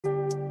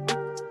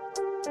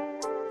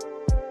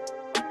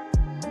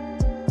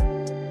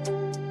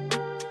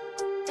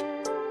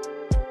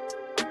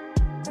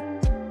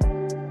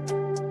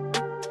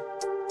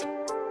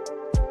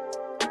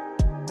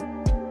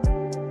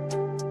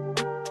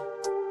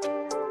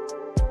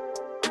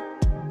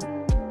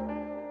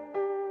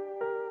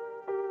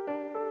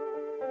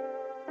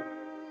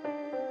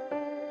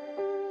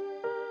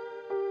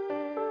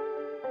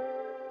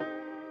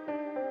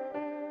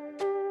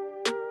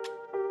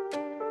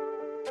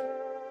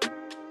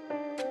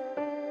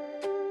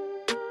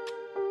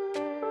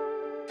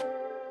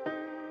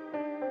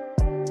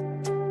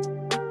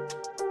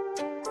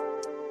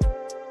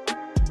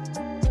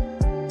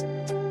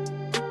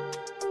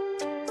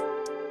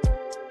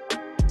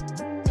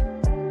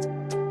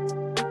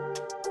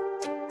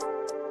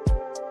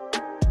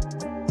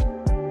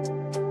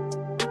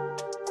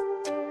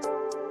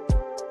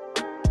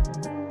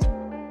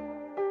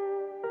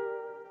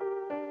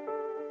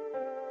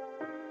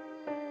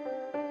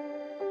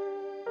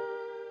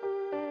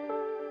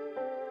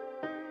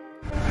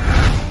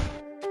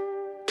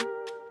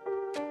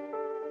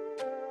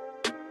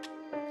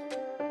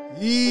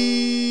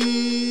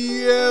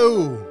Yo,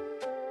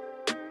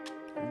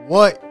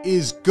 what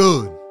is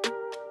good,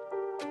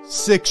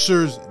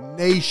 Sixers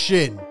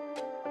Nation?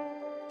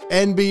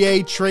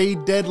 NBA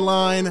trade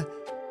deadline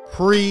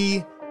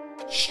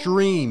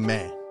pre-stream,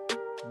 man.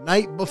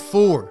 Night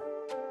before,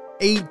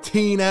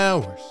 18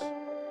 hours.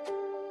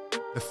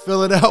 The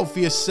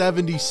Philadelphia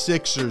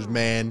 76ers,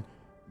 man,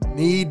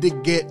 need to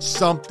get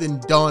something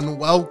done.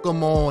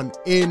 Welcome on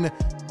in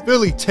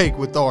Philly Take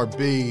with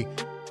RB.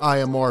 I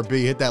am RB.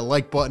 Hit that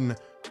like button.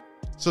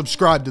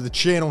 Subscribe to the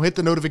channel. Hit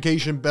the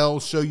notification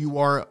bell so you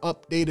are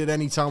updated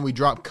anytime we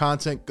drop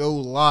content. Go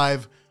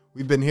live.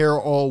 We've been here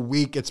all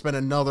week. It's been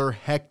another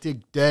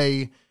hectic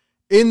day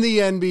in the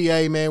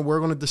NBA, man. We're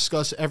going to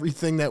discuss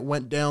everything that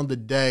went down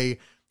today.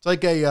 It's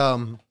like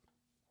a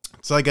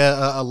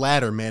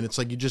ladder, man. It's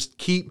like you just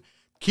keep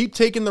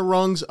taking the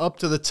rungs up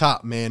to the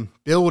top, man.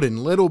 Building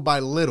little by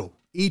little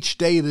each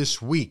day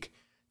this week.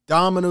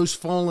 Dominoes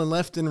falling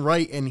left and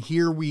right, and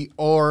here we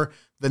are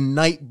the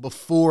night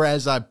before,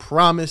 as I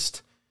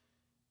promised.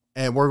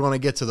 And we're going to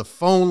get to the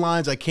phone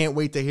lines. I can't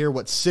wait to hear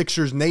what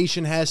Sixers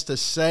Nation has to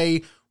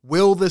say.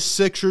 Will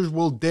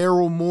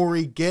Daryl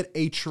Morey get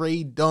a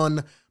trade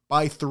done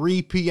by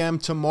 3 p.m.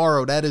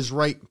 tomorrow? That is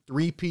right,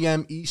 3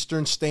 p.m.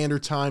 Eastern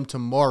Standard Time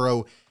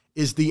tomorrow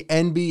is the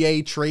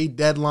NBA trade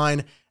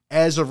deadline.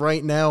 As of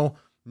right now,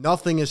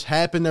 nothing has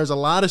happened. There's a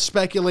lot of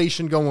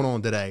speculation going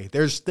on today.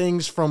 There's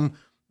things from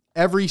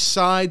every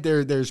side.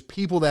 There's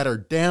people that are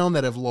down,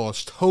 that have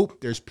lost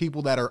hope. There's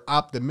people that are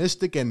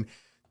optimistic and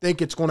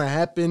think it's going to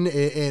happen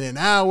in an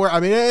hour. I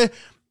mean,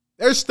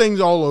 there's things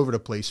all over the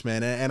place,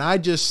 man. And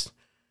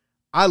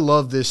I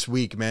love this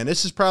week, man.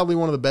 This is probably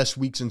one of the best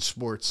weeks in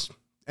sports.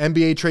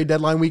 NBA trade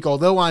deadline week.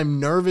 Although I'm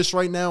nervous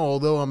right now,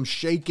 although I'm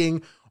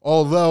shaking,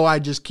 although I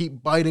just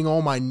keep biting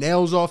all my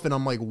nails off, and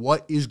I'm like,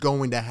 what is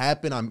going to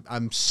happen?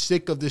 I'm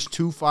sick of this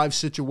 2-5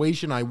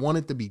 situation. I want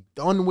it to be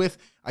done with.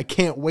 I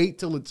can't wait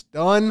till it's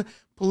done.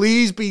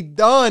 Please be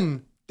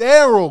done.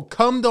 Daryl,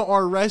 come to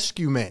our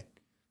rescue, man.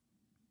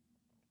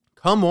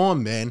 Come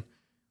on, man.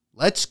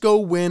 Let's go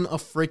win a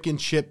freaking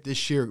chip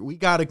this year. We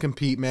got to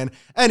compete, man.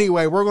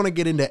 Anyway, we're going to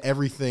get into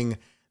everything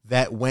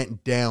that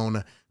went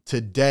down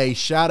today.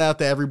 Shout out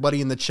to everybody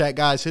in the chat,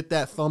 guys. Hit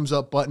that thumbs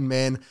up button,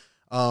 man.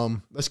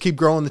 Let's keep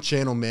growing the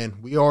channel, man.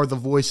 We are the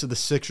voice of the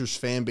Sixers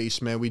fan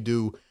base, man. We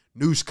do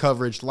news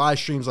coverage, live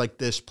streams like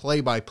this,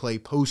 play-by-play,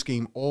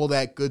 post-game, all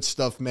that good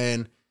stuff,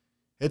 man.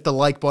 Hit the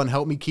like button.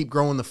 Help me keep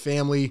growing the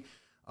family.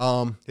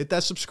 Hit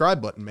that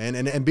subscribe button, man.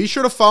 And be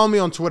sure to follow me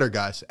on Twitter,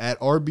 guys, at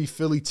RB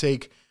Philly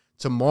Take.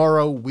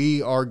 Tomorrow,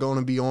 we are going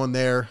to be on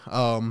there.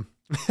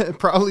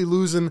 Probably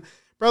losing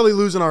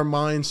our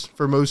minds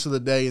for most of the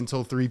day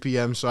until 3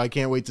 p.m., so I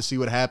can't wait to see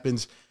what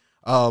happens.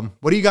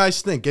 What do you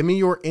guys think? Give me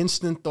your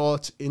instant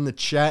thoughts in the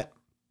chat.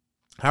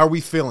 How are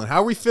we feeling?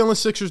 How are we feeling,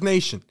 Sixers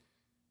Nation?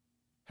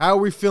 How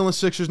are we feeling,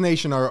 Sixers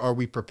Nation? Are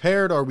we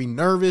prepared? Are we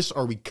nervous?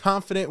 Are we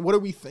confident? What are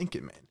we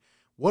thinking, man?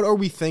 What are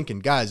we thinking?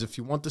 Guys, if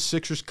you want the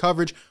Sixers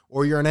coverage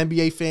or you're an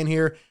NBA fan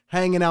here,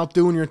 hanging out,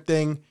 doing your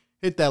thing,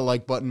 hit that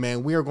like button,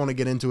 man. We are going to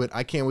get into it.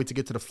 I can't wait to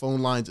get to the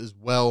phone lines as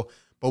well.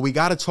 But we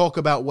got to talk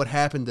about what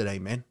happened today,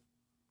 man.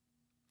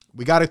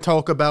 We got to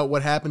talk about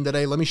what happened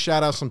today. Let me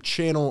shout out some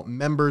channel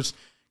members.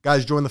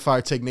 Guys, join the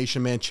Fire Take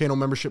Nation, man. Channel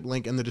membership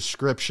link in the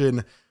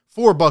description.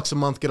 $4 a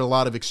month. Get a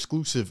lot of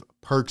exclusive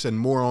perks and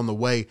more on the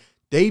way.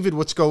 David,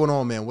 what's going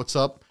on, man? What's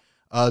up?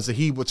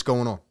 Zahid, what's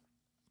going on?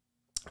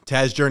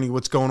 Taz Journey,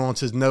 what's going on?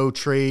 Says no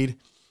trade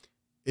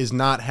is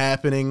not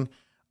happening.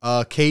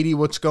 Katie,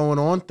 what's going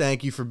on?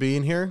 Thank you for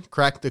being here.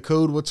 Crack the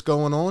Code, what's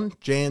going on?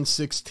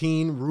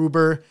 Jan16,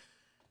 Ruber,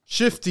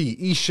 Shifty,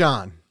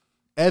 Ishan,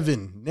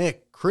 Evan,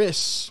 Nick,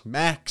 Chris,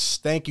 Max.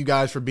 Thank you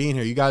guys for being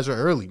here. You guys are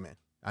early, man.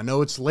 I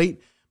know it's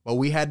late, but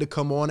we had to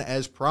come on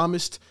as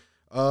promised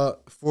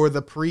for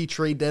the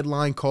pre-trade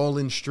deadline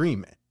call-in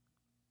stream, man.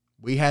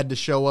 We had to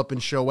show up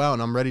and show out,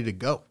 and I'm ready to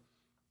go.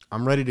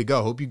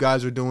 Hope you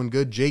guys are doing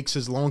good. Jake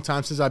says, long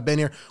time since I've been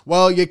here.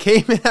 Well, you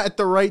came in at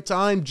the right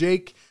time,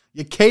 Jake.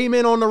 You came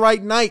in on the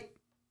right night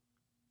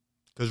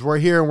because we're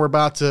here and we're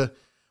about to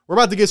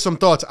get some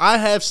thoughts. I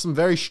have some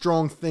very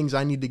strong things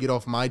I need to get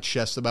off my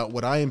chest about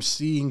what I am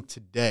seeing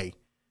today.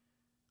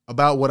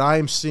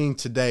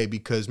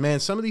 Because, man,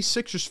 some of these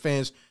Sixers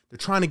fans, they're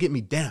trying to get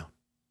me down,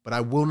 but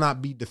I will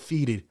not be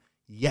defeated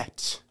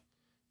yet.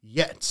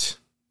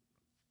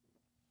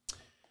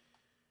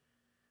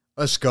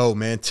 Let's go,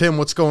 man. Tim,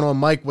 what's going on?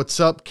 Mike, what's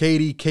up?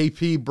 Katie,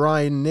 KP,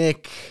 Brian,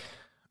 Nick,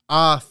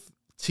 Oth,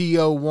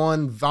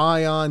 TO1,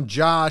 Vion,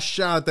 Josh.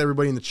 Shout out to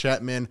everybody in the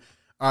chat, man.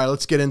 All right,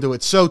 let's get into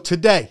it. So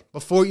today,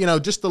 before,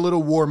 just a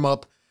little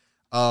warm-up,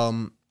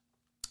 the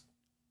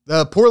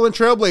Portland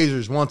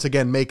Trailblazers once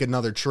again make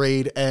another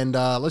trade, and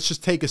let's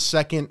just take a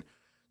second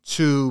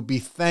to be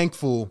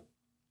thankful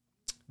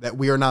that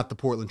we are not the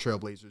Portland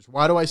Trailblazers.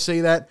 Why do I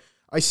say that?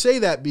 I say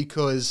that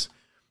because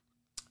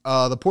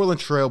the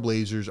Portland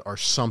Trailblazers are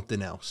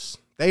something else.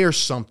 They are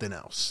something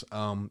else.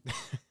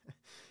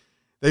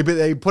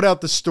 They put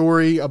out the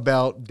story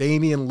about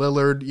Damian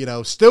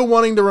Lillard, still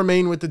wanting to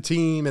remain with the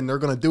team, and they're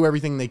going to do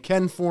everything they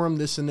can for him,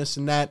 this and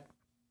that.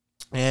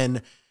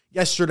 And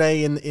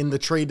yesterday in the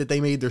trade that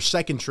they made, their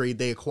second trade,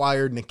 they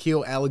acquired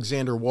Nickeil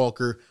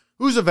Alexander-Walker,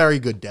 who's a very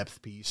good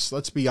depth piece,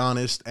 let's be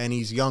honest. And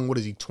he's young. What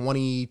is he,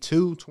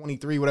 22,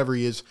 23, whatever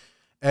he is.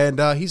 And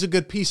he's a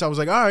good piece. I was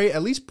like, all right,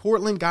 at least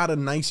Portland got a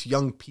nice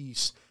young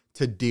piece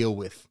to deal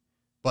with.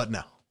 But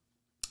no.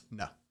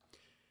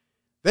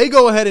 They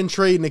go ahead and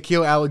trade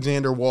Nickeil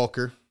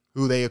Alexander-Walker,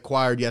 who they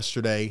acquired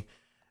yesterday,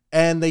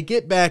 and they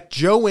get back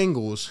Joe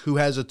Ingles, who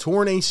has a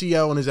torn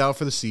ACL and is out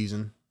for the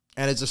season,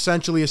 and it's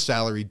essentially a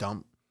salary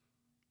dump.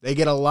 They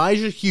get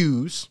Elijah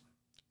Hughes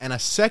and a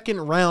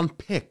second-round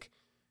pick.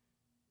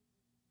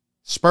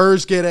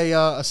 Spurs get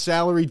a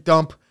salary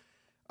dump.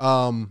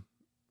 I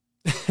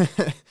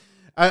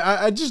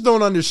just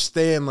don't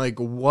understand like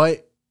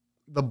what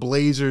the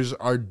Blazers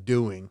are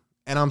doing.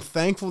 And I'm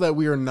thankful that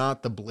we are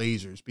not the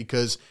Blazers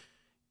because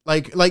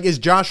like is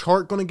Josh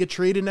Hart going to get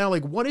traded now?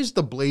 Like what is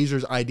the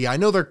Blazers' idea? I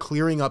know they're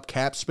clearing up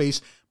cap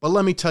space, but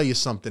let me tell you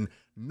something.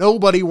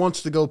 Nobody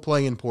wants to go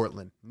play in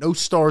Portland. No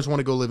stars want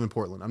to go live in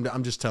Portland.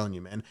 I'm just telling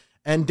you, man.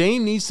 And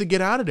Dame needs to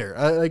get out of there.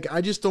 I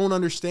just don't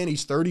understand.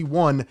 He's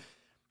 31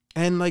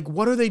 and like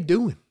what are they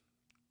doing?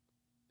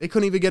 They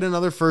couldn't even get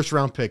another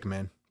first-round pick,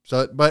 man.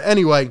 So but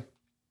anyway,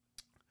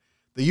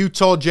 the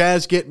Utah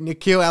Jazz get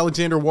Nickeil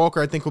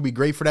Alexander-Walker. I think will be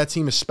great for that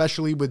team,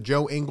 especially with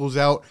Joe Ingles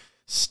out.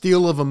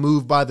 Steal of a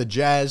move by the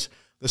Jazz.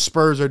 The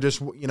Spurs are just,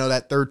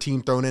 that third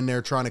team thrown in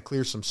there trying to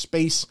clear some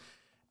space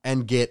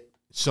and get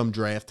some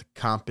draft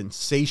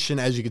compensation.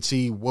 As you can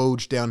see,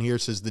 Woj down here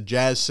says the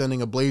Jazz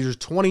sending a Blazers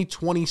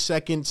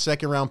 2022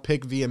 second-round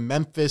pick via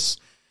Memphis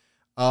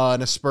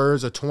and the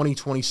Spurs a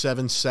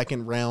 2027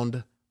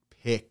 second-round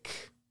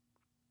pick.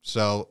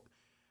 So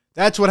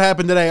that's what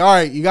happened today. All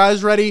right, you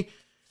guys ready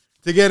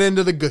to get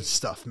into the good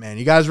stuff, man?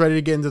 You guys ready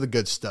to get into the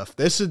good stuff?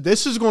 This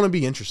is going to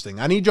be interesting.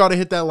 I need y'all to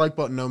hit that like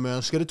button, no man.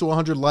 Let's get it to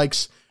 100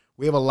 likes.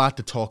 We have a lot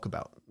to talk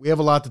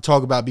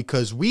about.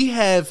 Because we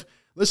have,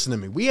 listen to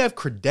me, we have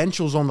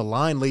credentials on the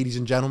line, ladies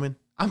and gentlemen.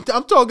 I'm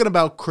talking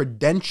about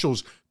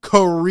credentials,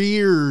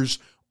 careers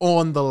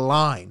on the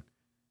line,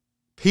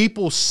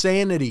 people's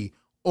sanity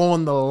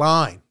on the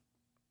line.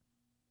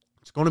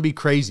 It's going to be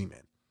crazy, man.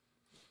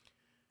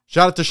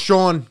 Shout out to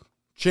Sean,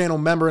 channel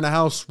member in the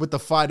house with the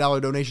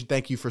 $5 donation.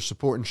 Thank you for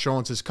supporting.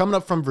 Sean says, coming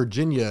up from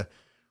Virginia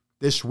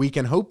this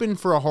weekend, hoping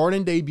for a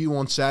Harden debut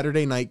on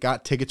Saturday night.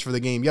 Got tickets for the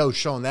game. Yo,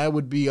 Sean, that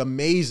would be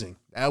amazing.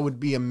 That would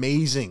be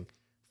amazing.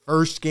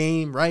 First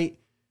game, right?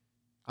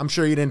 I'm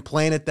sure you didn't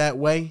plan it that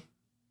way.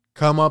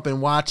 Come up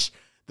and watch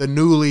the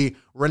newly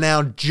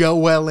renowned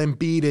Joel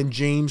Embiid and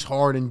James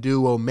Harden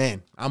duo.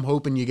 Man, I'm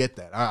hoping you get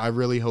that. I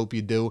really hope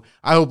you do.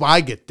 I hope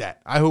I get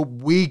that. I hope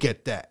we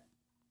get that.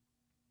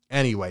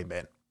 Anyway,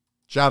 man,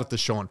 shout out to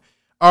Sean.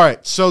 All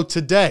right, so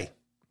today,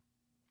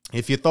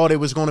 if you thought it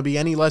was going to be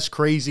any less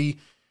crazy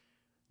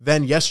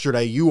than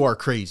yesterday, you are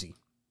crazy.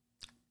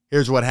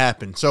 Here's what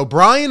happened. So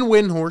Brian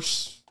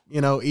Windhorst,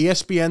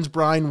 ESPN's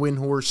Brian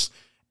Windhorst,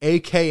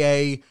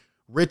 a.k.a.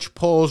 Rich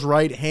Paul's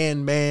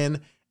right-hand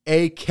man,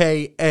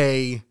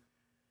 a.k.a.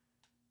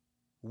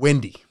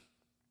 Windy.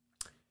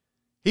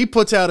 He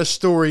puts out a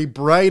story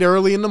bright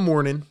early in the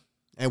morning,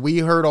 and we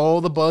heard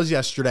all the buzz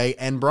yesterday,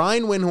 and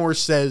Brian Windhorst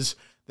says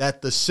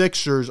that the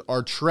Sixers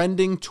are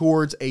trending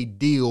towards a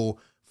deal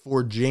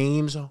for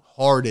James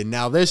Harden.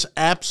 Now, this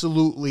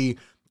absolutely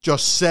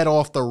just set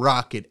off the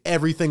rocket.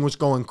 Everything was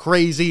going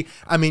crazy.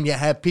 I mean, you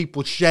have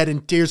people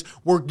shedding tears.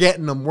 We're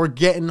getting them. We're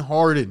getting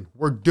Harden.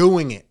 We're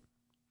doing it.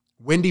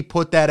 Windy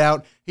put that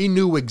out. He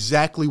knew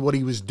exactly what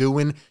he was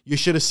doing. You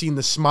should have seen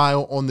the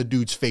smile on the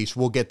dude's face.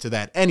 We'll get to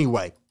that.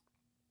 Anyway,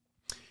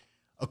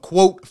 a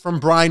quote from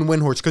Brian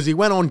Windhorst, because he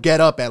went on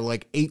Get Up at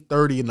like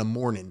 8:30 in the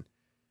morning.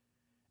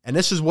 And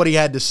this is what he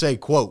had to say,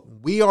 quote,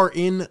 "We are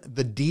in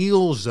the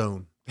deal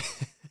zone."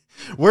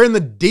 We're in the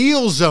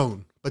deal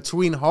zone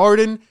between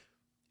Harden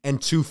and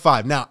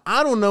 2-5. Now,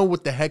 I don't know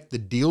what the heck the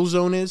deal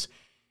zone is.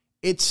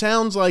 It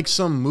sounds like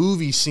some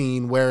movie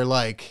scene where,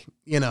 like,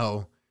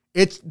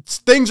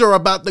 things are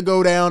about to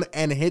go down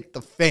and hit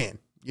the fan.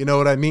 You know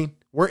what I mean?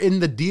 We're in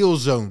the deal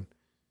zone,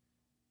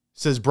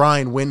 says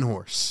Brian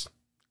Windhorst,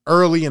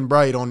 early and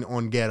bright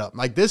on Get Up.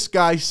 Like, this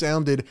guy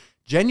sounded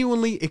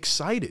genuinely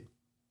excited.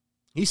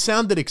 He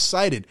sounded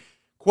excited.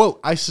 Quote,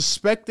 "I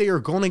suspect they are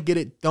going to get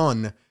it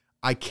done.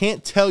 I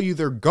can't tell you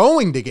they're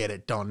going to get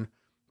it done,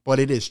 but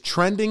it is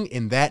trending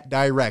in that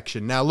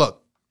direction." Now,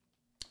 look,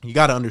 you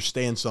got to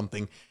understand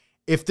something.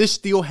 If this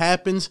deal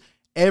happens,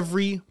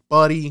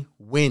 everybody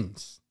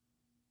wins.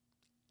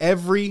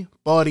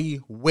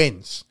 Everybody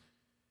wins.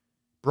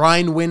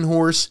 Brian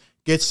Windhorst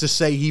gets to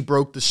say he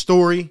broke the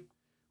story.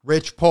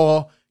 Rich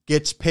Paul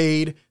gets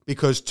paid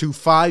because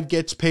 2-5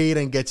 gets paid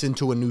and gets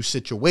into a new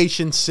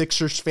situation.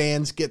 Sixers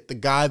fans get the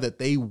guy that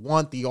they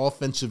want, the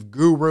offensive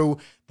guru,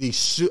 the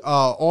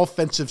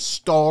offensive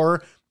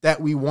star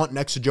that we want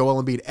next to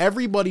Joel Embiid.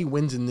 Everybody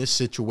wins in this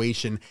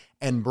situation,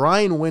 and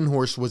Brian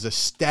Windhorst was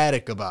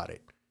ecstatic about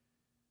it.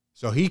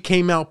 So he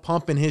came out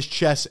pumping his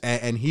chest,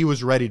 and he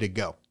was ready to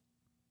go.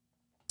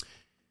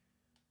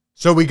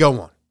 So we go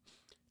on.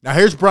 Now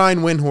here's Brian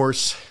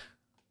Windhorst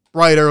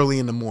bright early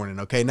in the morning.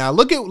 Okay, now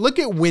look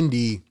at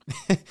Windy.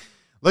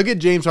 Look at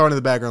James Harden in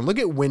the background. Look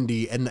at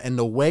Windy and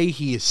the way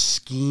he is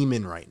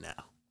scheming right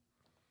now.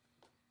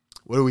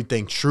 What do we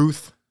think?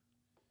 Truth?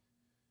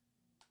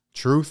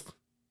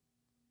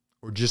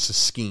 Or just a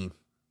scheme?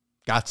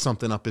 Got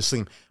something up his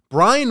sleeve.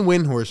 Brian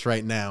Windhorst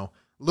right now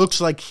looks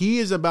like he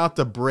is about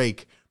to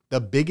break the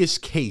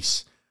biggest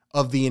case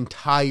of the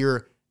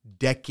entire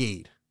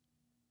decade,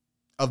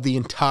 of the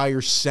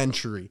entire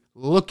century.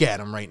 Look at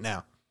him right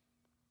now.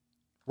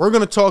 We're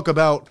going to talk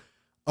about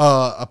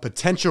a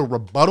potential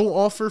rebuttal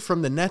offer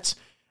from the Nets.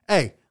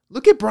 Hey,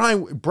 look at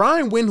Brian.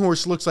 Brian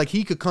Windhorst looks like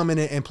he could come in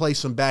and play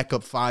some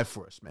backup five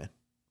for us, man.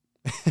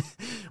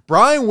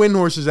 Brian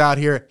Windhorst is out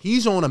here.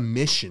 He's on a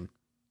mission.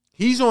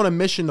 He's on a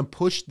mission to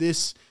push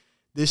this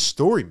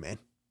story, man.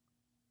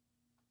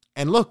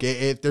 And look,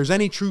 if there's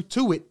any truth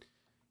to it,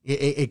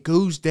 it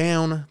goes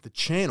down the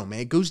channel,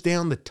 man. It goes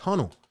down the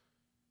tunnel.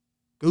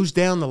 Goes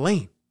down the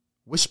lane.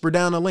 Whisper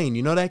down the lane.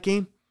 You know that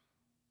game?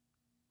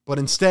 But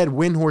instead,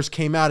 Windhorst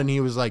came out and he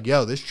was like,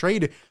 yo, this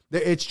trade,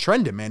 it's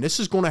trending, man. This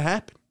is going to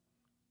happen.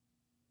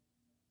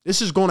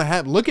 This is going to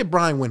happen. Look at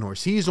Brian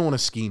Windhorst. He's on a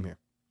scheme here.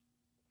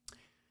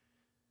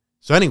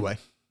 So anyway,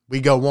 we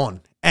go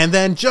on. And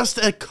then just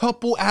a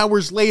couple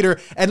hours later,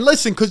 and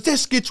listen, because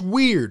this gets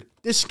weird.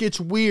 This gets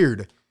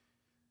weird.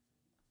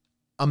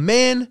 A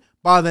man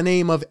by the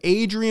name of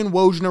Adrian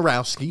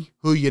Wojnarowski,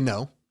 who you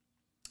know,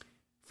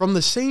 from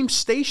the same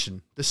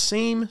station, the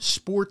same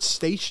sports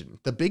station,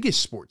 the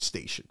biggest sports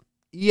station,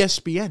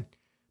 ESPN,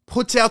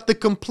 puts out the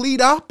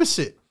complete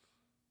opposite.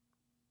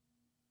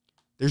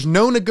 There's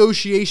no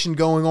negotiation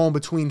going on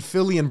between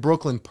Philly and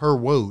Brooklyn per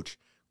Woj.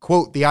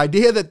 Quote, the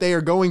idea that they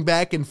are going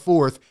back and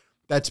forth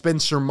that's been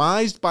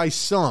surmised by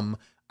some,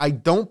 I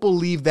don't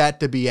believe that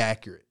to be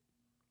accurate.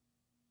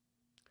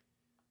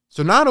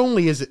 So not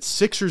only is it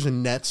Sixers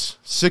and Nets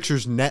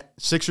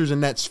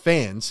and Nets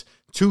fans,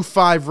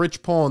 2-5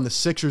 Rich Paul and the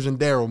Sixers and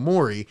Daryl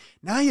Morey,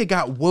 now you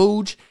got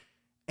Woj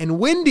and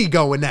Windy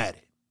going at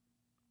it.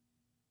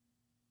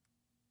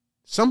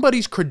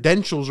 Somebody's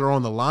credentials are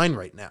on the line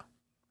right now.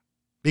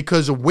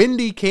 Because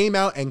Windy came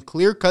out and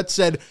clear-cut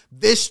said,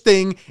 this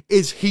thing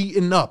is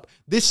heating up.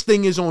 This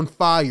thing is on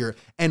fire.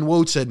 And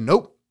Woj said,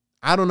 nope,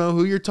 I don't know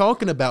who you're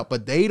talking about,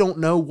 but they don't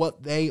know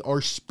what they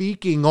are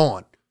speaking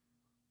on.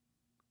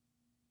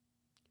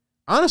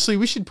 Honestly,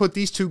 we should put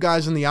these two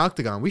guys in the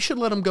octagon. We should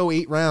let them go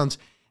 8 rounds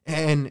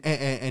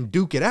and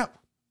duke it out.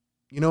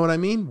 You know what I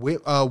mean?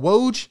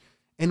 Woj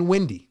and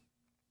Windy.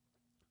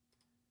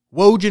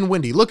 Woj and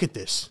Windy. Look at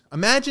this.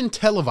 Imagine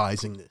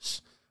televising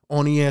this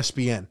on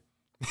ESPN.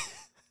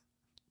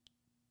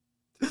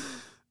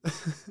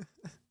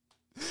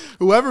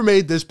 Whoever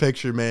made this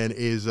picture, man,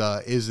 is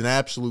an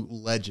absolute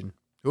legend.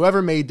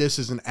 Whoever made this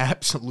is an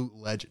absolute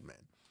legend, man.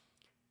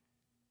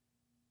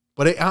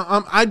 But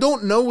I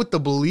don't know what to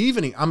believe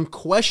in. I'm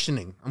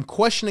questioning. I'm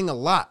questioning a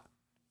lot.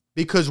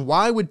 Because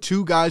why would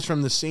two guys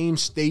from the same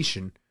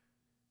station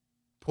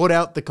put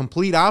out the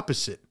complete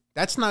opposite?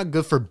 That's not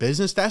good for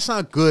business. That's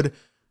not good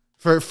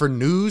for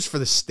news, for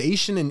the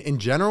station in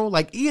general.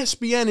 Like,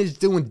 ESPN is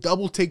doing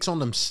double takes on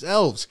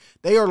themselves.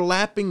 They are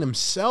lapping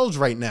themselves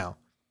right now.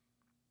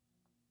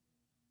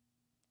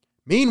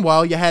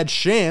 Meanwhile, you had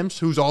Shams,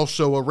 who's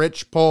also a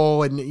Rich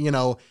Paul and,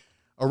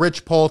 a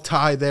Rich Paul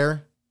tie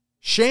there.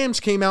 Shams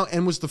came out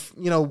and was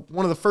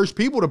one of the first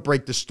people to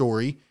break the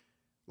story.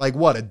 Like,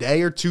 what, a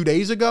day or 2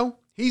 days ago?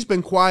 He's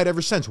been quiet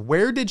ever since.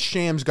 Where did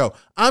Shams go?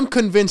 I'm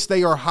convinced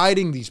they are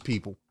hiding these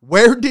people.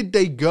 Where did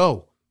they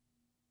go?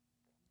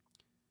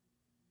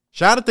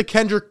 Shout out to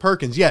Kendrick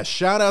Perkins. Yes,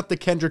 shout out to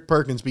Kendrick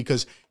Perkins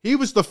because he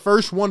was the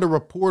first one to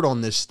report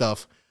on this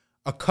stuff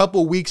a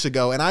couple weeks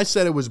ago, and I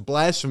said it was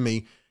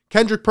blasphemy.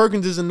 Kendrick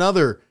Perkins is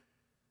another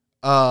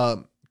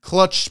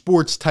clutch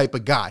sports type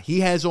of guy. He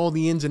has all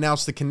the ins and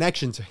outs, the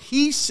connections.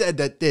 He said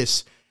that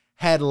this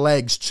had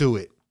legs to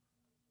it.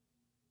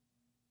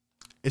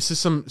 This is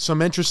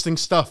some interesting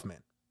stuff,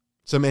 man.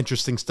 Some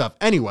interesting stuff.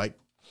 Anyway,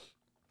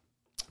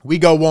 we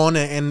go on,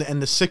 and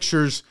the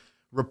Sixers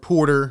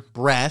reporter,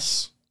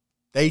 Brass,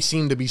 they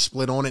seem to be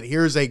split on it.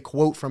 Here's a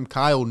quote from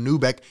Kyle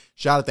Neubeck.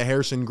 Shout out to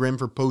Harrison Grimm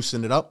for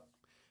posting it up.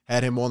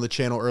 Had him on the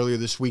channel earlier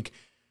this week.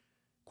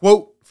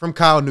 Quote from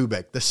Kyle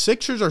Neubeck. The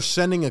Sixers are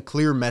sending a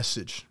clear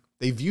message.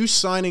 They view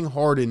signing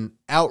Harden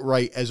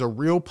outright as a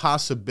real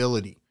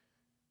possibility.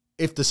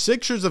 If the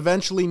Sixers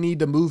eventually need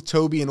to move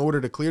Toby in order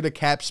to clear the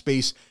cap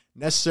space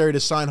necessary to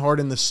sign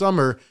Harden this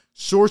summer,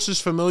 sources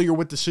familiar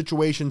with the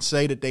situation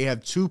say that they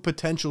have 2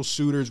 potential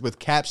suitors with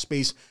cap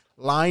space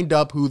lined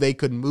up who they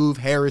could move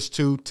Harris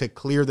to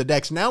clear the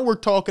decks. Now we're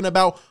talking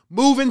about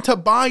moving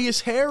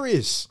Tobias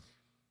Harris.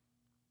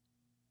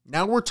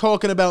 Now we're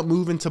talking about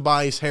moving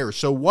Tobias Harris.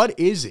 So what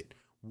is it?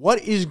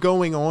 What is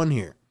going on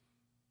here?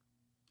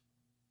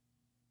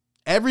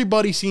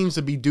 Everybody seems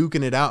to be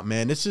duking it out,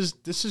 man. This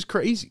is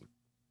crazy.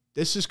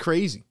 This is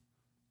crazy.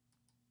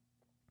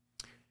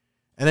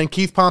 And then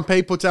Keith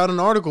Pompey puts out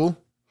an article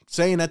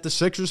saying that the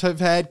Sixers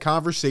have had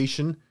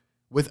conversation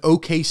with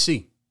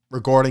OKC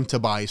regarding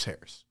Tobias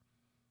Harris.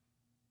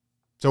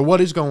 So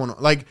what is going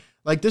on? Like,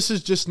 Like, this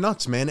is just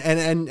nuts, man.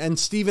 And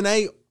Stephen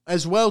A.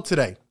 as well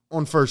today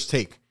on First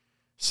Take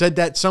said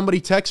that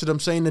somebody texted him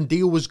saying the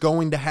deal was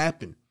going to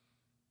happen.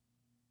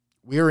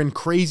 We are in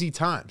crazy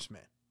times,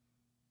 man.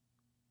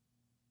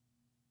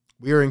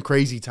 We are in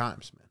crazy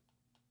times, man.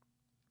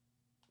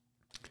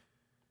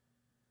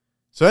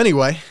 So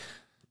anyway,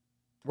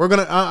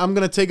 I'm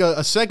gonna take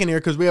a second here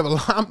because we have a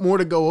lot more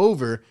to go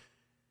over.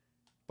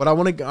 But I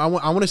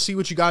want to see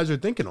what you guys are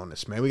thinking on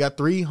this, man. We got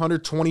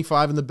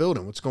 325 in the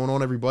building. What's going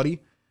on, everybody?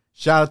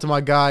 Shout out to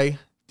my guy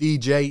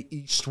DJ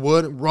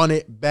Eastwood. Run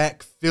it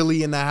back,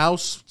 Philly in the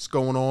house. What's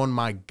going on,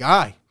 my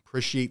guy?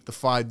 Appreciate the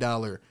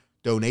 $5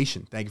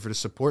 donation. Thank you for the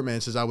support, man.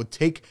 It says I would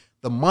take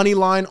the money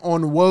line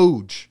on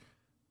Woj.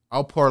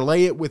 I'll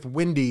parlay it with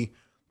Wendy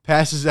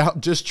passes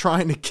out just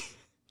trying to.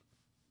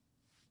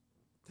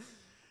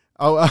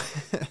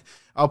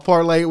 I'll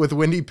parlay it with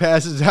Wendy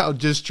passes out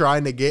just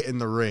trying to get in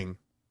the ring.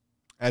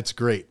 That's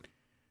great.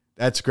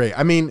 That's great.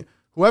 I mean,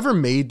 whoever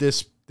made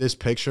this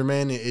picture,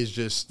 man, is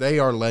just, they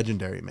are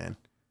legendary, man.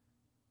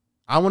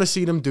 I want to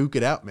see them duke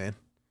it out, man.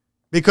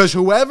 Because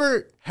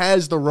whoever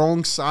has the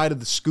wrong side of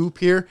the scoop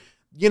here,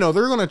 you know,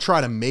 they're going to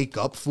try to make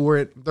up for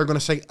it. They're going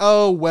to say,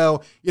 oh,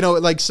 well, you know,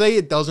 like, say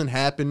it doesn't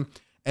happen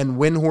and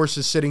Windhorse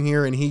is sitting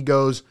here and he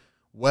goes,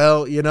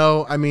 well, you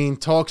know, I mean,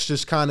 talks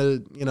just kind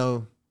of, you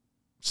know,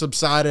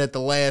 subsided at the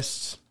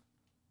last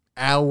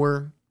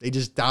hour. They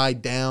just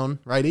died down,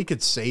 right? He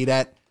could say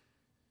that.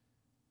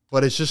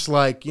 But it's just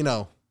like, you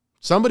know,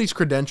 somebody's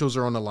credentials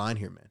are on the line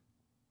here, man.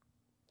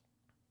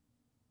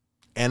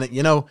 And,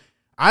 you know,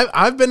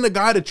 I've been the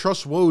guy to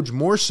trust Woj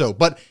more so.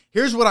 But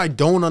here's what I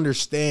don't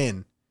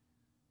understand.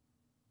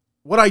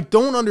 What I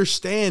don't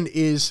understand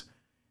is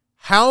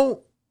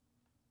how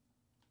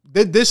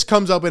this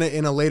comes up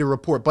in a later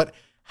report. But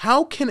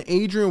how can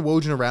Adrian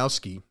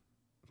Wojnarowski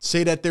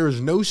say that there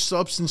is no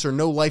substance or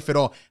no life at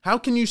all? How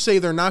can you say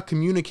they're not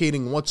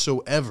communicating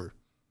whatsoever?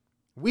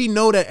 We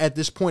know that at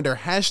this point there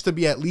has to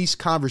be at least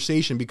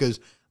conversation because,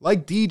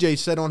 like DJ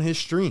said on his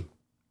stream,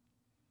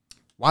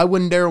 why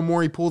wouldn't Daryl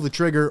Morey pull the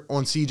trigger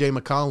on CJ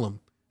McCollum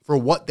for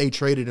what they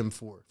traded him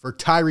for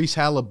Tyrese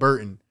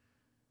Halliburton,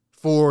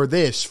 for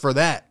this, for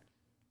that?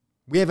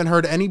 We haven't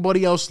heard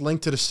anybody else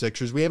linked to the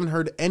Sixers. We haven't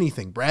heard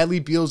anything.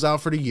 Bradley Beal's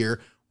out for the year.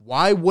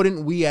 Why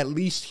wouldn't we at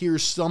least hear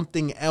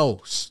something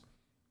else?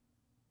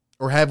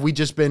 Or have we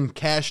just been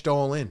cashed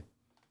all in?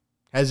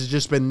 Has it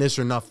just been this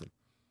or nothing?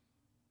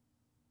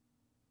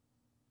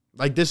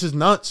 Like, this is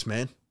nuts,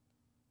 man.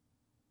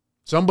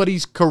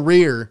 Somebody's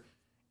career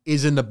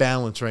is in the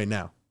balance right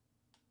now.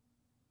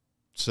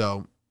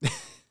 So,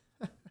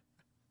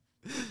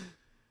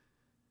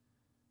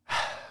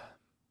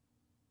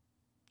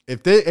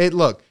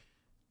 look,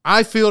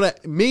 I feel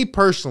that, me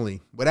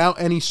personally,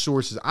 without any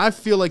sources, I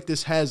feel like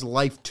this has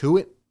life to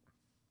it.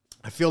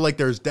 I feel like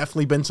there's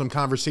definitely been some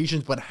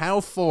conversations, but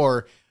how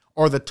far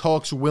are the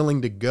talks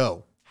willing to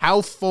go?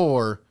 How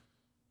far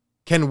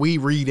can we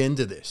read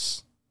into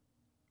this?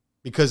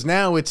 Because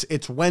now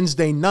it's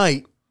Wednesday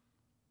night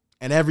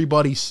and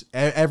everybody's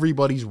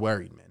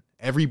worried, man.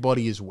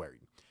 Everybody is worried.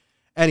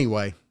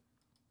 Anyway,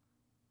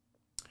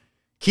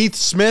 Keith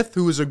Smith,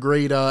 who is a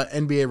great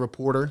NBA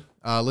reporter,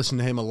 listen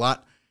to him a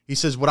lot. He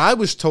says, what I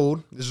was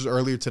told, this was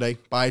earlier today,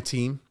 by a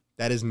team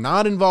that is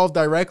not involved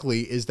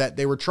directly, is that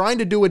they were trying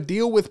to do a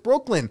deal with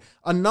Brooklyn.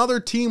 Another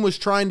team was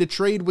trying to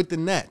trade with the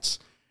Nets,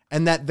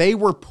 and that they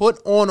were put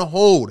on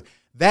hold.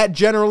 That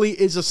generally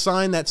is a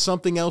sign that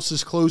something else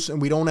is close,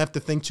 and we don't have to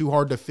think too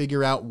hard to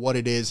figure out what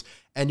it is.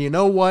 And you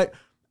know what?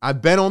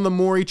 I've been on the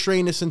Morey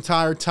train this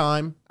entire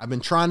time. I've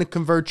been trying to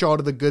convert y'all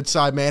to the good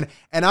side, man.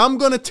 And I'm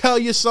going to tell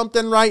you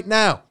something right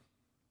now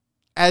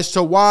as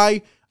to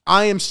why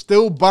I am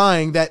still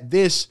buying that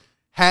this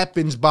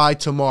happens by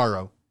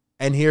tomorrow.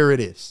 And here it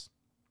is.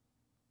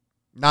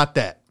 Not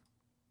that.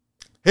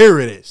 Here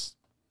it is.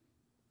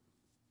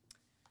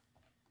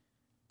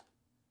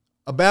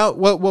 About,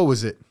 what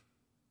was it?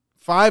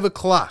 5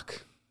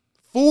 o'clock.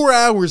 4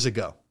 hours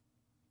ago.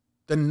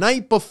 The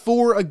night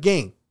before a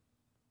game.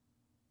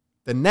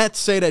 The Nets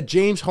say that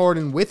James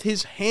Harden, with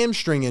his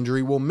hamstring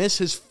injury, will miss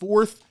his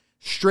 4th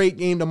straight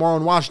game tomorrow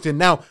in Washington.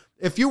 Now,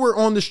 if you were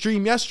on the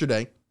stream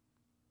yesterday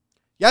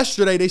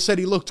they said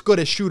he looked good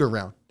at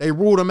shoot-around. They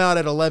ruled him out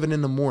at 11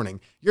 in the morning.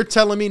 You're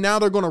telling me now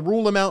they're going to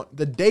rule him out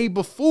the day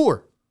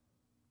before?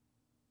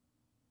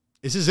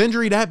 Is his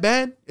injury that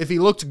bad? If he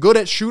looked good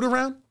at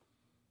shoot-around,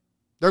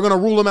 they're going to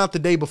rule him out the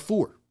day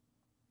before.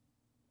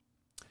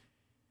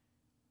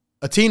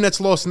 A team that's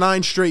lost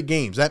 9 straight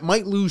games, that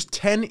might lose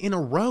 10 in a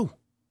row.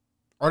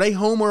 Are they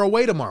home or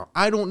away tomorrow?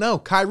 I don't know.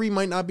 Kyrie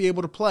might not be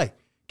able to play.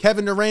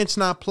 Kevin Durant's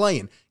not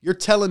playing. You're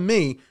telling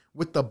me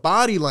with the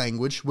body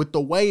language, with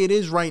the way it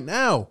is right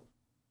now,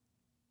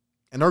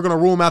 and they're going to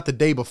rule him out the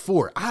day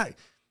before.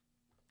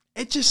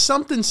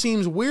 Something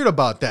seems weird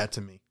about that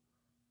to me.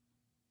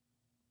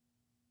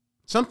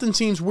 Something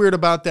seems weird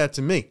about that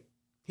to me.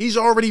 He's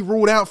already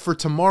ruled out for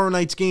tomorrow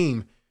night's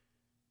game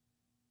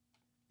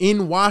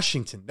in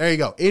Washington. There you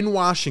go, in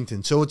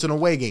Washington. So it's an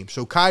away game,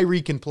 so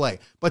Kyrie can play.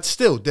 But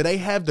still, do they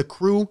have the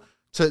crew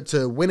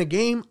to win a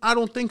game? I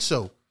don't think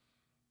so.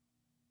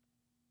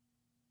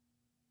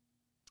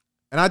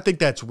 And I think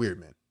that's weird,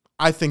 man.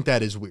 I think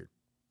that is weird.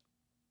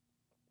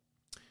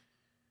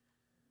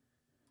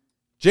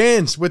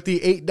 Jans with the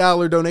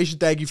 $8 donation.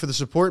 Thank you for the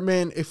support,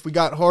 man. If we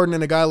got Harden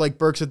and a guy like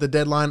Burks at the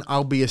deadline,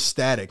 I'll be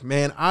ecstatic.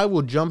 Man, I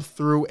will jump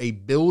through a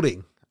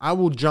building. I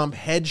will jump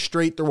head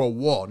straight through a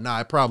wall. Nah,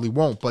 I probably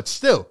won't, but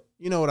still,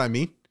 you know what I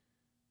mean.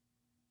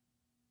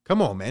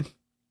 Come on, man.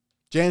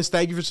 Jans,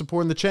 thank you for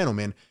supporting the channel,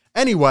 man.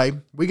 Anyway,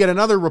 we get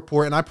another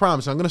report, and I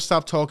promise I'm going to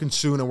stop talking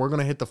soon, and we're going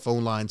to hit the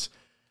phone lines.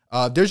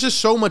 There's just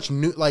so much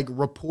new,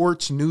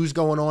 reports, news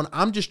going on.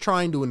 I'm just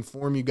trying to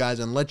inform you guys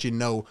and let you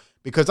know,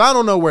 because I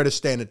don't know where to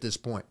stand at this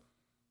point.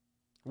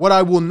 What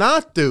I will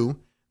not do,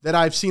 that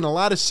I've seen a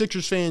lot of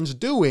Sixers fans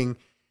doing,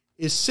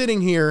 is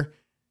sitting here,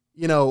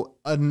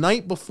 a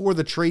night before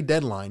the trade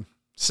deadline,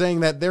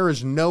 saying that there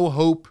is no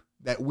hope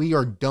that we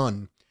are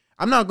done.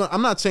 I'm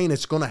not saying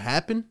it's going to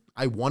happen.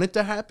 I want it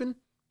to happen.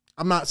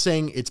 I'm not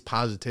saying it's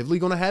positively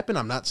going to happen.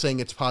 I'm not saying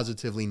it's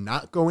positively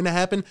not going to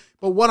happen.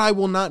 But what I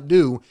will not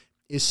do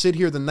is sit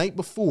here the night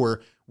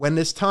before, when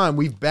this time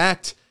we've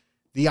backed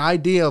the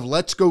idea of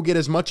let's go get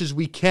as much as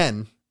we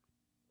can,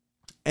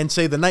 and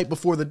say the night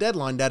before the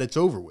deadline that it's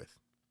over with.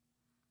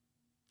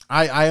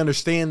 I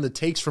understand the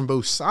takes from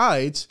both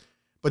sides,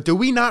 but do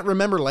we not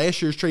remember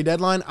last year's trade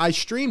deadline? I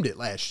streamed it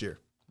last year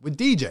with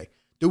DJ.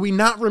 Do we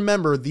not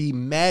remember the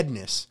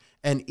madness?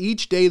 And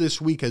each day this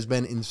week has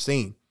been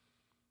insane.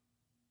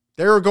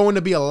 There are going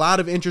to be a lot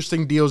of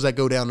interesting deals that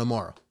go down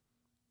tomorrow.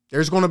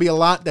 There's going to be a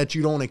lot that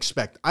you don't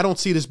expect. I don't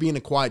see this being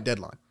a quiet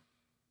deadline.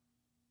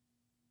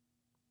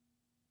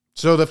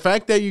 So the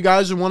fact that you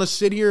guys want to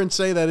sit here and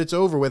say that it's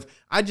over with,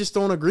 I just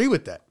don't agree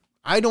with that.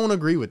 I don't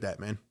agree with that,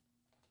 man.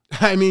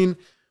 I mean,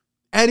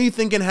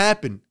 anything can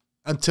happen.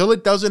 Until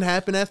it doesn't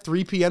happen at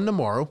 3 p.m.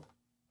 tomorrow,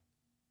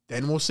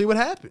 then we'll see what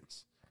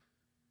happens.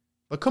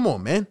 But come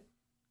on, man.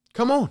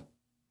 Come on.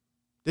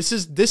 This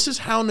is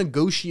how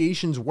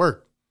negotiations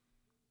work.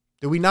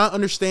 Do we not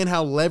understand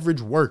how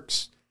leverage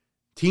works?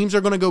 Teams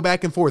are going to go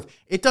back and forth.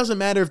 It doesn't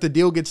matter if the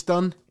deal gets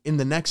done in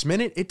the next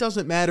minute. It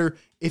doesn't matter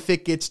if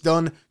it gets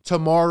done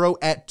tomorrow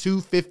at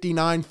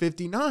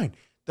 2:59:59.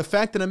 The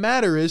fact of the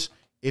matter is,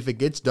 if it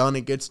gets done,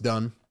 it gets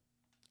done.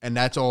 And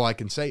that's all I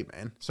can say,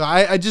 man. So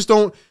I just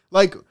don't,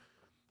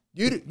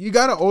 you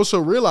got to also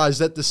realize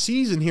that the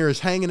season here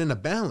is hanging in a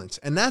balance.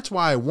 And that's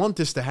why I want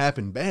this to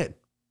happen bad.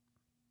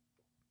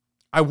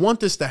 I want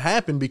this to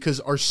happen because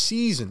our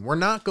season, we're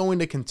not going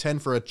to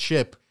contend for a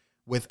chip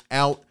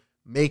without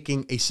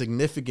making a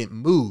significant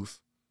move.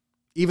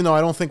 Even though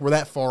I don't think we're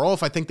that far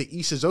off, I think the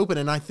East is open,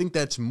 and I think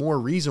that's more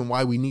reason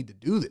why we need to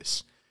do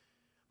this.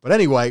 But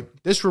anyway,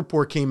 this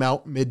report came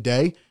out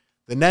midday.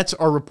 The Nets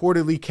are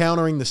reportedly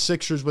countering the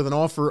Sixers with an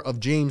offer of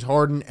James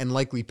Harden and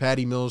likely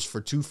Patty Mills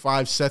for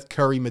 2-5, Seth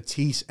Curry,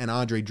 Matisse, and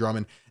Andre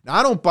Drummond. Now,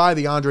 I don't buy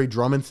the Andre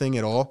Drummond thing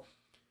at all.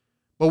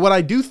 But what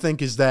I do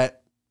think is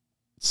that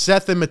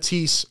Seth and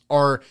Matisse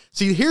are...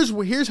 See,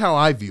 here's how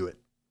I view it.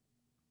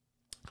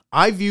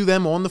 I view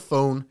them on the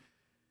phone,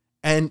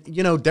 and,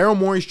 Daryl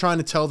Morey's trying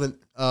to tell the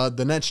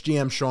Nets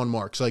GM, Sean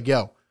Marks,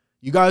 yo,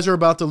 you guys are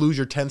about to lose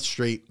your 10th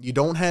straight. You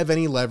don't have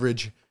any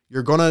leverage.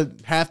 You're going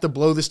to have to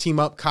blow this team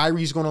up.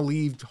 Kyrie's going to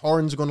leave.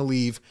 Harden's going to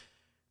leave.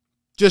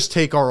 Just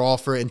take our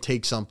offer and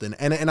take something.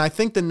 And I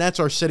think the Nets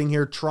are sitting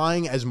here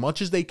trying as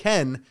much as they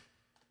can,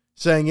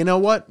 saying, you know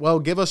what? Well,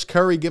 give us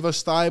Curry, give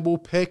us Thibault,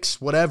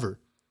 picks, whatever.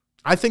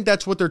 I think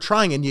that's what they're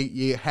trying, and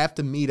you have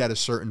to meet at a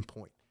certain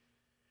point.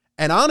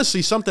 And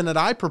honestly, something that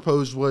I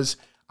proposed was,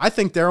 I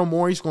think Daryl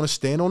Morey's going to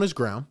stand on his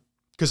ground,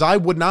 because I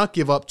would not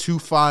give up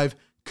 2-5,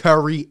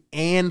 Curry,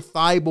 and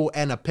Thibault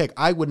and a pick.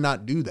 I would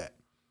not do that,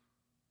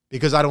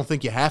 because I don't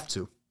think you have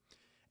to.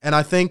 And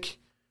I think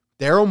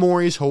Daryl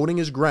Morey is holding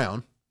his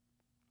ground,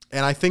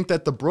 and I think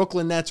that the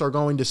Brooklyn Nets are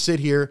going to sit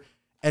here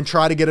and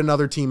try to get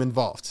another team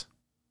involved.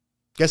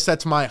 Guess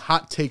that's my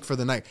hot take for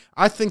the night.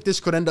 I think this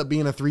could end up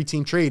being a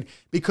 3-team trade,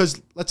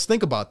 because let's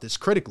think about this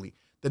critically.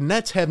 The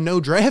Nets have no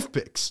draft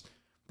picks.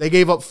 They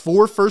gave up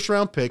 4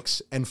 first-round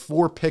picks and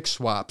 4 pick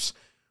swaps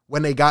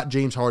when they got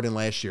James Harden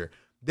last year.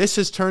 This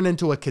has turned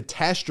into a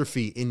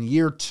catastrophe in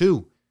year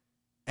 2.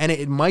 And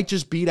it might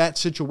just be that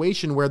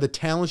situation where the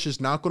talent's just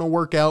not going to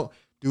work out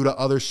due to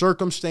other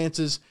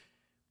circumstances.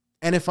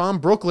 And if I'm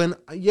Brooklyn,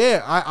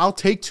 I'll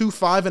take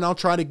 2-5 and I'll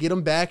try to get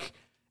them back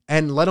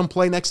and let them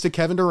play next to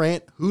Kevin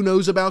Durant. Who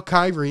knows about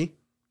Kyrie?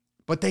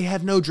 But they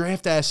have no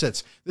draft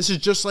assets. This is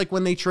just like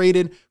when they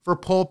traded for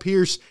Paul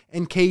Pierce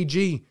and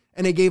KG,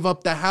 and they gave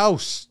up the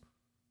house.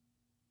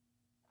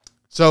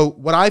 So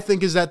what I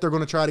think is that they're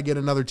going to try to get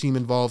another team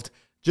involved.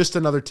 Just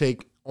another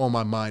take on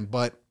my mind,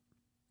 but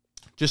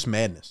just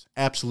madness.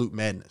 Absolute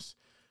madness.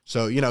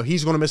 So,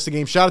 he's going to miss the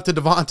game. Shout out to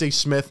Devontae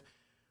Smith,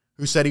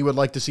 who said he would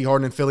like to see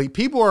Harden in Philly.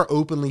 People are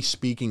openly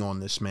speaking on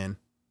this, man.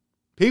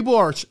 People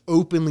are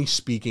openly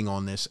speaking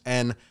on this,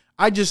 and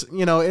I just,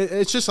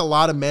 it's just a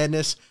lot of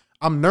madness.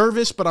 I'm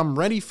nervous, but I'm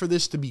ready for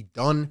this to be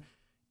done.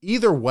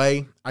 Either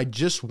way, I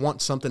just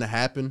want something to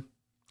happen.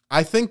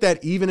 I think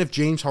that even if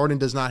James Harden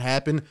does not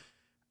happen,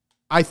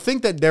 I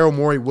think that Daryl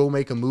Morey will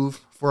make a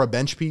move for a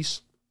bench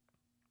piece.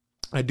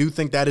 I do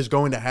think that is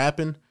going to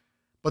happen,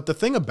 But the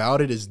thing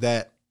about it is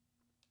that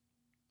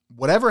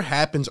whatever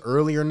happens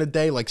earlier in the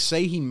day, like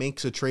say he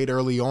makes a trade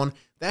early on,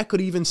 that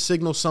could even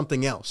signal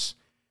something else.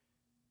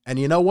 And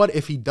you know what?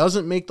 If he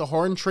doesn't make the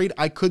Harden trade,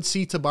 I could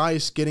see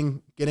Tobias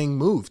getting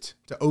moved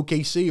to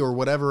OKC or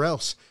whatever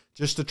else,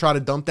 just to try to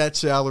dump that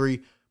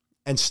salary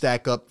and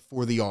stack up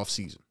for the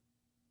offseason.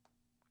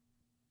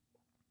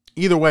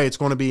 Either way, it's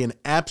going to be an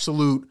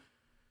absolute,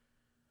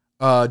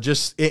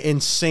 just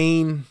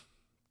insane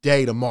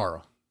day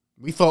tomorrow.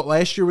 We thought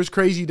last year was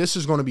crazy. This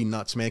is going to be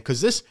nuts, man, because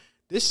this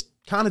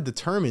kind of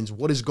determines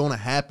what is going to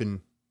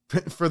happen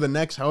for the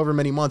next however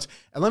many months.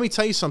 And let me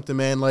tell you something,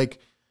 man, like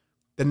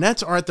the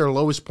Nets are at their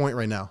lowest point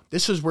right now.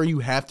 This is where you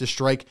have to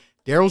strike.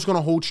 Daryl's going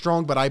to hold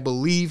strong, but I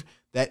believe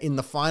that in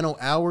the final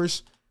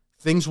hours,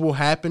 things will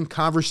happen.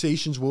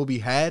 Conversations will be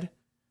had.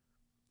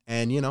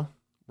 And, you know,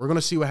 we're going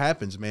to see what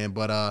happens, man.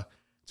 But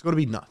it's going to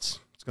be nuts.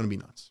 It's going to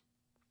be nuts.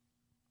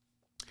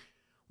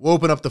 We'll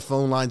open up the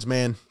phone lines,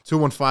 man.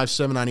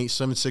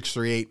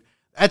 215-798-7638.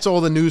 That's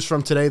all the news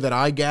from today that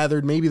I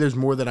gathered. Maybe there's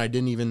more that I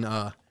didn't even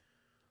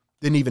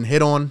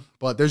hit on,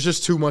 but there's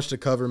just too much to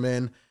cover,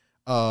 man.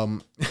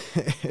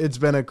 It's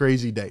been a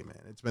crazy day, man.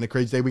 It's been a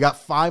crazy day. We got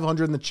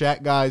 500 in the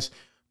chat, guys.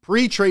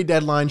 Pre-trade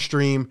deadline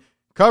stream,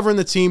 covering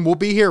the team. We'll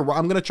be here.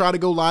 I'm going to try to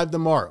go live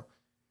tomorrow.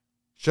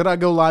 Should I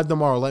go live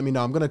tomorrow? Let me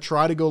know. I'm going to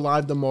try to go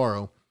live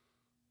tomorrow,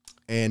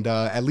 and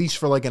at least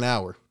for like an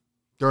hour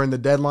during the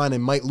deadline.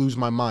 And might lose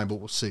my mind, but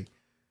we'll see.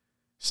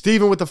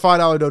 Steven with the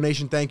 $5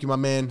 donation. Thank you, my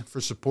man,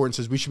 for support, and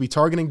says we should be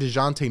targeting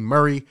DeJounte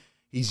Murray.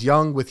 He's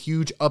young with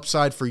huge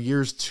upside for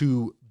years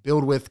to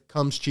build with,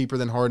 comes cheaper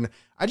than Harden.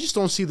 I just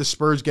don't see the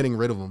Spurs getting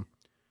rid of him.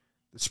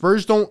 The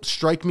Spurs don't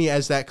strike me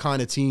as that kind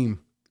of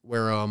team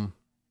where,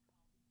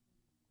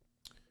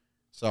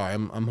 sorry,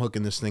 I'm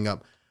hooking this thing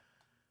up.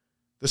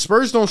 The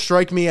Spurs don't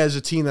strike me as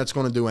a team that's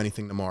going to do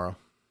anything tomorrow.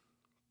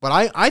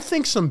 But I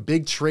think some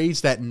big trades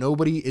that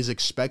nobody is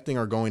expecting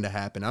are going to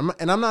happen.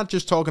 I'm not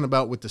just talking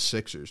about with the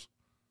Sixers.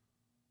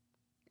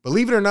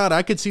 Believe it or not,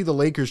 I could see the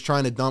Lakers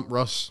trying to dump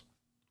Russ.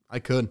 I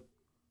could.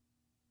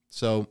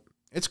 So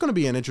it's going to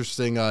be an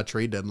interesting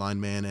trade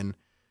deadline, man. And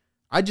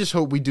I just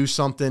hope we do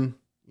something.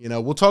 You know,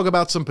 we'll talk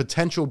about some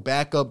potential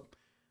backup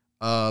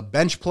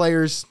bench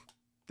players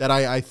that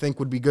I think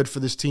would be good for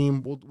this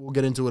team. We'll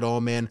get into it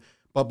all, man.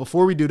 But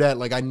before we do that,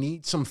 like, I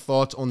need some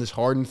thoughts on this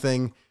Harden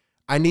thing.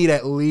 I need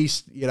at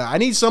least, I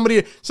need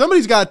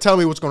somebody's got to tell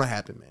me what's going to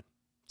happen, man.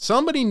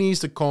 Somebody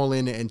needs to call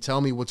in and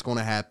tell me what's going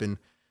to happen.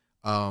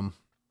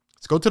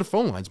 Let's go to the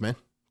phone lines, man.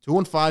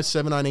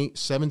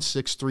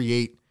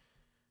 215-798-7638.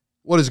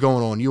 What is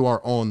going on? You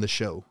are on the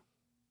show.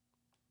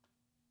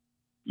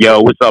 Yo,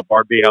 what's up,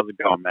 RB? How's it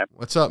going, man?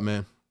 What's up,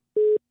 man?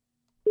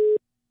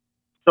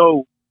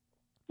 So,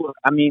 look,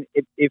 I mean,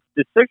 if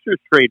the Sixers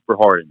trade for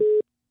Harden,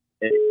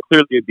 it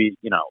clearly would be,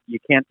 you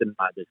can't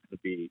deny this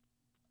would be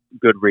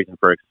good reason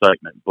for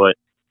excitement. But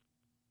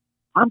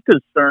I'm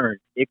concerned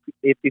if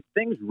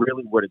things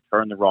really were to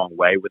turn the wrong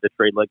way with a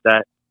trade like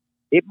that,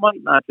 it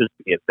might not just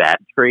be a bad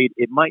trade.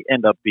 It might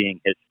end up being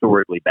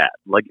historically bad.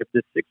 Like if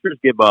the Sixers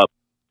give up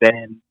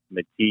Ben,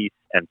 Matisse,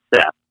 and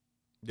Steph,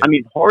 yeah. I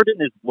mean, Harden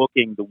is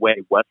looking the way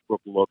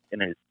Westbrook looked in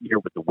his year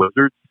with the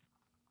Wizards.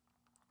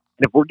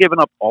 And if we're giving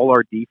up all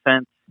our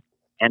defense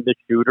and a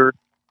shooter,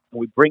 and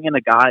we bring in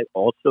a guy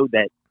also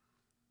that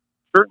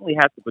certainly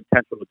has the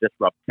potential to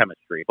disrupt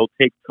chemistry. He'll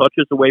take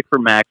touches away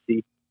from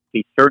Maxey.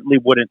 He certainly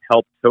wouldn't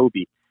help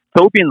Toby.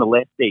 Toby in the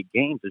last 8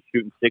 games is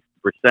shooting 60%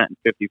 and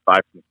 55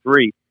 from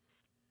 3.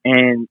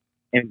 And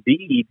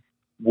Embiid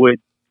would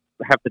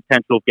have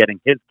potential of getting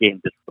his game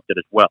disrupted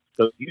as well.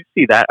 So do you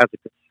see that as a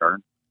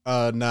concern?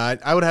 No,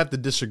 I would have to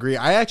disagree.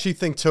 I actually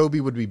think Toby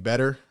would be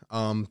better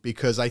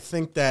because I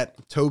think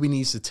that Toby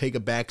needs to take a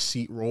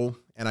backseat role,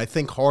 and I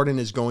think Harden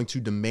is going to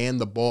demand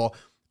the ball.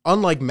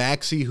 Unlike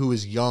Maxey, who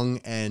is young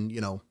and,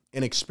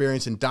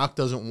 inexperienced, and Doc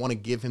doesn't want to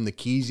give him the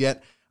keys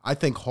yet, I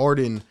think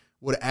Harden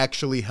would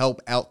actually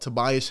help out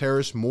Tobias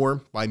Harris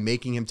more by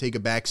making him take a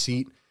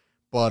backseat.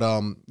 But,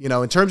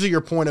 in terms of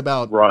your point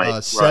about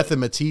Seth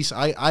and Matisse,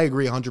 I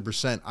agree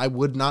 100%. I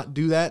would not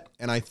do that,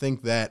 and I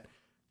think that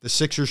the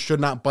Sixers should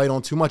not bite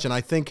on too much, and I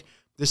think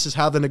this is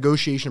how the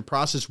negotiation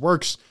process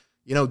works.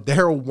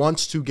 Daryl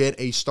wants to get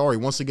a star. He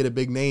wants to get a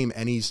big name,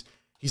 and he's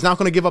not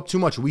going to give up too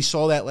much. We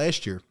saw that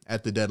last year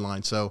at the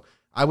deadline, so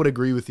I would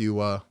agree with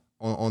you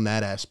on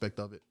that aspect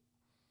of it.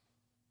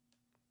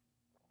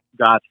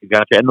 Gotcha.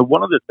 And the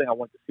one other thing I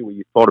wanted to see what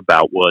you thought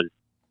about was,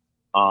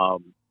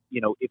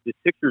 if the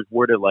Sixers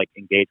were to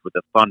engage with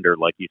the Thunder,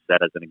 like you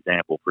said as an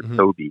example for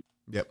Toby,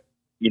 yep.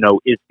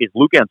 Is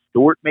Luka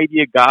Stewart maybe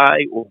a guy,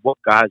 or what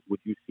guys would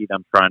you see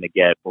them trying to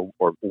get, or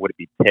would it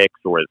be picks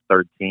or a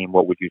third team?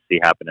 What would you see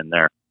happening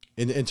there?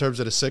 In terms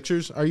of the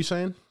Sixers, are you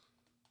saying?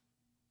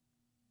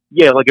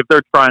 Yeah, if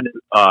they're trying to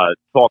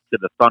talk to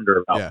the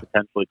Thunder about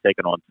potentially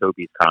taking on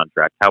Toby's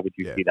contract, how would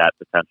you see that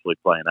potentially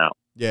playing out?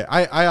 Yeah,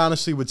 I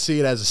honestly would see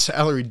it as a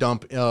salary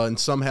dump in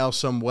somehow,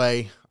 some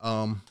way.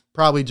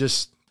 Probably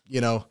just,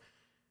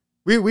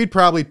 we'd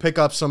probably pick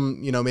up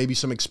some, maybe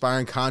some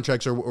expiring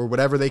contracts or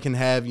whatever they can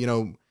have,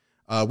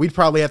 We'd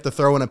probably have to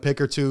throw in a pick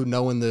or two,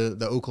 knowing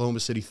the Oklahoma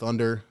City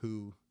Thunder,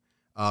 who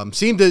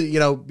seem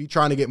to, be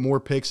trying to get more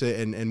picks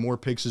and more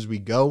picks as we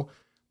go.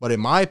 But in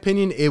my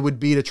opinion, it would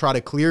be to try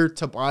to clear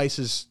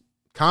Tobias's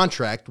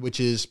contract, which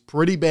is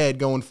pretty bad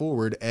going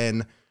forward,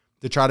 and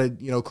to try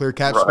to, clear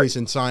cap space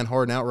and sign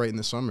Harden outright in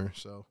the summer.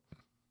 So,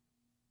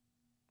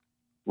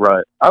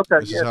 right. Okay.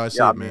 This is how I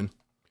see it, man.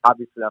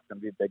 Obviously, that's going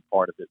to be a big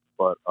part of it.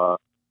 But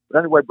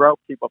anyway, bro,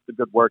 keep up the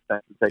good work.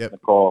 Thanks for taking the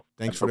call.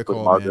 Thanks for the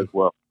call, man. As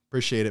well.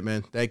 Appreciate it,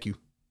 man. Thank you.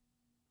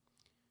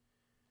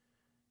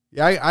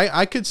 Yeah,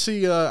 I could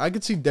see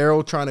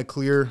Daryl trying to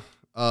clear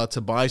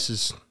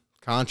Tobias's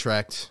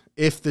contract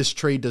if this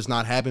trade does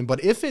not happen.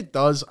 But if it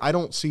does, I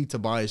don't see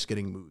Tobias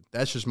getting moved.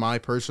 That's just my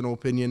personal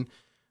opinion.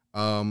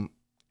 And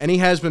he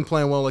has been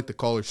playing well, like the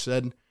caller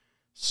said.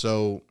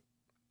 So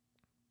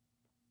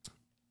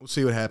we'll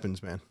see what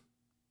happens, man.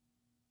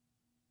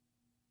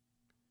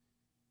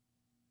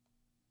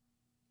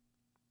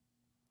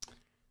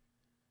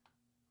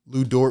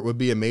 Lou Dort would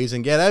be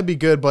amazing. Yeah, that'd be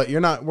good, but we're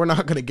not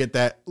going to get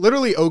that.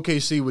 Literally,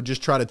 OKC would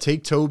just try to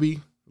take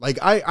Toby.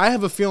 Like, I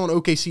have a feeling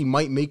OKC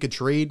might make a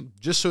trade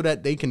just so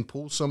that they can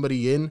pull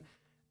somebody in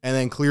and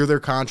then clear their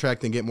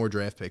contract and get more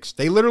draft picks.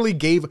 They literally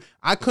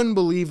I couldn't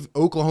believe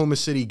Oklahoma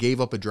City gave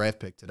up a draft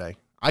pick today.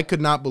 I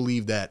could not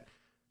believe that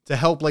to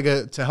help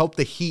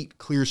the Heat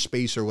clear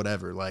space or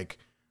whatever. Like,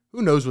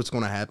 who knows what's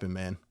going to happen,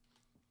 man.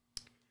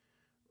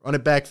 Run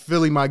it back,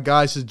 Philly, my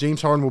guy, says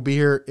James Harden will be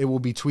here. It will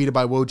be tweeted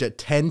by Woj at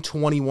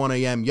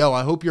 10:21 a.m. Yo,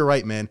 I hope you're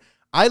right, man.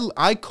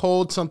 I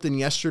called something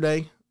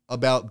yesterday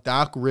about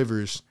Doc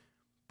Rivers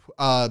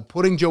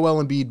putting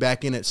Joel Embiid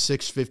back in at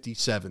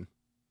 6:57.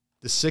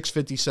 The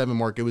 6:57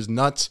 mark. It was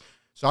nuts.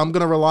 So I'm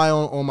going to rely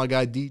on my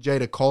guy DJ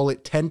to call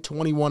it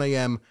 10:21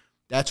 a.m.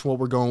 That's what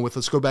we're going with.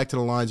 Let's go back to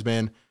the lines,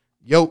 man.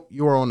 Yo,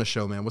 you are on the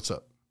show, man. What's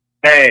up?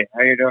 Hey,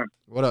 how you doing?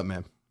 What up,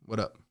 man? What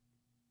up?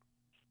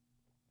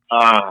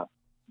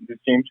 The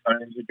James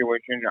Harden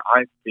situation,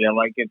 I feel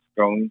like it's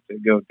going to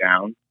go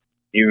down,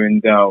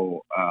 even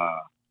though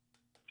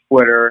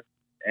Twitter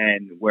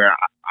and where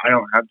I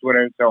don't have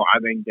Twitter, so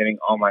I've been getting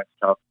all my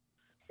stuff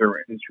through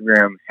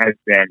Instagram, has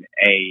been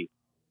a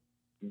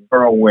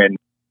whirlwind.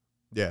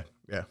 Yeah.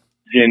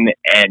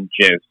 And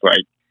just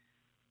like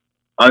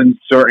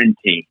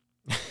uncertainty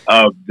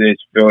of this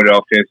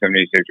Philadelphia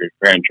 76ers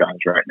franchise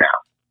right now.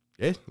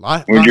 Yeah,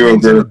 would you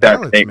agree with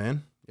that statement,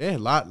 man? Yeah,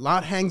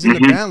 lot hangs in the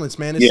balance,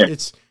 man.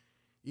 It's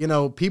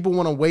people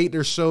want to wait.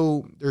 They're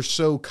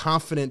so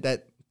confident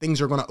that things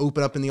are going to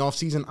open up in the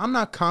offseason. I'm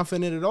not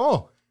confident at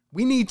all.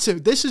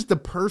 This is the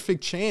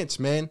perfect chance,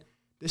 man.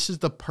 This is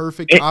the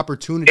perfect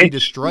opportunity to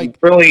strike.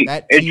 Really,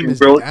 that team is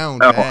down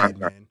bad,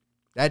 man.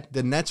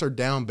 The Nets are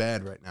down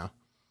bad right now.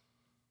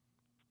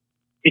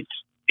 It's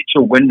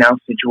a win now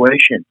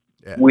situation.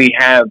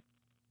 Yeah.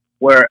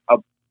 We're a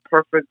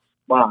perfect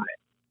spot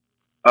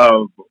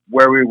of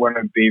where we want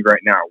to be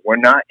right now. We're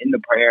not in the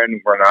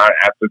play-in. We're not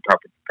at the top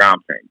of the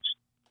conference.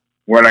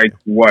 We're like,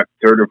 what,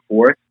 third or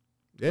fourth?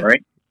 Yeah.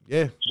 Right?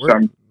 Yeah.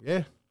 Something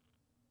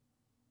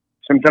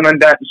like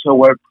that. So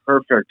we're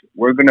perfect.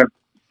 We're going to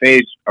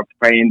face a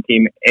play-in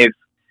team if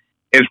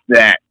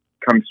that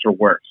comes to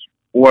worse.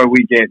 Or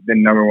we get the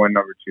number 1,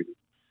 number 2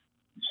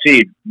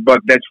 seed.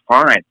 But that's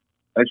fine.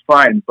 That's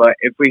fine. But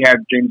if we have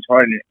James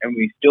Harden and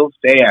we still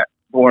stay at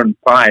 4 and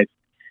 5,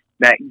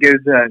 that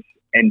gives us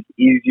an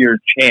easier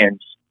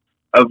chance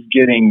of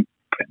getting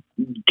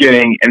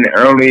an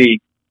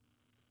early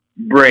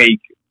break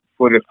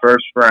for the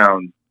first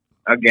round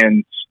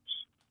against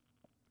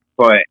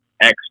put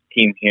X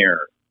team here,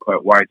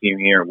 put Y team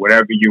here,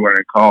 whatever you want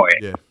to call it.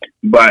 Yeah.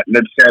 But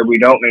let's say we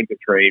don't make the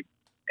trade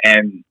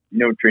and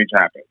no trades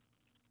happen.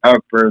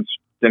 Alec Burks,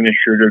 Dennis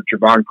Schroeder,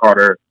 Javon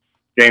Carter,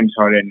 James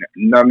Harden,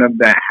 none of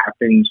that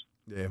happens.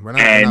 Yeah, we're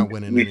not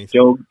winning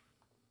anything.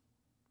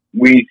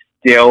 We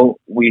still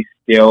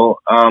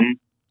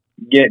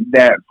get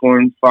that 4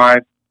 and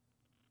 5.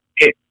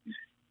 It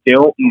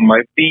still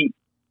might be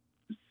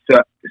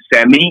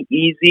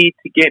semi-easy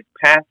to get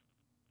past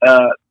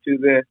to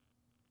the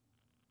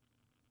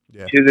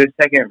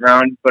second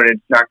round, but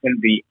it's not going to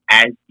be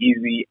as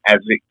easy as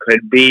it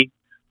could be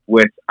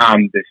with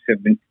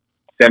the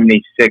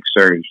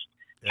 76ers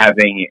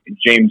having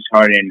James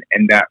Harden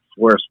and that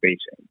floor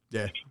spacing.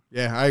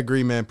 Yeah, I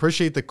agree, man.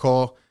 Appreciate the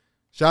call.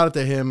 Shout out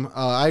to him.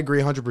 I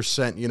agree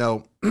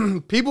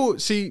 100%. People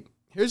see.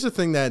 Here's the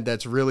thing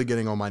that's really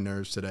getting on my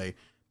nerves today.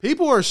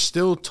 People are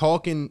still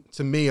talking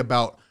to me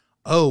about,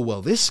 oh,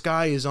 well, this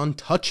guy is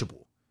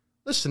untouchable.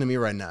 Listen to me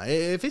right now.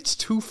 If it's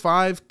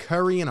 2-5,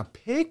 Curry, and a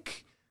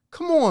pick,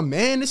 come on,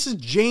 man. This is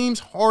James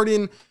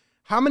Harden.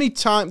 How many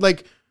times?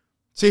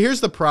 See,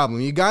 here's the problem.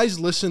 You guys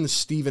listen to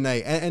Stephen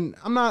A. And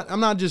I'm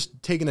not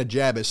just taking a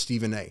jab at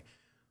Stephen A.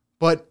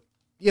 But,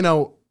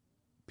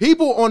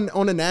 people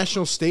on the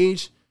national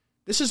stage,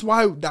 this is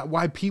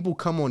why people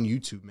come on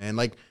YouTube, man.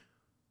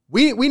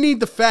 We need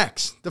the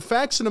facts. The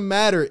facts of the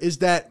matter is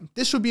that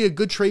this would be a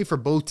good trade for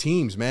both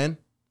teams, man.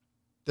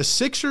 The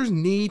Sixers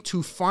need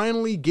to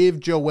finally give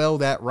Joel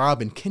that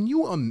Robin. Can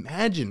you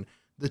imagine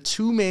the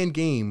 2-man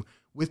game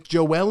with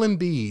Joel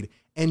Embiid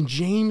and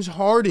James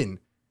Harden.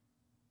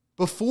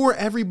 Before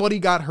everybody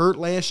got hurt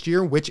last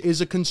year, which is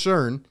a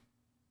concern,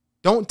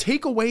 don't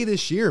take away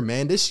this year,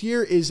 man. This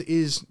year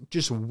is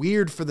just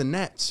weird for the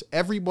Nets.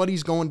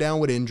 Everybody's going down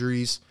with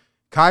injuries.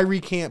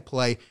 Kyrie can't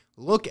play.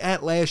 Look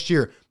at last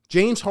year.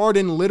 James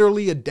Harden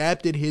literally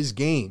adapted his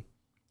game.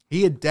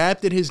 He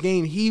adapted his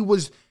game.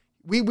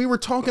 We were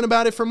talking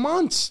about it for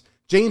months.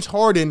 James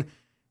Harden,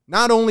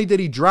 not only did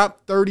he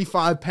drop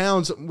 35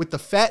 pounds with the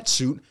fat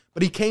suit,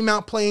 but he came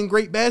out playing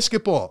great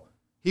basketball.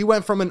 He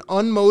went from an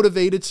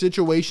unmotivated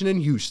situation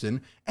in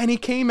Houston, and he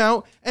came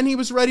out and he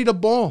was ready to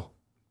ball.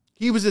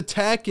 He was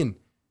attacking.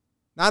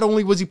 Not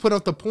only was he putting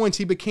up the points,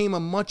 he became a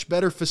much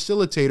better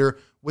facilitator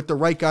with the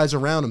right guys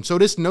around him. So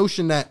this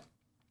notion that,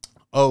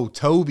 oh,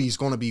 Toby's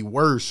going to be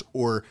worse,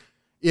 or,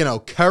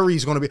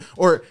 Curry's going to be,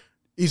 or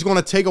he's going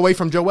to take away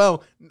from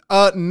Joel.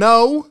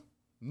 No,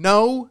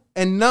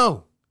 and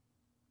no.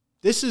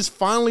 This is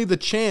finally the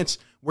chance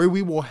where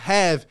we will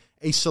have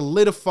a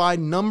solidified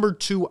number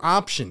 2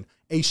 option,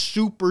 a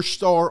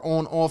superstar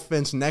on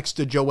offense next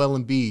to Joel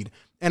Embiid.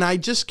 And I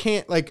just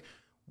can't,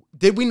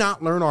 did we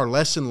not learn our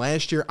lesson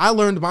last year? I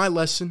learned my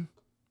lesson.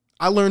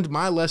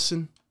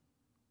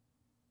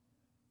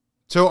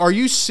 So are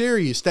you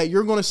serious that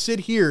you're going to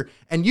sit here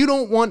and you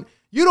don't want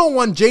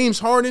James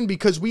Harden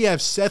because we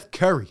have Seth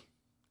Curry?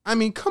 I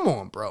mean, come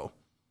on, bro.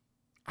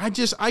 I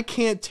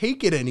can't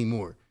take it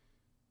anymore.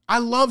 I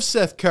love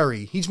Seth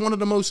Curry. He's one of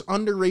the most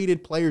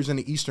underrated players in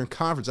the Eastern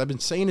Conference. I've been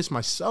saying this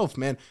myself,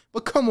 man.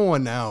 But come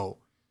on now.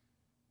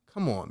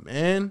 Come on,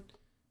 man.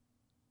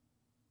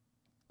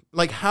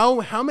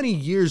 How many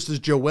years does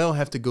Joel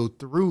have to go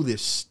through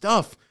this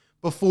stuff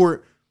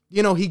before,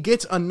 he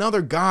gets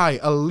another guy,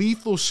 a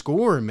lethal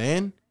scorer,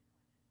 man?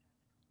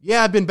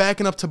 Yeah, I've been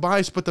backing up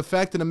Tobias, but the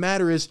fact of the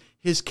matter is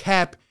his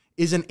cap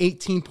is an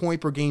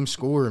 18-point-per-game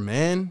scorer,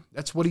 man.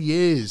 That's what he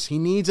is. He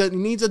needs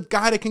a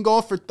guy that can go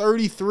off for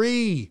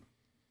 33.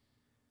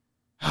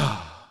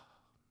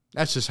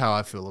 That's just how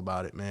I feel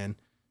about it, man.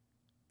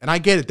 And I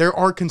get it. There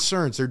are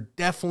concerns. There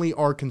definitely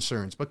are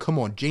concerns. But come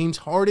on, James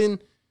Harden,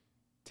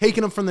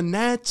 taking him from the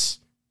Nets.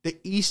 The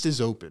East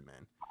is open,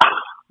 man.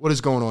 What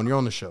is going on? You're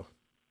on the show.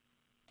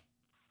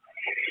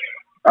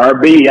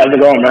 RB, how's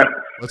it going, man?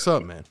 What's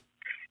up, man?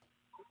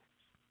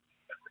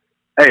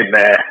 Hey,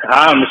 man,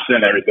 I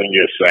understand everything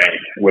you're saying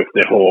with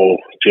the whole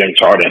James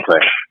Harden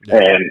thing. Yeah.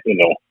 And,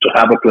 to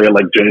have a player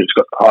like James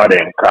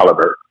Harden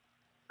caliber,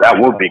 that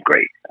would be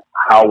great.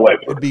 However,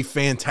 it'd be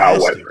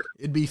fantastic.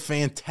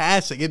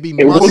 It'd be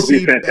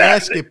must-see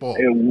basketball.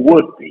 It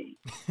would be.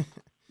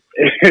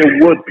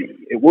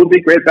 It would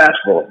be great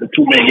basketball. The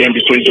two-man game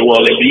between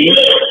Joel Embiid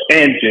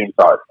and James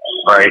Harden,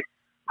 right?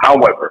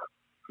 However,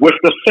 with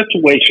the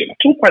situation,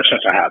 2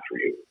 questions I have for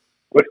you.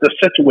 With the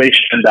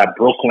situation that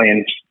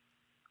Brooklyn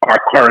are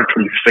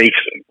currently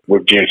facing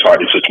with James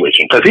Harden's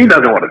situation, because he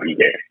doesn't want to be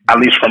here, at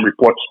least from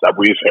reports that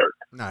we've heard.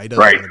 No, he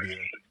doesn't want to be here.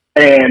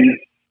 And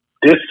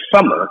this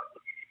summer,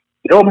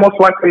 they'll most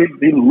likely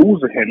be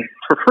losing him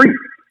for free,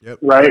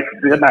 right?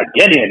 They're not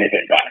getting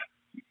anything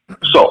back.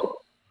 So,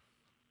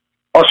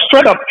 a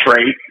straight-up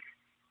trade,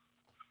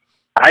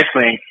 I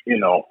think,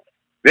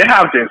 they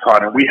have James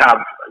Harden. We have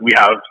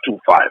 2-5,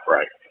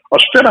 right? A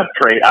straight-up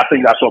trade, I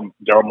think that's what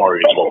Daryl Morey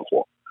is going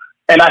for.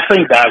 And I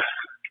think that's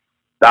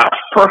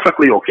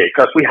perfectly okay,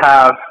 because we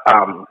have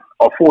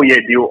a 4-year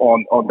deal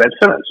on Ben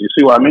Simmons. You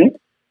see what I mean?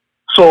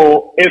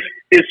 So if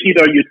it's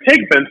either you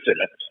take Ben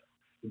Simmons,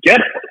 get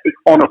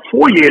on a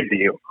 4-year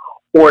deal,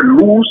 or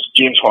lose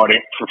James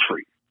Harden for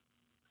free.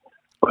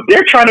 But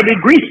they're trying to be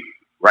greedy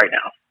right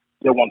now.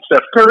 They want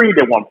Steph Curry,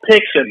 they want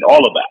picks, and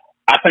all of that.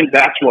 I think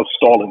that's what's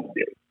stalling the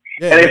deal.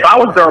 Yeah, and if I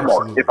was Daryl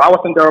Morey, if I was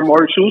in Daryl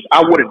Morey's shoes,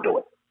 I wouldn't do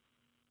it.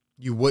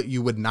 You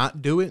would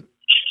not do it?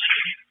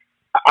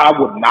 I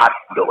would not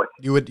do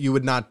it. You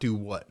would not do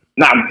what?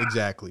 Not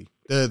exactly.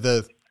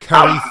 The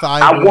Curry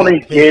I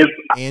wouldn't give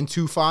and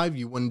 2-5.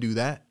 You wouldn't do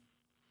that.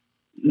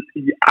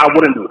 I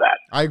wouldn't do that.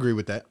 I agree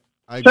with that.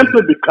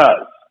 Simply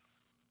because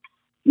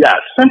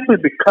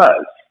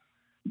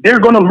they're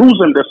going to lose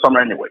him this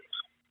summer anyways.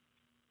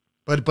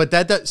 But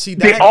that's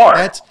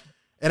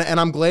and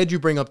I'm glad you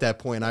bring up that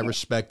point. I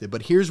respect it.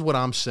 But here's what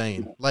I'm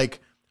saying.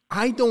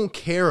 I don't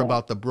care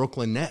about the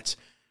Brooklyn Nets.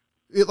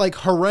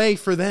 Hooray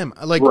for them.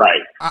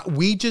 Right.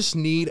 We just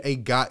need a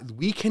guy.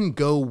 We can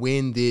go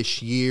win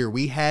this year.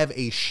 We have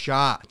a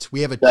shot.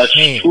 We have a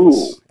chance.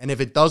 True. And if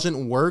it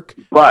doesn't work,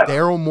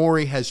 Daryl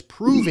Morey has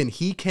proven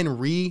he can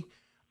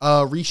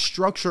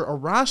restructure a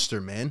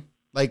roster, man.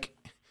 At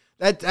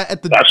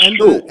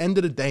the end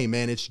of the day,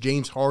 man, it's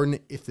James Harden.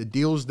 If the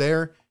deal's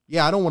there,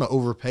 I don't want to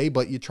overpay,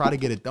 but you try to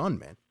get it done,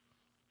 man.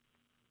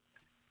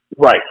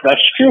 Right,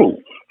 that's true.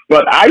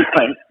 But I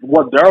think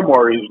what Daryl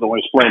Morey is doing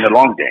is playing the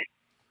long game.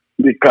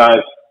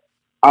 Because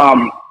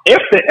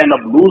if they end up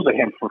losing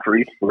him for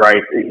free,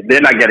 right,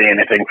 they're not getting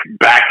anything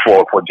back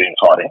for James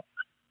Harden.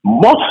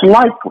 Most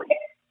likely,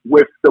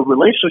 with the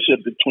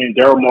relationship between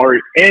Daryl Morey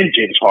and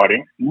James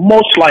Harden,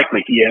 most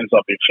likely he ends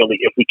up in Philly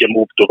if we can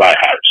move Tobias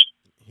Harris.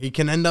 He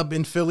can end up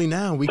in Philly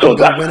now. We can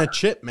go win a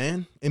chip,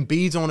 man.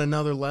 Embiid's on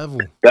another level.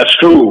 That's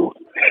true.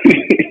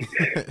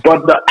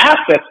 but the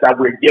assets that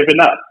we're giving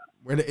up.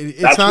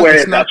 It's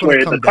not going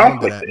to come down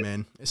to that,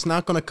 man. It's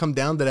not going to come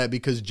down to that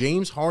because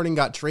James Harden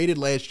got traded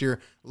last year.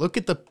 Look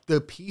at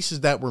the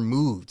pieces that were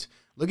moved.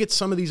 Look at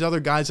some of these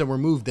other guys that were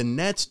moved. The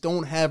Nets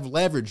don't have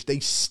leverage. They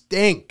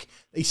stink.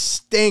 They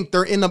stink.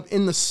 They're in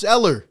the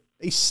cellar.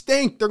 They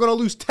stink. They're going to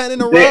lose 10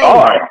 in a row. They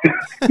are.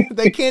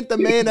 They can't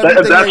demand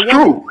everything. That's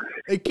true.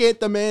 They can't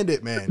demand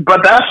it, man.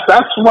 But that's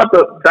what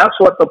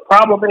the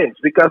problem is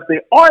because they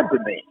are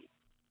demanding.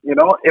 You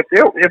know, if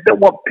they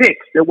want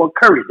picks, they want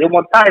Curry, they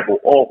want Tybull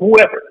or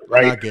whoever,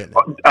 right?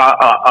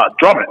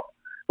 Drummond.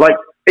 Like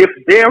if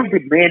they're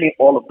demanding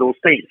all of those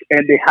things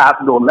and they have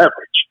no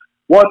leverage,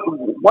 what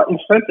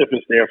incentive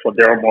is there for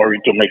Daryl Morey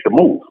to make the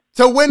move?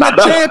 To win the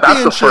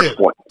championship.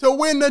 To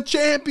win the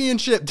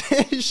championship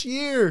this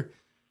year.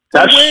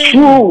 That's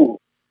true.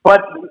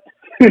 But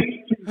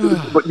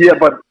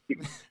but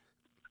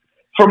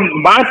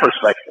from my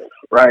perspective,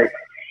 right?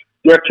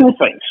 There are two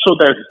things. So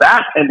there's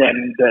that, and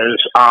then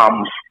there's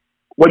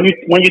when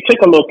you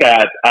take a look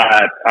at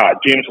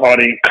James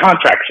Harden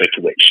contract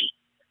situation.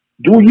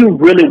 Do you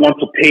really want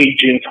to pay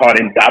James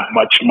Harden that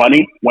much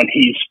money when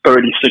he's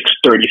 36,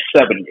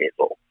 37 years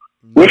old?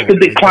 No, with the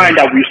decline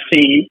that we've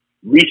seen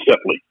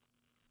recently.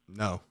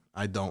 No,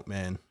 I don't,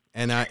 man.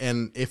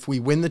 And if we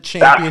win the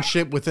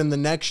championship within the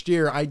next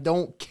year, I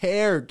don't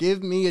care.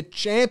 Give me a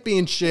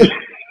championship.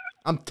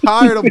 I'm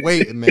tired of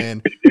waiting,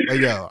 man. But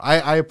yo,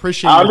 I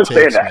appreciate your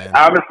takes, man.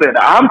 I understand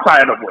that. I'm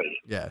tired of waiting.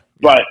 Yeah.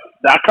 But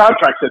that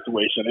contract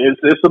situation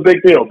it's a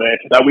big deal, man,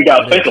 that we got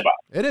to think about.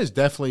 It is,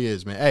 definitely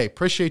is, man. Hey,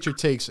 appreciate your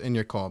takes and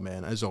your call,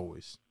 man, as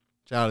always.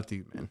 Shout out to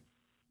you, man.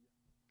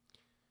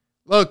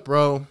 Look,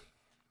 bro,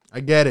 I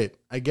get it.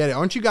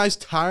 Aren't you guys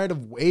tired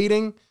of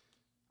waiting?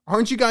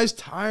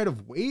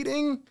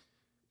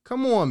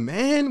 Come on,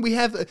 man. We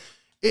have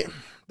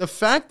the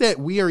fact that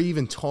we are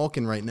even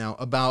talking right now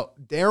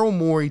about Daryl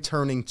Morey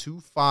turning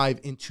 2.5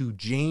 into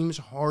James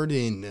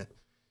Harden.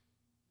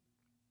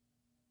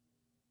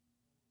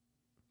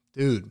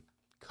 Dude,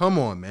 come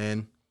on,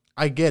 man.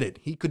 I get it.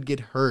 He could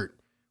get hurt.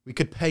 We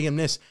could pay him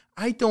this.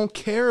 I don't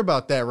care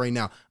about that right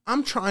now.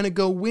 I'm trying to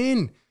go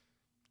win.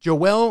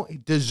 Joel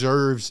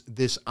deserves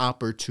this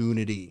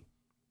opportunity.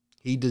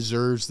 He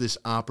deserves this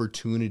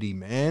opportunity,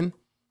 man.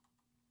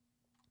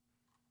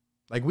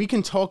 Like, we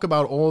can talk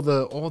about all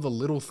the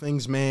little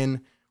things,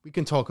 man. We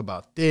can talk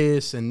about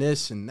this and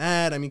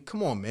that. I mean,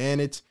 come on, man.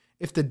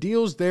 If the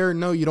deal's there,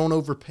 no, you don't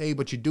overpay,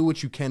 but you do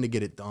what you can to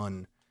get it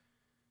done.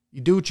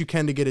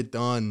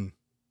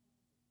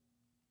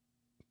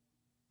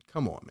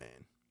 Come on, man.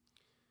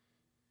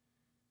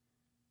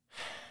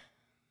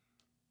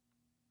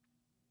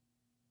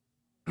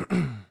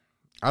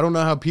 I don't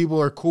know how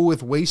people are cool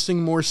with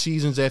wasting more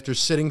seasons after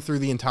sitting through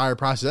the entire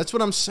process. That's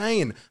what I'm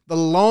saying. The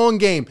long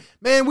game.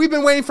 Man, we've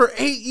been waiting for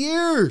 8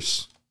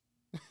 years.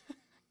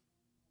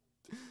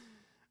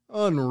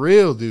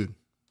 Unreal, dude.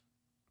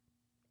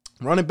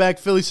 Running back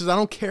Philly says, I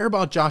don't care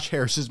about Josh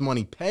Harris's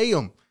money. Pay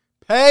him.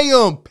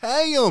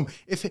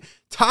 If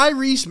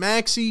Tyrese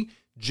Maxey,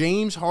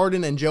 James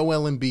Harden, and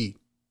Joel Embiid.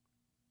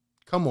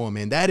 Come on,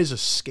 man. That is a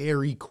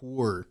scary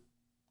core.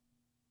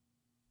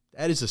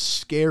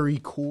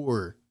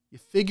 You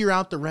figure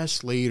out the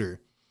rest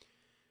later.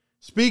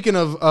 Speaking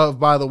of,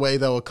 by the way,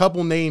 though, a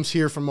couple names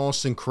here from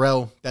Austin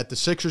Krell that the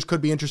Sixers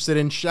could be interested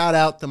in. Shout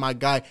out to my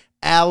guy,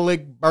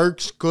 Alec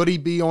Burks. Could he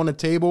be on the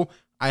table?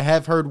 I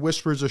have heard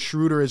whispers of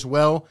Schroeder as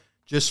well,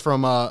 just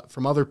from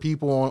other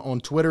people on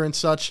Twitter and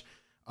such.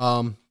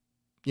 A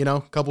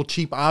couple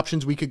cheap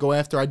options we could go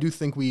after. I do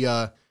think we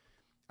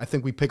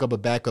pick up a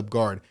backup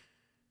guard.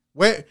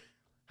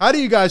 How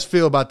do you guys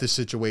feel about this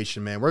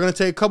situation, man? We're going to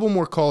take a couple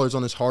more callers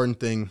on this Harden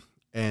thing,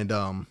 and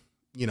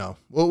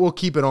we'll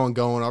keep it on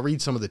going. I'll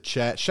read some of the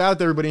chat. Shout out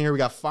to everybody in here. We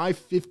got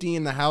 550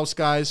 in the house,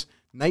 guys.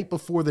 Night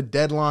before the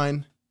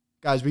deadline.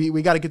 Guys,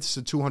 we got to get this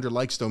to 200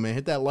 likes, though, man.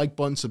 Hit that like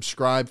button,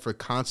 subscribe for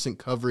constant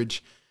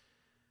coverage.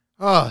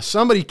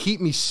 Somebody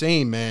keep me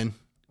sane, man.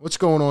 What's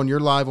going on? You're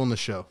live on the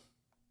show.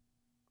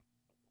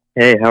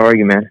 Hey, how are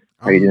you, man?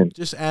 How are you doing?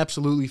 Just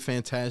absolutely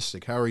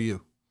fantastic. How are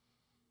you?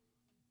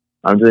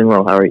 I'm doing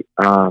well. How are you?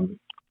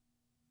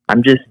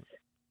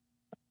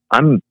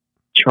 I'm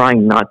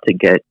trying not to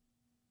get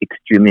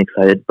extremely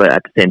excited, but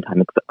at the same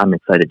time, I'm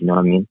excited. You know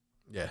what I mean?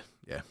 Yeah.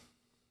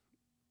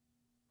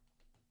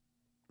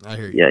 I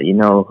hear you. Yeah,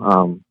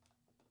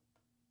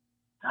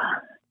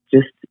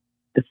 just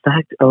the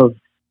fact of,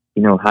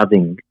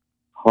 having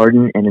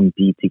Harden and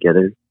Embiid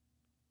together,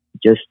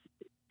 it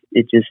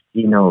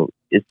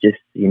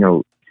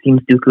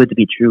seems too good to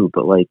be true,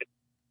 but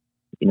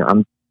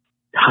I'm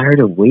tired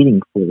of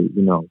waiting for,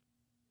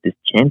 this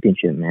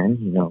championship,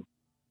 man.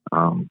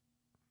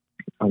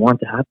 I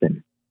want it to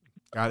happen.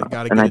 Gotta and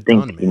get I it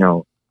think, done,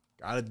 man.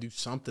 Gotta do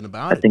something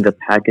about it. I think a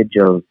package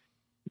of,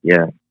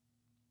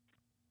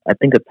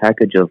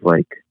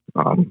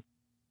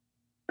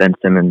 Ben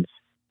Simmons,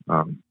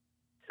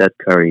 Seth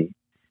Curry,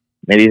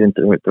 maybe even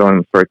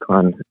throwing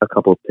Furkan a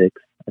couple of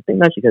picks. I think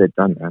that should get it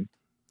done, man.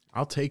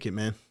 I'll take it,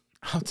 man.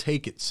 I'll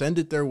take it. Send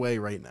it their way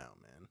right now,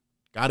 man.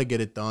 Got to get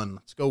it done.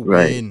 Let's go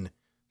right. win.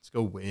 Let's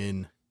go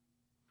win.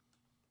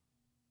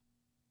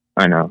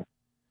 I know.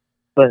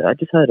 But I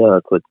just had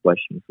a quick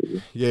question for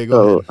you. Yeah,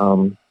 go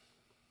ahead.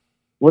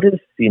 What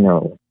if,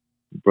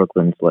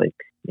 Brooklyn's like,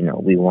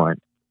 we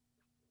want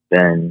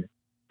Ben,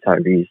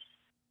 Tyrese,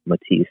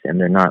 Matisse, and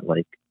they're not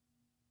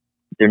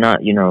they're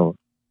not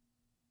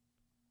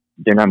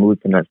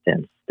moved from that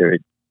stance.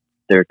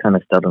 They're kind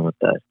of stubborn with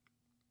that.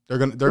 They're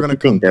gonna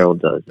come. Daryl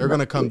does. They're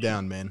gonna come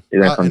down, man.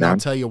 They're gonna come and down? I'll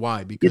tell you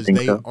why. Because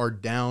they are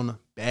down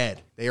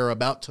bad. They are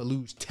about to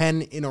lose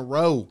 10 in a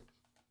row.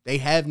 They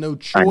have no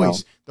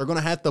choice. They're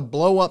gonna have to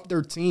blow up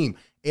their team.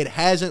 It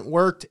hasn't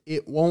worked.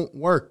 It won't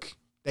work.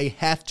 They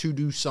have to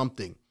do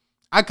something.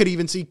 I could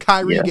even see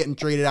Kyrie getting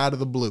traded out of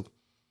the blue.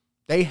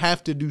 They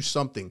have to do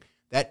something.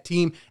 That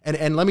team,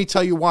 and let me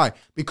tell you why.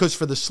 Because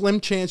for the slim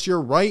chance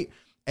you're right,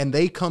 and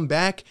they come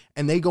back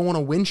and they go on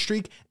a win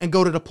streak and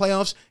go to the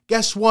playoffs,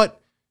 guess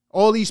what?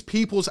 All these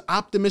people's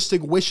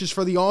optimistic wishes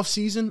for the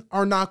offseason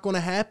are not going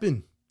to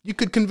happen. You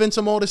could convince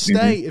them all to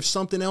stay if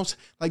something else.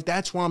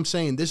 That's why I'm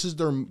saying this is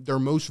their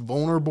most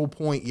vulnerable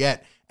point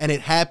yet, and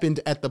it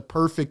happened at the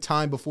perfect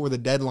time before the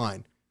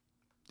deadline.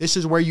 This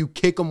is where you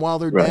kick them while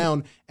they're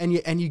down, and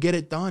you get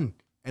it done.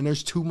 And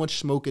there's too much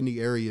smoke in the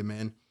area,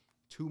 man.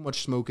 Too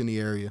much smoke in the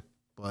area.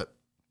 But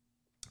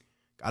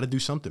got to do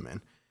something,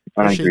 man.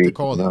 Appreciate the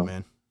call, though,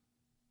 man.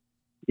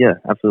 Yeah,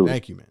 absolutely.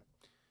 Thank you, man.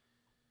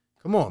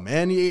 Come on,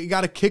 man. You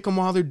got to kick them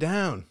while they're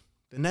down.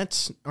 The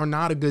Nets are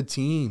not a good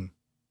team.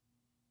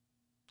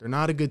 They're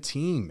not a good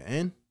team,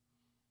 man.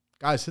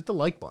 Guys, hit the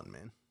like button,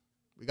 man.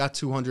 We got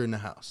 200 in the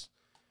house.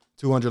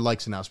 200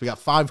 likes in the house. We got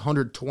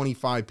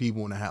 525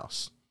 people in the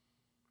house.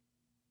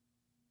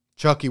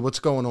 Chucky, what's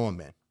going on,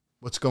 man?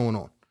 What's going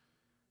on?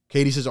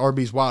 Katie says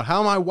RB's wild.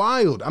 How am I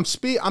wild? I'm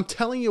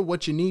telling you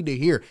what you need to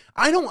hear.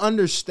 I don't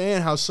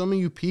understand how some of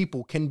you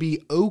people can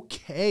be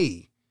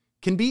okay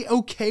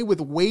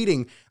with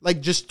waiting,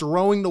 just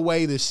throwing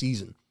away this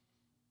season.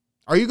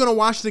 Are you going to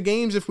watch the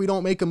games if we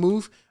don't make a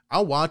move?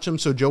 I'll watch them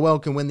so Joel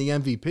can win the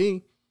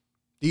MVP.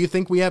 Do you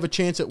think we have a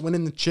chance at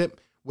winning the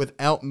chip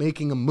without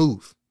making a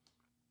move?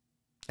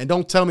 And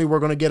don't tell me we're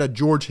going to get a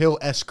George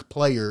Hill-esque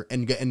player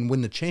and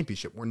win the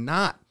championship. We're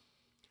not.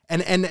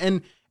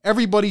 And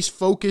everybody's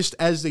focused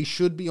as they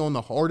should be on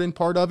the Harden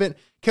part of it.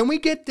 Can we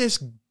get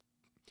this?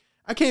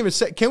 I can't even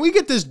say. Can we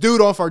get this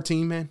dude off our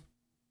team, man?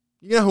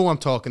 You know who I'm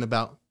talking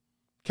about.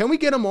 Can we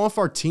get him off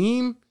our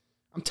team?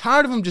 I'm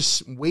tired of him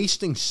just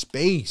wasting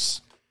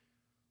space.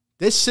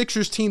 This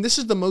Sixers team, this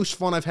is the most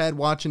fun I've had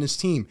watching this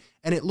team.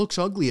 And it looks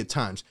ugly at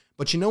times.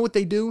 But you know what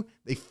they do?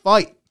 They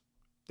fight.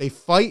 They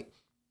fight.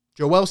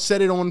 Joel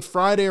said it on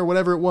Friday or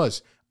whatever it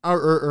was.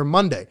 Or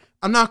Monday.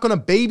 I'm not going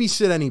to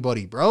babysit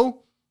anybody, bro.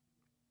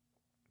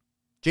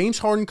 James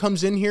Harden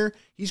comes in here.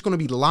 He's going to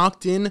be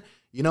locked in,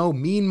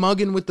 mean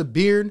mugging with the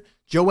beard.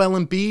 Joel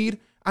Embiid.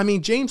 I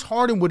mean, James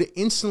Harden would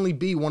instantly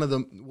be one of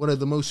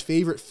the most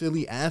favorite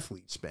Philly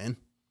athletes, man.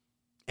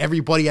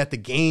 Everybody at the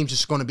game's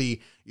just going to be,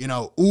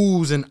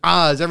 oohs and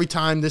ahs every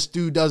time this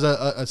dude does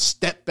a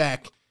step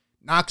back,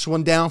 knocks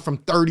one down from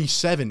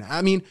 37.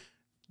 I mean,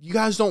 you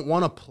guys don't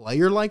want a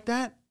player like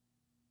that?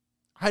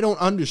 I don't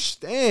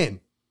understand.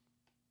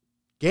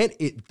 Get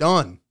it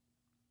done.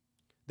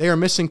 They are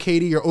missing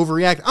KD. You're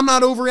overreacting. I'm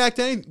not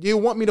overreacting. Do you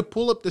want me to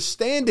pull up the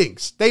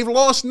standings? They've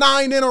lost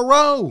 9 in a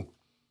row.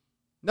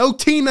 No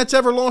team that's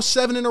ever lost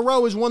 7 in a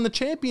row has won the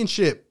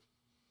championship.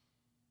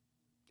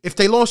 If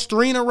they lost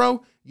 3 in a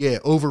row, yeah,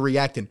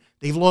 overreacting.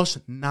 They've lost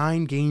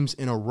 9 games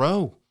in a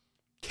row.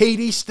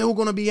 KD's still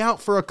going to be out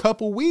for a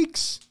couple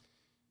weeks.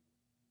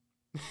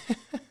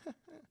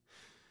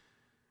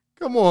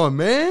 Come on,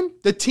 man.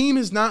 The team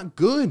is not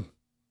good.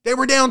 They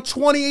were down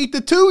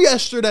 28-2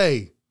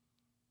 yesterday.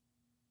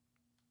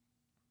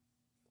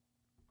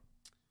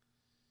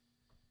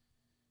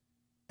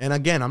 And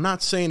again, I'm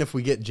not saying if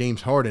we get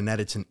James Harden that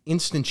it's an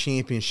instant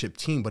championship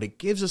team, but it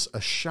gives us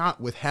a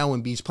shot with how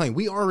Embiid's playing.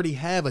 We already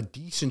have a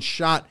decent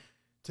shot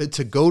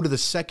to go to the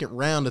second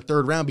round, the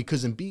third round,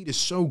 because Embiid is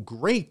so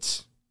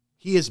great.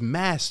 He has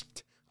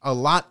masked a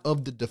lot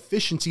of the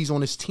deficiencies on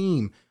his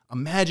team.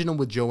 Imagine him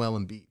with Joel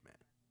Embiid, man.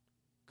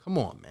 Come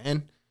on,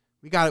 man.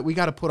 We got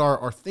to put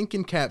our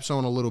thinking caps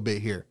on a little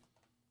bit here.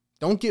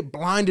 Don't get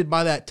blinded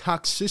by that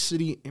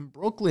toxicity in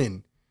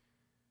Brooklyn.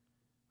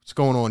 What's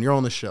going on? You're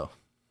on the show.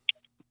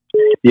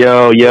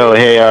 Yo,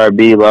 hey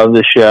RB, love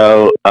the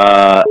show.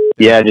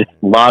 Yeah, just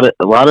a lot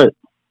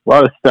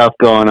of stuff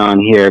going on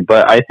here.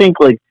 But I think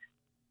I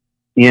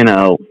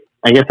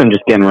guess I'm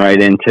just getting right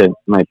into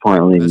my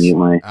point. Let me mute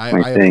my I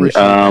thing. Appreciate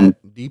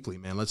that deeply,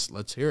 man.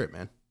 Let's hear it,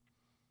 man.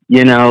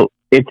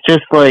 It's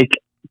just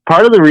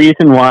part of the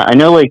reason why I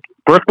know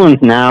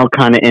Brooklyn's now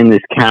kind of in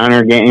this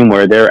counter game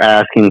where they're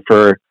asking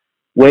for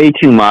way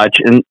too much,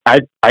 and I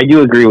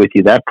do agree with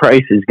you. That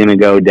price is going to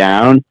go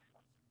down.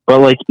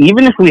 But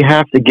even if we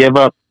have to give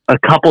up a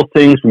couple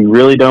things we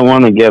really don't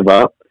want to give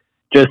up,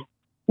 just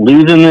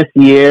losing this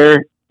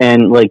year,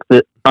 and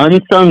the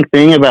unsung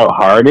thing about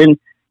Harden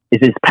is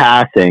his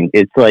passing.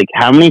 It's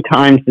how many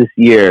times this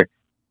year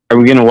are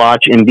we going to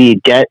watch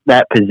Embiid get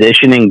that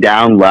positioning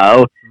down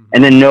low,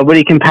 and then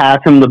nobody can pass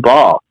him the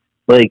ball?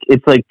 Like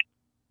it's like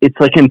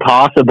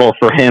impossible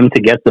for him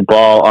to get the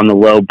ball on the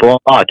low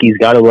block. He's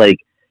got to like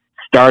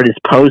start his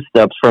post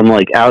ups from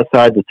like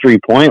outside the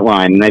 3-point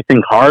line. And I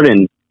think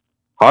Harden's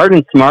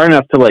smart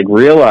enough to like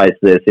realize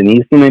this, and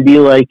he's going to be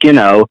like, you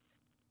know,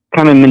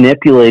 kind of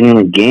manipulating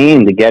the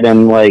game to get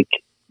him like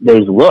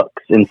those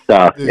looks and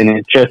stuff. Dude, and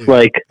it's just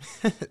like,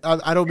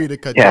 I don't mean to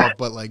cut you off,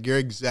 but like, you're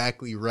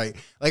exactly right.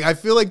 Like, I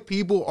feel like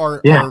people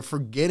are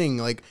forgetting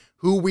like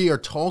who we are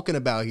talking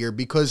about here,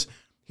 because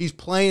he's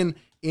playing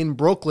in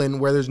Brooklyn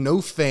where there's no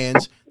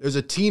fans. There's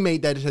a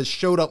teammate that has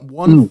showed up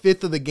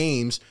 1/5 of the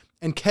games,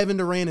 and Kevin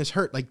Durant is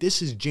hurt. Like,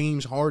 this is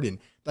James Harden.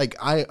 Like,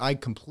 I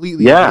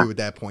completely agree with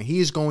that point. He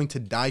is going to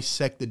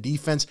dissect the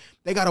defense.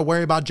 They got to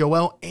worry about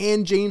Joel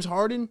and James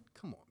Harden.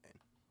 Come on, man.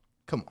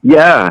 Come on.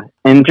 Yeah,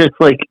 and just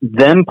like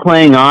them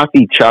playing off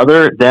each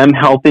other, them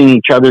helping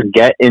each other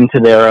get into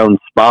their own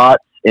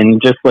spots,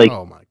 and just like,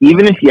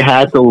 even if you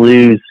had to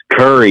lose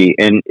Curry,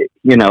 and,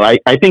 you know,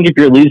 I think if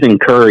you're losing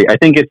Curry, I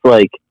think it's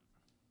like,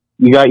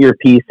 you got your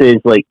pieces,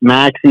 like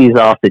Maxi's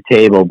off the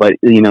table, but,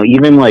 you know,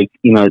 even like,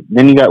 you know,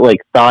 then you got like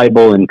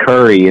Thibault and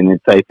Curry, and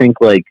it's, I think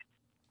like,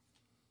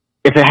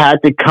 if it had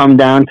to come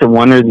down to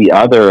one or the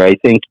other, I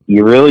think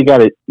you really got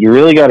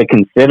to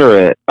consider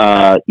it.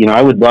 You know,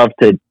 I would love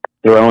to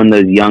throw in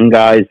those young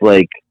guys,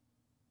 like,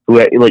 who,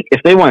 like,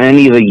 if they want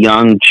any of the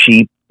young,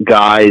 cheap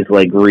guys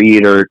like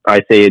Reed or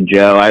Isaiah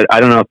Joe, I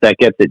don't know if that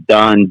gets it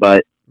done,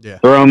 but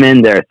throw them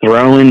in there,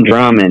 throw in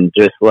Drummond,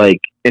 just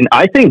like, and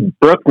I think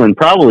Brooklyn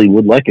probably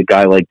would like a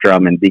guy like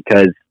Drummond,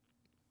 because,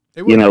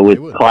 you know, with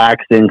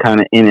Claxton kind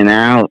of in and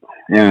out.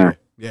 Yeah.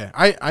 Yeah,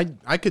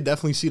 I could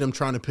definitely see them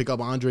trying to pick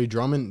up Andre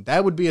Drummond.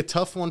 That would be a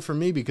tough one for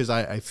me, because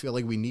I feel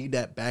like we need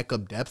that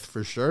backup depth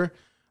for sure.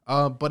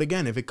 But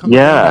again, if it comes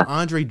down to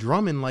Andre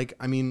Drummond, like,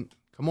 I mean,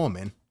 come on,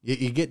 man.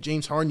 You get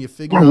James Harden, you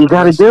figure out you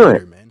got to do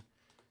it, man.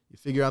 You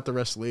figure out the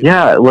rest later.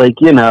 Yeah, like,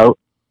 you know,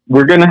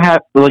 we're going to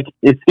have, like,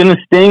 it's going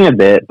to sting a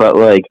bit, but,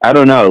 like, I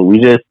don't know.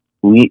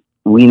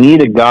 We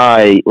need a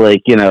guy,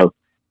 like, you know,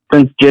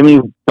 since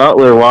Jimmy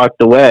Butler walked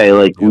away,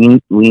 like, we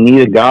need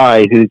a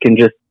guy who can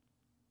just,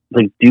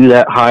 like, do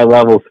that high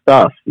level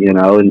stuff, you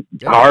know, and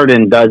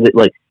Harden does it,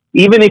 like,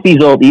 even if he's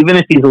old, even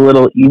if he's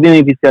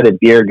got a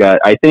beer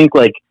gut, I think,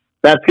 like,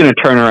 that's going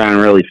to turn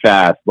around really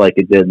fast, like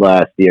it did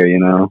last year, you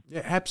know?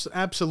 Yeah,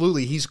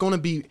 absolutely. He's going to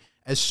be,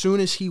 as soon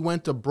as he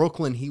went to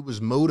Brooklyn, he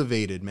was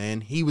motivated,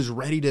 man. He was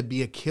ready to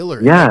be a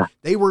killer. Yeah.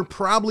 They were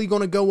probably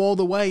going to go all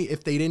the way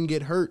if they didn't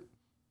get hurt.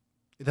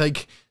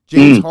 Like,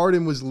 James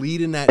Harden was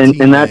leading that team,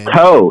 and that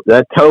toe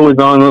was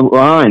on the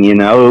line, you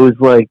know? It was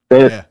like,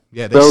 they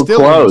so still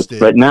close.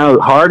 But now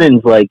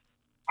Harden's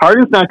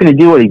not going to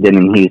do what he did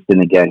in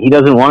Houston again. He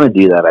doesn't want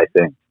to do that, I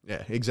think.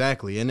 Yeah,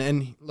 exactly.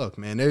 And look,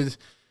 man,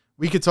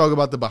 we could talk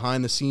about the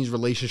behind-the-scenes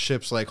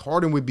relationships. Like,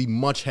 Harden would be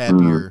much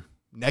happier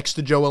next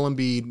to Joel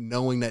Embiid,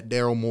 knowing that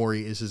Daryl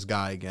Morey is his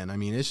guy again. I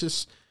mean, that's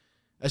just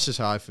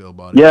how I feel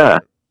about it. Yeah.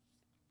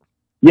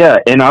 Yeah,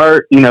 and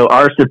our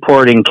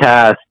supporting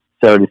cast,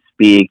 so to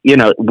speak, you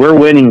know, we're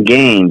winning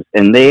games,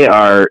 and they've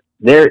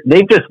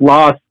just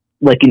lost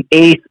like an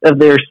eighth of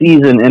their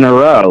season in a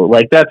row.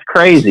 Like, that's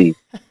crazy.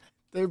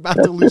 They're about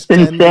to lose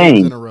 10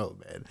 games in a row,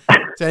 man.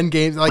 10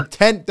 games, like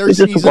 10. Their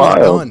season is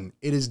done.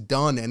 It is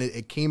done, and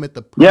it came at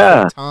the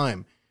perfect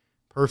time.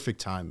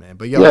 Perfect time, man.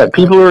 But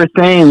people were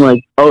saying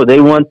like, oh, they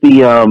want to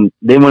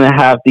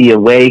have the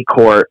away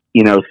court,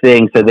 you know,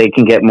 thing so they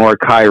can get more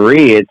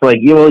Kyrie. It's like,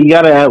 you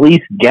got to at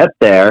least get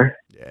there.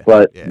 Yeah,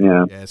 but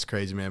yeah, it's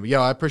crazy, man. But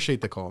I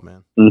appreciate the call,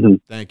 man. Mm-hmm.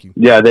 Thank you.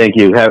 Yeah, thank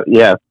you.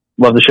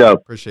 Love the show.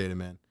 Appreciate it,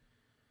 man.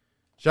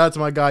 Shout out to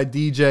my guy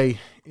DJ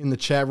in the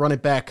chat. Run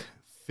it back,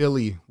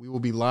 Philly. We will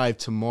be live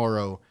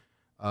tomorrow.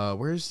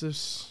 Where's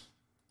this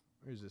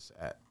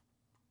at?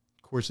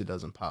 Of course it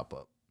doesn't pop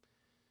up.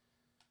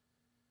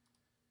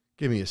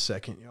 Give me a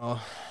second, y'all.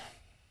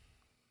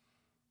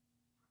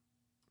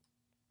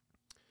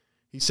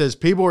 He says,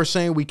 people are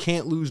saying we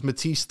can't lose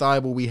Matisse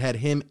Thybulle. We had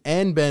him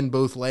and Ben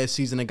both last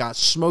season and got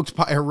smoked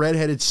by a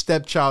redheaded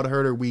stepchild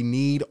herder. We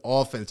need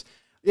offense.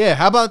 Yeah,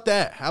 how about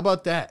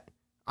that?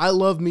 I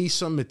love me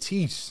some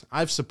Matisse.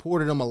 I've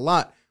supported him a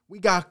lot. We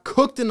got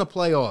cooked in the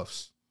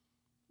playoffs.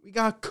 We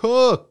got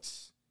cooked.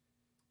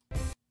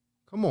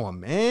 Come on,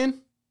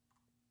 man.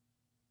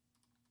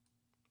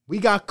 We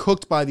got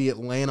cooked by the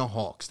Atlanta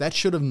Hawks. That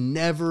should have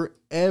never,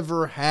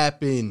 ever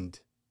happened.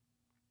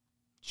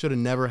 Should have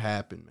never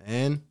happened,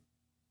 man.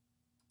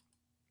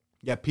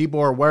 Yeah, people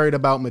are worried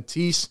about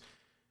Matisse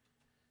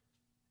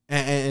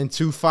and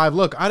 2-5.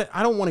 Look,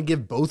 I don't want to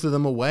give both of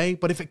them away,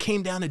 but if it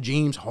came down to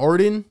James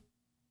Harden,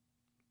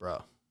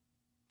 bro,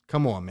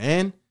 come on,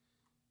 man.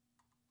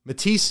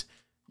 Matisse,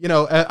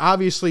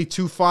 obviously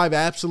 2-5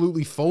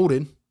 absolutely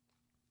folded,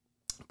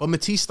 but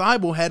Matisse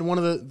Thybulle had one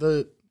of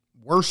the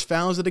worst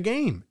fouls of the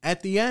game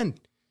at the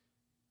end.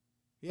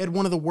 He had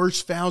one of the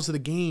worst fouls of the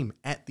game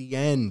at the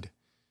end.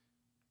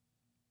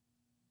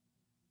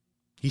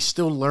 He's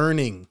still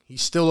learning.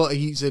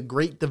 He's a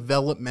great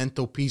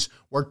developmental piece.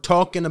 We're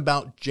talking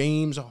about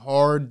James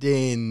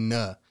Harden.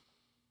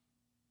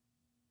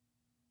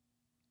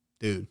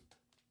 Dude.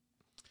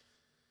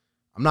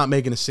 I'm not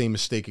making the same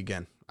mistake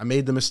again. I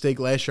made the mistake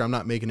last year. I'm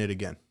not making it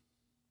again.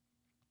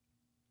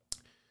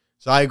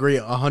 So I agree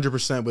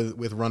 100%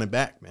 with running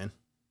back, man.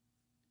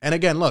 And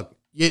again, look,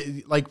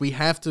 we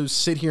have to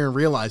sit here and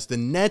realize the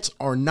Nets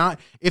are not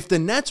 – if the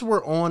Nets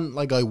were on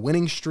like a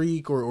winning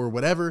streak or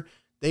whatever,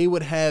 they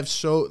would have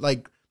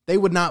they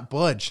would not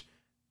budge.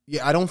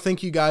 Yeah, I don't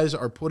think you guys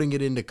are putting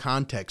it into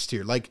context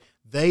here. Like,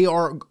 they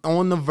are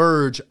on the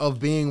verge of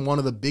being one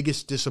of the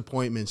biggest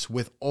disappointments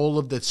with all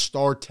of the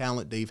star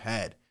talent they've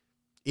had.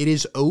 It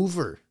is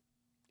over.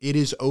 It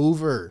is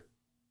over.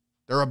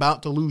 They're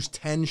about to lose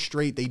 10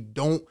 straight.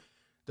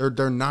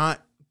 They're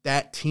not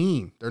that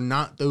team. They're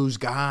not those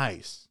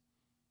guys.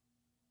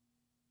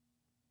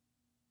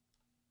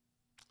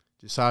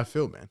 Just how I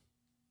feel, man.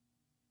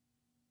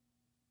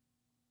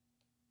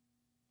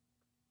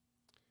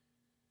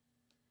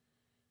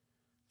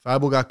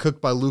 Thibault got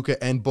cooked by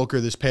Luka and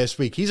Booker this past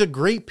week. He's a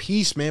great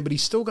piece, man, but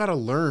he's still got to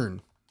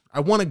learn. I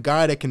want a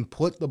guy that can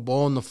put the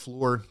ball on the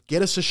floor,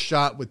 get us a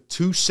shot with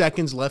 2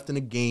 seconds left in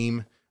a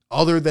game,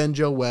 other than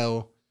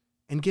Joel,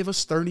 and give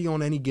us 30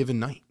 on any given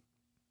night.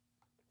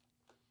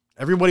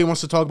 Everybody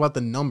wants to talk about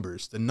the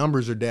numbers. The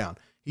numbers are down.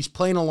 He's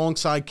playing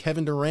alongside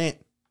Kevin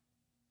Durant.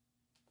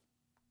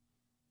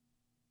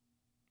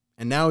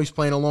 And now he's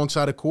playing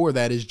alongside a core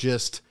that is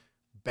just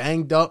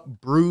banged up,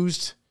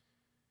 bruised.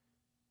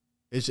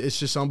 It's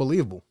just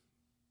unbelievable.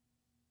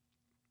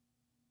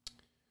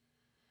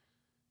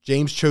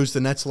 James chose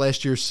the Nets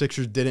last year.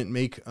 Sixers didn't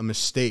make a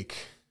mistake.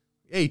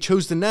 Yeah, he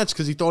chose the Nets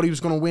because he thought he was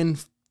going to win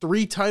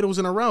 3 titles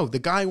in a row. The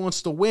guy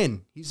wants to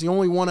win. He's the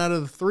only one out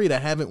of the 3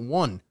 that haven't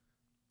won.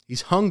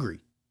 He's hungry.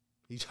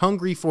 He's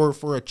hungry for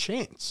a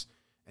chance.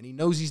 And he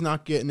knows he's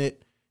not getting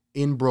it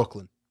in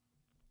Brooklyn.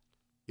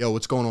 Yo,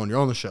 what's going on? You're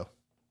on the show.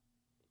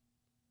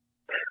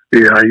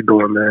 Yeah, how you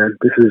doing, man?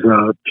 This is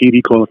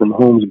PD calling from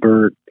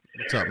Holmesburg.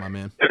 What's up, my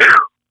man?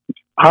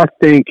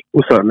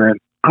 What's up, man?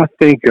 I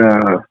think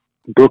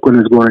Brooklyn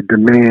is going to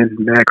demand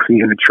Maxey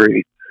in a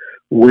trade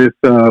with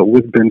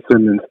Ben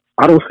Simmons.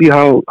 I don't see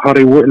how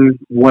they wouldn't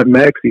want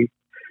Maxey.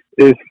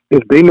 If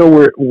they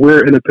know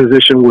we're in a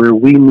position where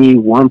we need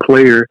one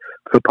player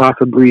to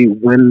possibly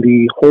win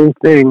the whole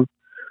thing,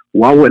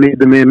 why wouldn't they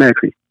demand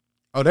Maxey?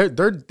 Oh,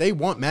 they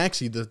want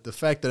Maxey. The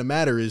fact of the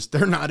matter is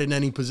they're not in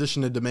any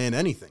position to demand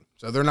anything,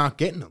 so they're not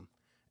getting him.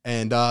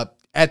 And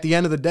at the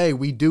end of the day,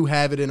 we do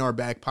have it in our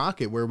back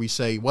pocket where we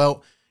say,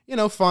 well,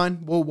 fine,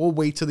 we'll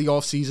wait till the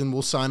offseason.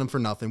 We'll sign him for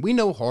nothing. We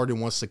know Harden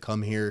wants to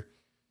come here.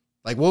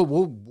 Like,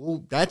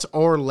 we'll that's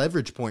our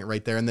leverage point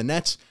right there. And the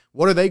Nets,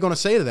 what are they going to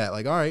say to that?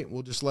 Like, all right,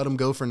 we'll just let him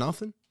go for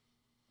nothing?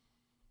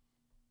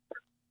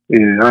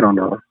 Yeah, I don't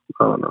know.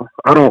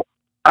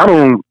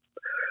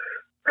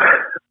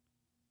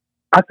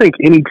 I think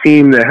any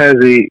team that has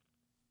who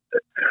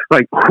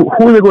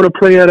are they going to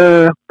play at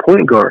a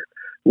point guard?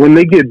 When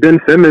they get Ben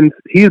Simmons,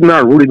 he's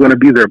not really going to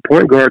be their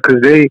point guard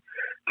because they,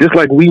 just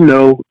like we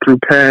know through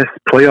past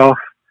playoff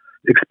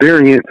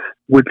experience,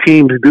 what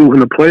teams do in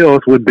the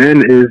playoffs with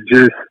Ben is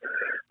just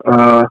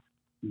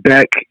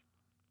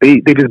they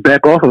just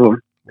back off of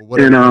him.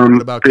 What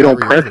about they Kyrie?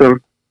 don't press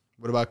him.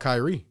 What about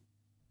Kyrie?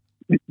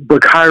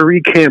 But Kyrie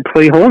can't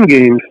play home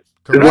games.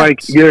 Correct. It's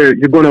like you're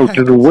going to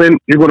just win.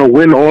 You're going to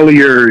win all of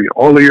your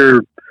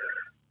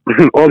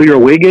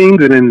away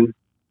games and then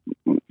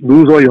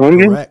lose all your home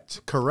games.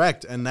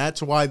 Correct. And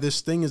that's why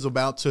this thing is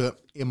about to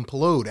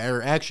implode.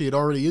 Or actually, it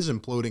already is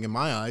imploding in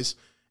my eyes.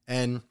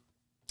 And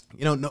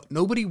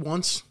nobody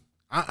wants.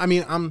 I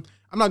mean, I'm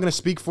not going to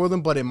speak for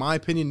them, but in my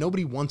opinion,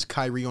 nobody wants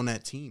Kyrie on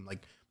that team. Like,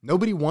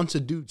 nobody wants a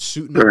dude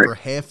suiting up for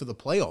half of the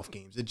playoff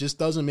games. It just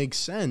doesn't make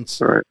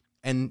sense. Right.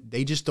 And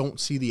they just don't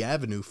see the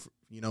avenue,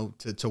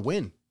 to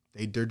win.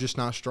 They're just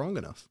not strong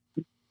enough.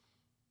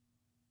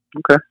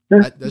 Okay.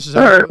 Yeah.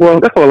 All right. Well,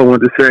 that's all I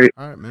wanted to say.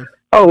 All right, man.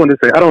 All I wanted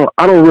to say, I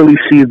don't really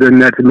see the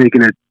Nets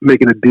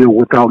making a deal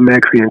without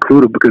Maxey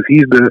included because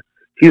he's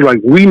like,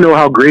 we know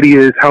how great he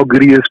is, how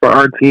good he is for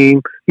our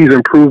team. He's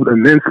improved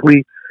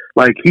immensely.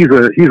 Like, he's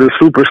a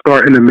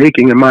superstar in the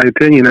making, in my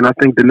opinion, and I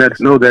think the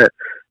Nets know that.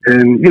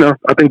 And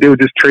I think they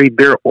would just trade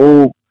their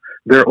old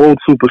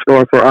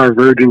superstar for our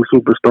virgin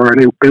superstar,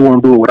 and they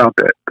won't do it without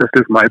that. That's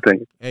just my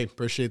opinion. Hey,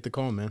 appreciate the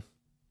call, man.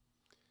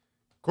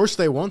 Of course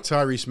they want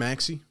Tyrese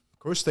Maxey. Of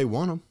course they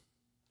want him,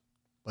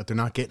 but they're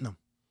not getting him.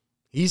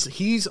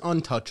 He's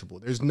untouchable.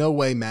 There's no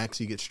way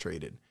Maxey gets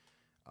traded.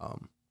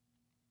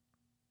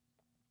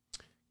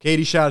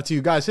 Katie, shout out to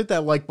you guys. Hit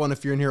that like button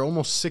if you're in here.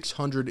 Almost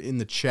 600 in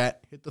the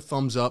chat. Hit the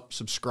thumbs up,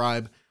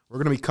 subscribe. We're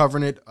going to be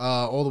covering it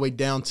all the way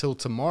down till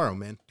tomorrow,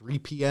 man, 3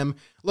 p.m.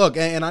 Look,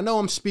 and I know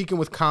I'm speaking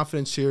with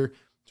confidence here.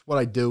 It's what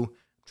I do. I'm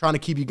trying to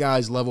keep you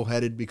guys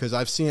level-headed because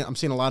I'm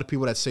seeing a lot of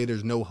people that say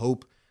there's no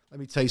hope. Let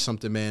me tell you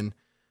something, man.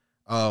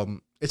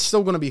 It's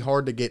still going to be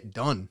hard to get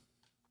done.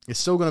 It's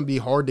still going to be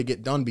hard to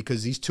get done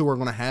because these two are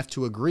going to have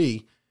to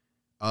agree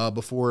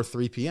before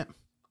 3 p.m.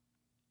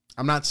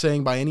 I'm not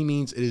saying by any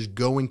means it is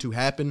going to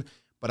happen,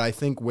 but I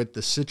think with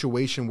the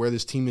situation where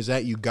this team is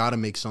at, you got to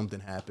make something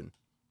happen.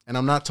 And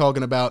I'm not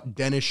talking about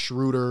Dennis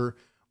Schroeder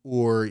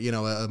or,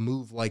 a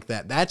move like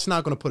that. That's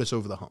not going to put us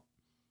over the hump.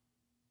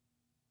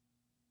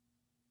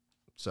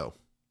 So,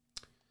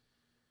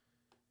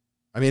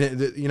 I mean,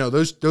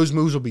 those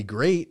moves will be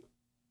great.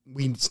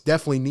 We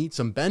definitely need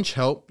some bench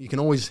help. You can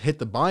always hit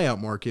the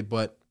buyout market,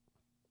 but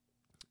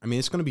I mean,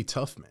 it's going to be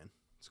tough, man.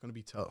 It's going to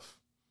be tough.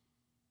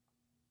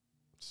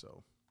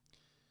 So,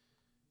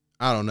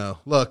 I don't know.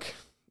 Look,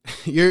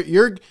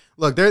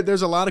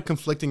 there's a lot of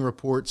conflicting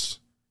reports.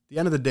 At the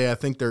end of the day, I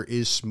think there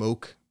is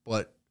smoke,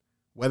 but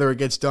whether it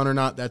gets done or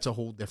not, that's a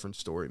whole different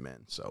story,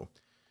 man. So,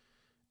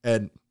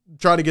 and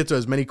try to get to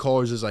as many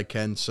callers as I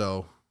can.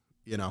 So,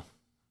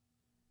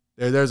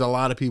 there's a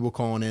lot of people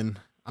calling in.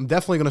 I'm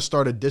definitely going to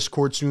start a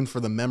Discord soon for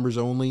the members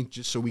only,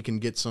 just so we can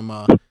get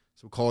some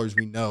callers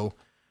we know.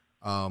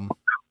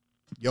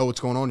 Yo, what's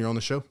going on? You're on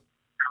the show.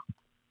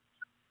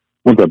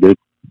 What's up, dude?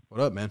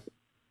 What up, man?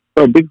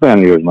 So, big fan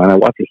of yours, man. I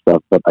watch your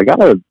stuff, but I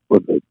got a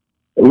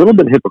little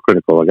bit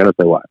hypocritical. I got to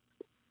say why.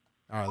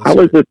 All right, how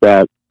is it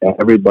that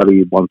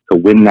everybody wants to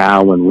win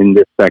now and win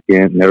this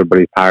second, and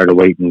everybody's tired of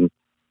waiting,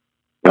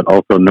 but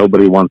also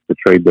nobody wants to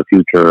trade the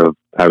future of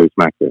Tyrese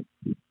Maxey?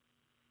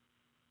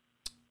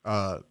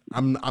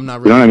 I'm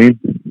not really. You know what I mean?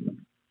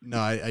 No,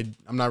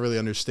 I'm not really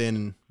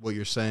understanding what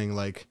you're saying.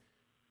 Like,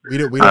 we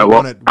don't well,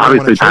 want to.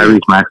 Obviously, Tyrese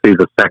Maxey is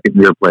a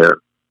second-year player.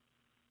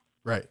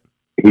 Right.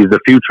 He's the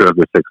future of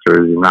the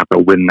Sixers. He's not the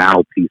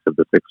win-now piece of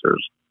the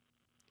Sixers.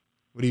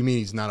 What do you mean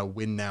he's not a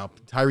win-now?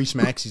 Tyrese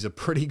Maxey's a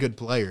pretty good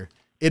player.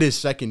 It is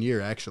second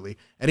year, actually.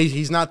 And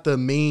he's not the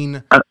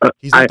main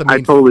he's not the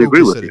main I totally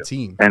agree with of the you.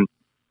 Team. And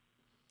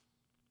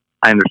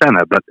I understand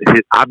that. But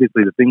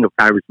obviously the thing of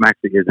Tyrese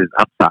Maxey is his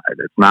upside.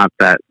 It's not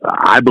that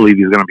I believe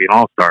he's going to be an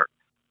all-star.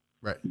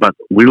 Right. But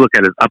we look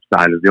at his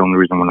upside as the only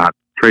reason we're not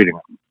trading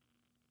him.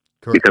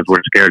 Correct. Because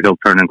we're scared he'll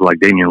turn into like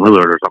Damian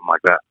Lillard or something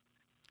like that.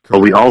 Correct. But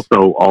we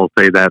also all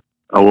say that,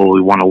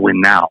 we want to win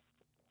now.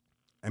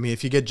 I mean,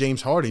 if you get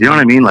James Harden, you know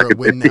what I mean? Like a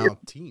win-now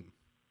team.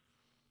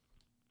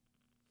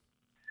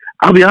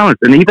 I'll be honest,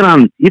 and even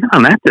on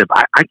that tip,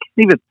 I can't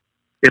even.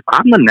 If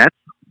I'm the Nets,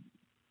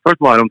 first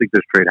of all, I don't think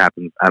this trade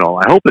happens at all.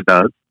 I hope it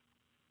does,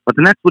 but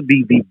the Nets would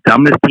be the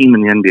dumbest team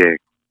in the NBA.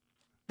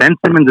 Ben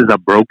Simmons is a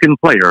broken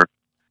player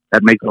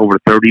that makes over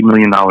 $30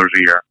 million a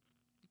year.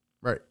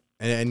 Right,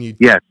 and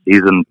yes,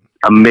 he's an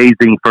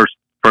amazing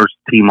first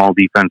team all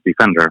defense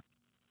defender,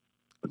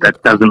 but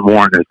that doesn't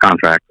warrant his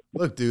contract.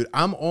 Look, dude,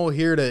 I'm all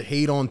here to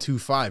hate on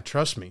 2-5.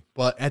 Trust me,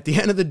 but at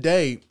the end of the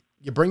day,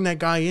 you bring that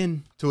guy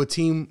in to a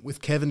team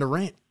with Kevin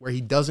Durant where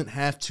he doesn't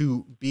have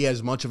to be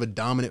as much of a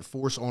dominant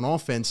force on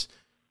offense,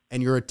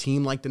 and you're a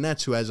team like the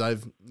Nets who, as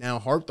I've now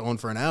harped on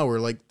for an hour,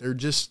 like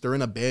they're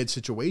in a bad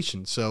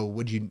situation. So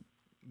would you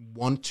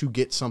want to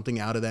get something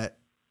out of that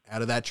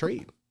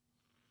trade?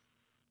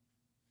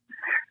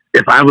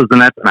 If I was the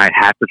Nets and I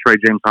had to trade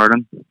James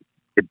Harden,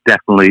 it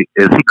definitely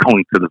is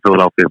going to the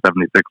Philadelphia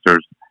 76ers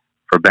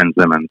for Ben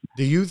Simmons.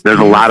 There's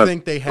a lot of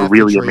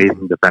really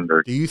amazing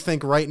defenders. Do you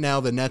think right now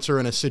the Nets are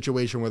in a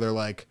situation where they're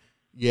like,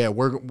 yeah,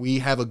 we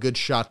have a good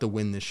shot to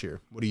win this year?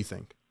 What do you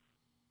think?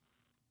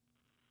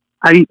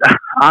 I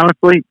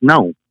honestly,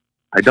 no.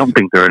 I don't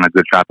think they're in a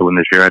good shot to win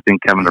this year. I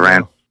think Kevin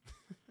Durant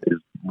is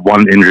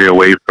one injury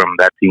away from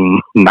that team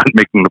not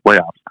making the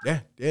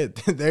playoffs. Yeah,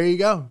 there you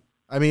go.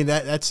 I mean,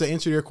 that's the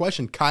answer to your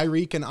question.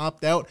 Kyrie can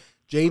opt out.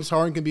 James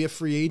Harden can be a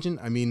free agent.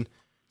 I mean,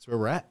 that's where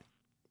we're at.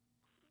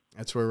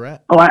 That's where we're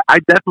at. Oh, I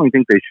definitely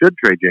think they should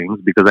trade James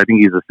because I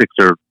think he's a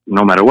Sixer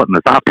no matter what in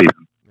the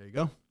offseason. There you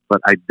go. But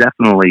I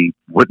definitely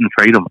wouldn't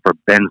trade him for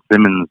Ben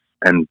Simmons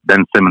and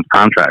Ben Simmons'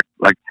 contract.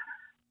 Like,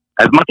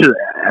 as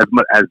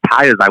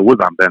high as I was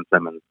on Ben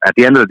Simmons, at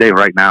the end of the day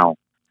right now,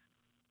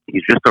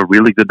 he's just a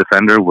really good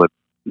defender with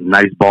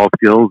nice ball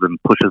skills and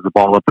pushes the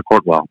ball up the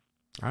court well.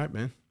 All right,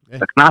 man. Yeah.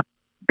 It's not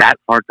that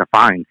hard to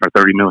find for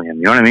 $30 million.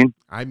 You know what I mean?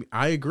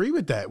 I agree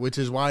with that, which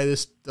is why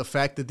the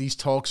fact that these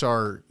talks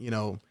are,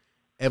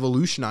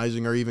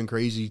 evolutionizing are even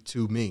crazy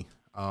to me.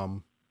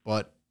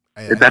 But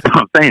that's what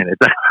I'm saying.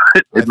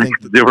 It makes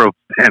zero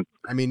sense.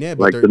 I mean, yeah,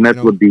 but like the Nets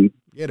would be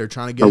they're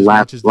trying to get the as last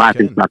much as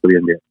they can. Not to the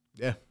NBA.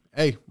 Yeah.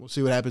 Hey, we'll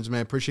see what happens,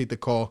 man. Appreciate the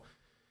call.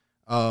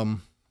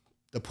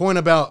 The point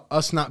about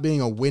us not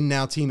being a win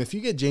now team, if you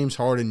get James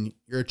Harden,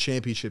 you're a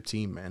championship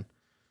team, man.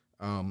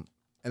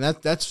 And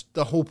that's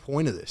the whole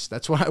point of this.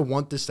 That's why I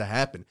want this to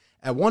happen.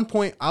 At one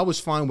point, I was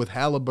fine with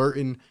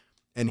Halliburton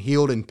and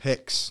Hield and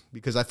picks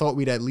because I thought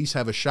we'd at least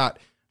have a shot.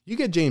 You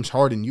get James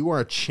Harden, you are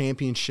a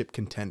championship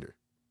contender.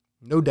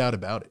 No doubt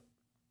about it.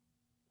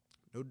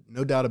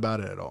 No doubt about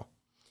it at all.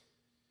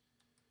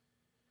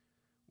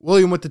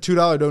 William with the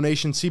 $2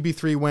 donation.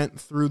 CP3 went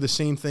through the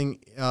same thing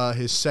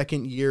his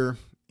second year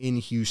in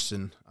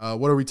Houston.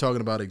 What are we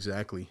talking about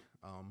exactly?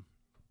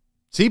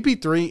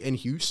 CP3 in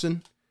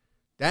Houston,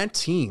 that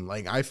team,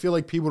 like I feel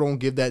like people don't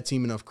give that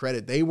team enough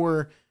credit. They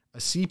were a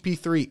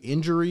CP3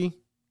 injury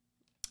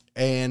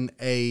and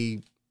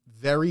a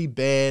very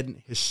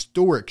bad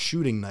historic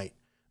shooting night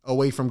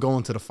away from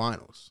going to the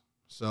finals.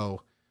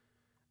 So,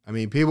 I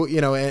mean, people,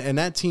 and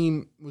that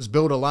team was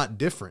built a lot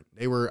different.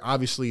 They were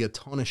obviously a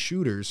ton of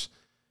shooters,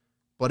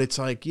 but it's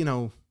like,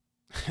 I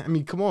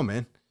mean, come on,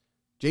 man.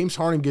 James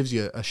Harden gives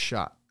you a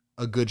shot,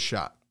 a good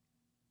shot.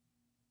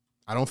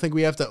 I don't think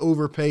we have to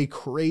overpay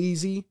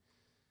crazy.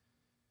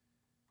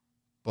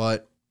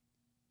 But,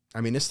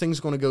 I mean, this thing's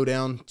going to go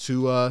down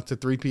to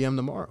 3 p.m.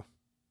 tomorrow.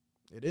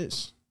 It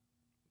is.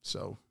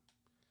 So,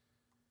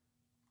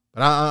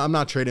 but I'm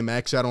not trading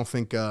Max. I don't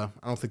think the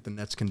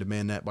Nets can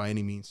demand that by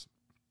any means.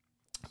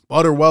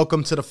 Butter,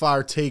 welcome to the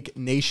Fire Take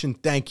Nation.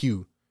 Thank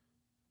you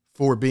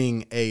for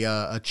being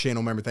a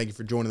channel member. Thank you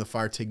for joining the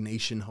Fire Take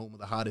Nation, home of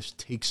the hottest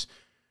takes,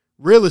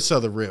 realest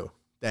of the real.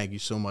 Thank you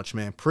so much,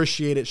 man.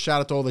 Appreciate it.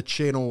 Shout out to all the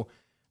channel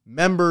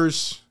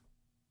members.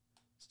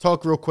 Let's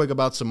talk real quick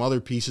about some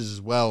other pieces as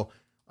well.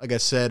 Like I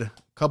said, a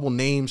couple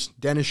names: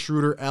 Dennis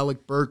Schroeder,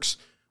 Alec Burks.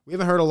 We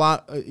haven't heard a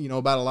lot,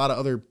 about a lot of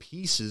other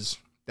pieces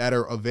that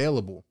are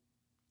available.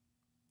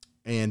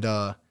 And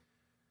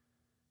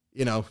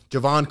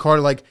Javon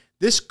Carter, like,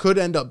 this could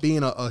end up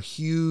being a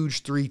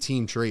huge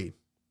 3-team trade.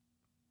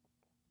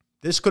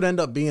 This could end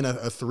up being a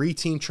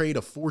 3-team trade,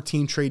 a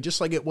 4-team trade, just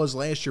like it was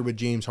last year with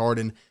James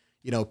Harden.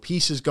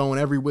 Pieces going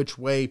every which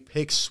way,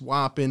 picks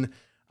swapping.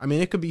 I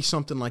mean, it could be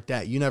something like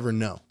that. You never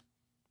know.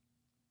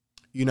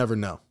 You never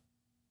know.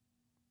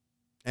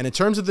 And in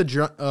terms of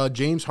the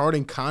James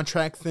Harden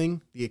contract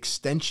thing, the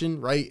extension,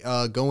 right,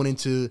 going in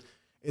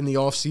the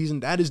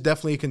offseason, that is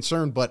definitely a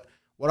concern. But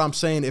what I'm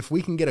saying, if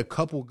we can get a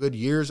couple good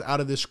years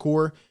out of this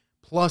core,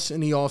 plus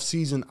in the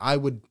offseason, I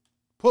would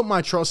put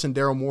my trust in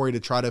Daryl Morey to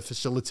try to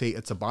facilitate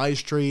a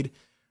Tobias trade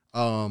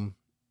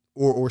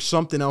or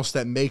something else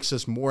that makes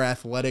us more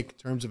athletic in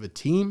terms of a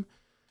team.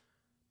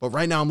 But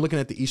right now I'm looking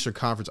at the Eastern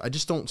Conference. I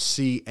just don't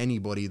see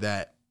anybody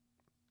that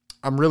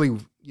I'm really,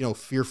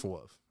 fearful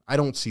of. I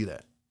don't see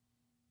that.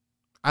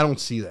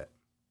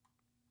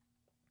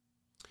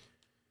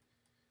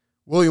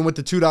 William with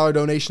the $2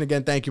 donation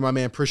again. Thank you, my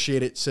man.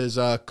 Appreciate it. Says,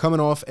 coming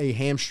off a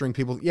hamstring,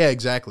 people. Yeah,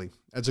 exactly.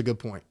 That's a good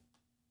point.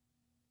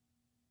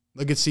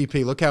 Look at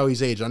CP. Look how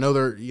he's aged. I know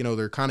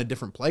they're kind of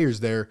different players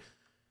there,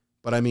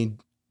 but I mean,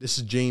 this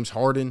is James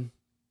Harden.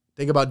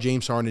 Think about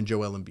James Harden and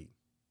Joel Embiid.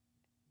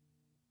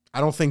 I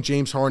don't think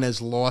James Harden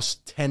has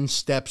lost 10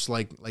 steps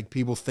like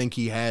people think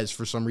he has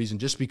for some reason,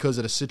 just because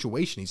of the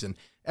situation he's in.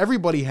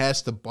 Everybody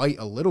has to bite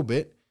a little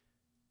bit.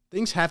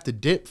 Things have to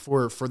dip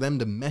for them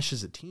to mesh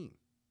as a team.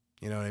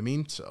 You know what I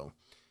mean? So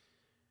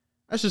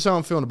that's just how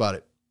I'm feeling about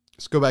it.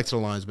 Let's go back to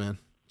the lines, man.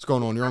 What's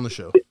going on? You're on the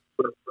show.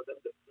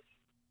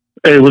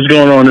 Hey, what's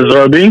going on? This is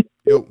RB.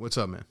 Yo, what's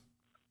up, man?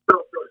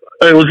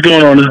 Hey, what's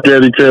going on? This is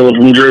Daddy Taylor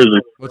from Jersey.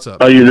 What's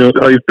up? How you doing?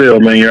 How you feel,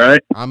 man? You all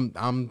right?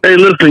 I'm. Hey,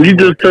 listen, you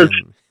just touched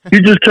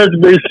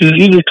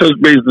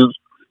bases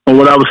on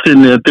what I was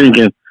sitting there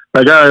thinking.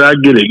 Like, I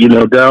get it.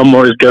 Daryl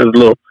Morey's got his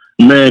little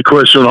man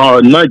crush on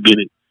Harden. I get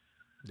it.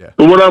 Yeah.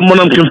 But what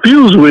I'm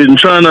confused with and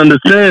trying to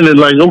understand is,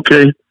 like,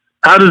 okay,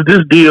 how does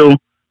this deal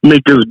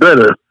make us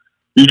better?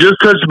 You just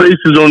touched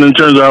bases on in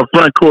terms of our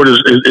front court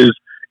is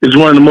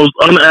one of the most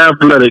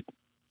unathletic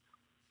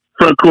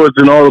front courts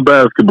in all of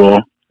basketball.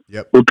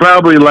 Yep. We're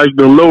probably like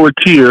the lower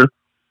tier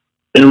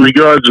in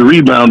regards to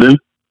rebounding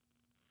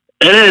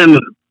and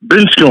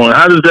bench scoring.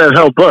 How does that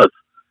help us?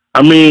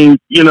 I mean,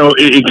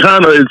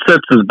 it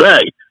sets us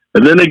back.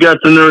 And then they got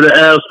the nerve to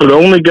ask for the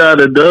only guy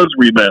that does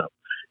rebound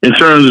in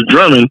terms of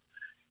Drummond,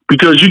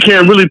 because you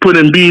can't really put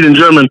Embiid and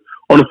Drummond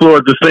on the floor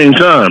at the same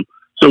time.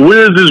 So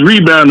where is this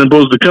rebounding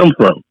supposed to come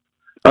from?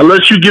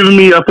 Unless you're giving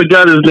me, I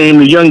forgot his name,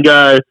 the young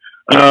guy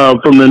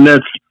from the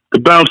Nets, the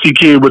bouncy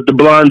kid with the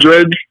blonde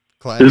dreads.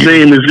 Claxton. His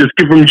name is just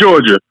from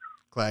Georgia.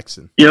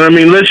 Claxton. You know what I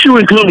mean? Unless you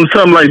include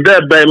something like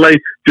that back, like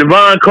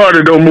Javon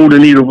Carter don't move the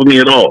needle for me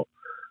at all.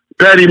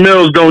 Patty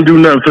Mills don't do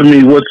nothing for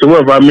me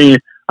whatsoever. I mean,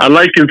 I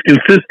like his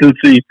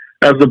consistency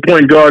as the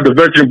point guard, the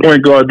veteran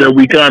point guard that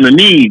we kind of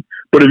need.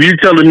 But if you're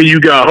telling me you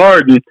got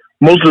Harden,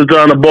 most of the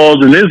time the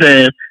ball's in his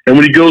hand, and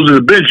when he goes to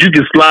the bench, you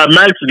can slide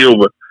Maxey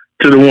over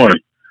to the one.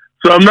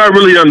 So I'm not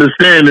really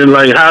understanding,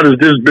 like, how does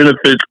this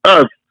benefit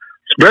us,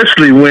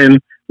 especially when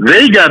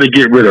they got to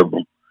get rid of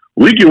him.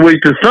 We can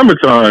wait till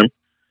summertime,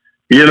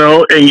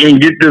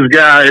 and get this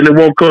guy, and it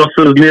won't cost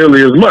us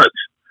nearly as much.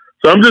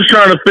 So I'm just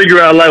trying to figure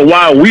out, like,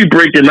 why are we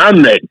breaking our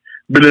neck,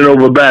 bending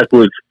over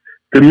backwards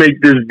to make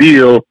this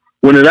deal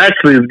when it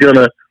actually is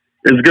gonna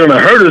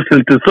hurt us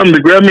into some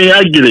degree. I mean,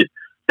 I get it.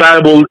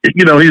 Thibault,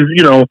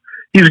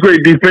 he's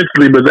great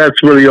defensively, but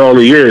that's really all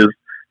he is.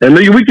 And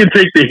maybe we can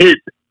take the hit,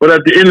 but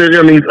at the end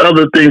of these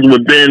other things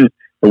with Ben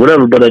or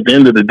whatever, but at the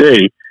end of the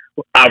day,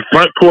 our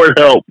front court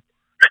help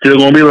still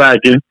gonna be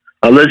lacking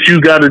unless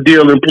you got a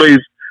deal in place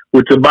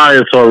with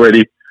Tobias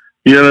already.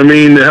 You know what I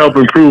mean? To help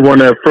improve on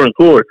that front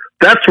court.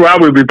 That's where I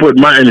would be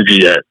putting my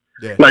energy at.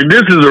 Yeah. Like,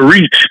 this is a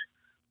reach,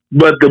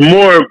 but the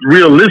more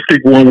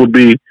realistic one would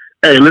be,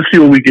 hey, let's see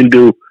what we can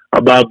do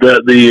about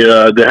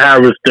the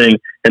Harris thing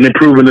and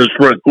improving this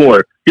front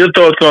court. Your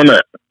thoughts on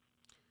that?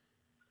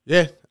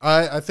 Yeah,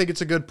 I think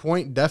it's a good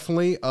point,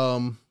 definitely.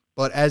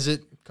 But as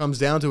it comes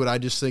down to it, I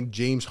just think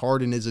James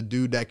Harden is a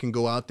dude that can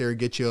go out there and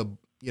get you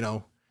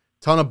a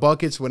ton of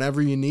buckets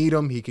whenever you need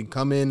them. He can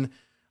come in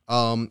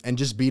and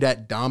just be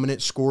that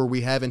dominant scorer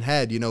we haven't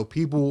had.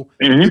 People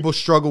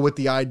struggle with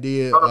the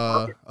idea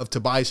of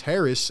Tobias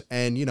Harris,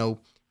 and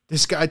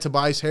this guy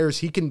Tobias Harris,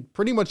 he can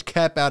pretty much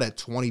cap out at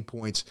 20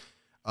 points.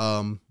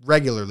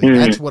 regularly.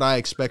 That's what I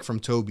expect from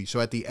Toby. So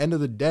at the end of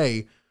the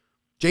day,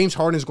 James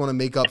Harden is going to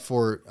make up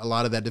for a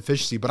lot of that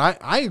deficiency. But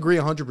I agree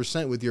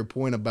 100% with your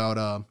point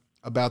about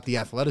the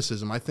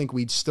athleticism. I think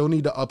we'd still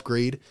need to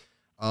upgrade.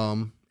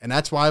 And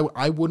that's why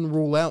I wouldn't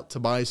rule out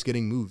Tobias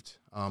getting moved.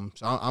 So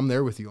I'm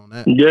there with you on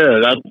that.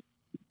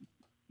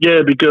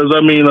 Yeah, because,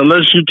 I mean,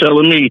 unless you're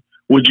telling me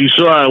what you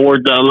saw it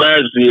worked out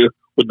last year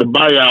with the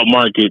buyout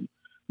market,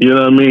 you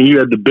know what I mean? You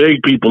had to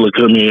beg people to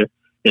come here,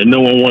 and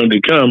no one wanted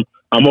to come.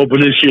 I'm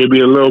hoping this year will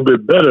be a little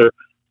bit better.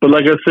 But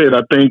like I said,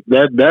 I think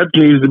that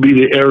needs to be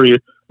the area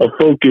of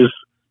focus,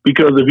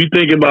 because if you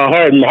think about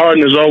Harden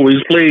has always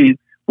played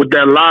with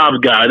that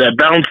lob guy, that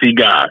bouncy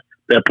guy,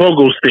 that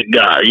pogo stick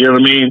guy, you know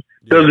what I mean?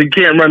 Because he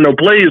can't run no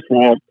plays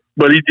for him,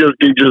 but he just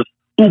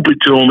hoop it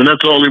to him, and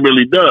that's all he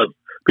really does.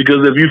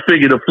 Because if you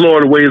figure the floor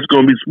the way it's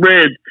going to be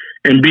spread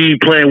and be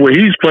playing where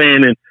he's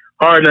playing and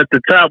Harden at the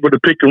top with the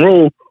pick and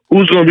roll,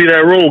 who's going to be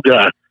that role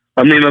guy?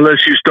 I mean,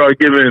 unless you start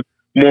giving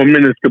more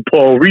minutes to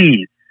Paul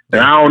Reed.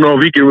 And I don't know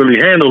if he can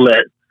really handle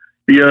that.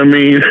 You know what I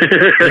mean?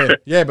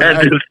 But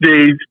at this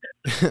stage.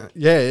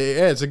 Yeah,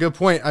 it's a good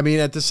point. I mean,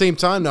 at the same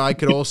time, though, I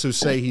could also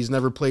say he's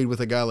never played with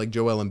a guy like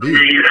Joel Embiid.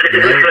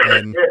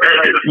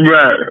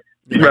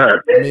 Right.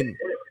 I mean,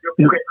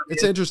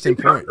 it's an interesting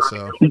point.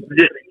 So.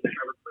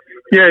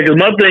 Yeah, because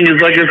my thing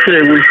is, like I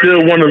said, we're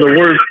still one of the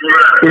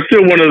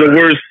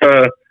worst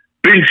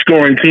big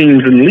scoring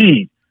teams in the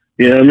league.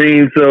 You know what I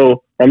mean?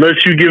 So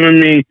unless you're giving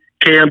me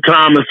Cam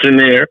Thomas in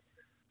there,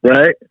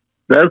 right?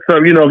 That's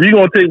if you're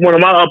gonna take one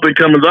of my up and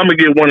comers, I'm gonna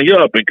get one of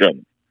your up and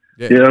comers.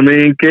 Yeah. You know what I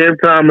mean? Cam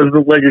Thomas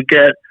looks like a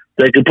cat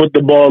that can put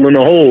the ball in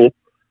the hole.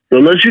 So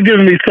unless you're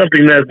giving me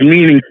something that's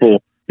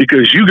meaningful,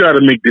 because you got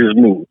to make this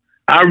move,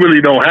 I really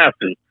don't have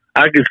to.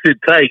 I can sit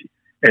tight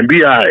and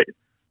be all right.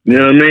 You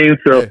know what I mean?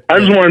 So I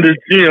just wanted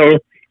to,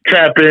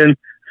 tap in,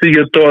 see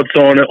your thoughts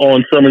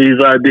on some of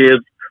these ideas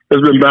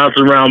that's been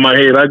bouncing around my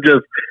head.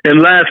 And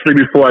lastly,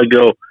 before I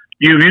go,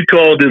 you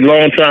called it a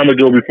long time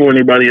ago before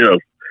anybody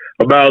else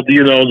about,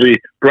 the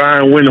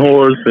Brian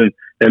Windhorst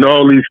and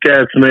all these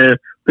cats, man.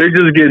 They're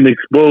just getting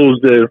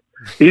exposed as,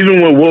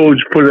 even when Woj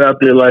put it out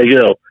there like,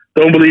 yo,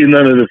 don't believe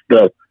none of this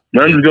stuff.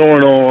 Nothing's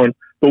going on.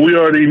 But we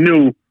already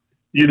knew,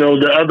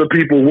 the other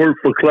people work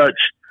for Clutch.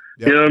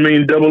 Yep. You know what I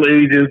mean? Double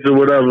agents or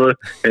whatever.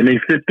 And they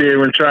sit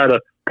there and try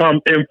to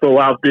pump info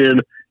out there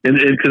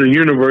into the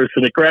universe.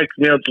 And it cracks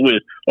me up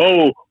with,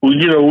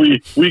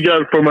 we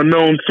got it from a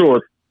known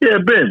source. Yeah,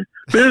 Ben.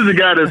 Ben's the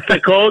guy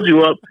that called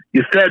you up.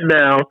 You sat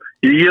down.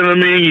 You know what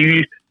I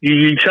mean?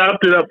 You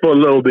chopped it up for a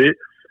little bit.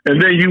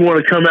 And then you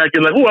want to come back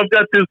and like, I've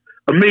got this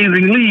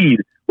amazing lead.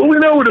 Well, we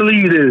know what the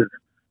lead is.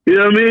 You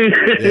know what I mean?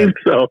 Yeah.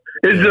 So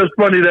it's just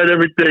funny that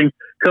everything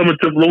coming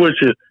to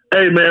fruition.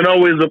 Hey, man,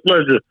 always a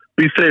pleasure.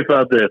 Be safe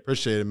out there.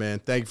 Appreciate it, man.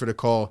 Thank you for the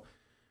call.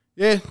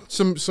 Yeah,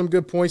 some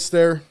good points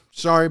there.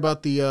 Sorry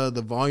about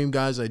the volume,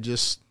 guys. I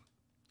just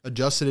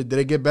adjusted it. Did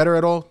it get better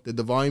at all? Did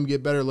the volume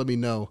get better? Let me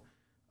know.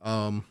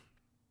 I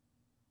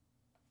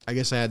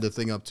guess I had the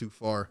thing up too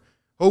far.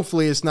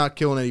 Hopefully it's not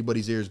killing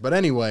anybody's ears. But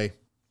anyway,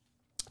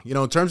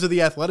 in terms of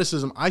the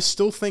athleticism, I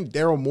still think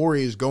Daryl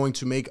Morey is going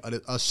to make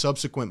a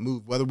subsequent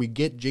move, whether we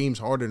get James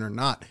Harden or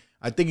not.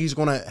 I think he's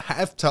going to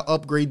have to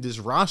upgrade this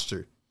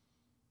roster.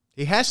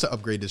 He has to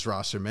upgrade this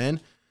roster,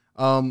 man.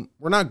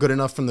 We're not good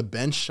enough from the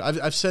bench.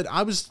 I've said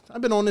I've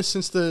been on this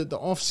since the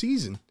off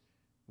season.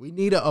 We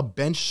need a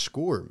bench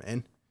scorer,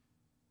 man.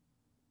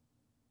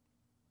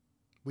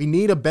 We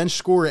need a bench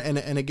scorer, and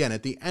again,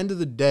 at the end of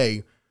the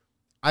day,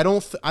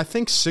 I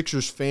think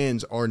Sixers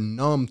fans are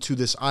numb to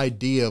this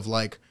idea of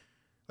like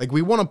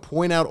we want to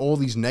point out all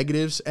these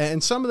negatives,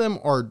 and some of them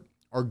are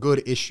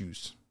good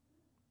issues.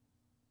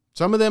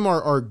 Some of them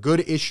are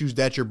good issues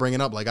that you're bringing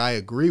up. Like, I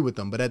agree with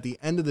them. But at the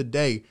end of the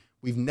day,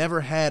 we've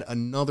never had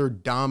another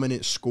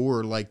dominant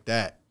scorer like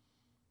that.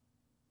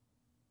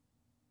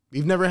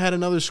 We've never had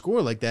another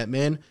scorer like that,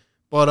 man.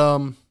 But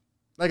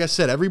like I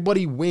said,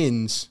 everybody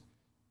wins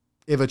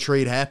if a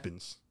trade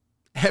happens.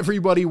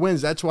 Everybody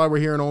wins. That's why we're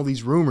hearing all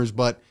these rumors.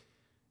 But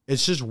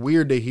it's just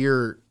weird to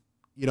hear,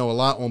 a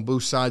lot on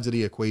both sides of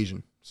the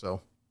equation.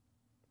 So,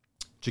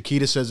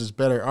 Chiquita says it's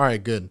better. All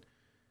right, good.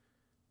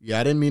 Yeah,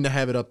 I didn't mean to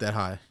have it up that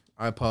high.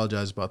 I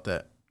apologize about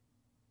that.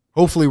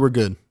 Hopefully we're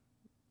good.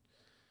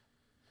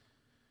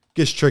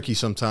 Gets tricky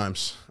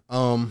sometimes.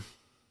 But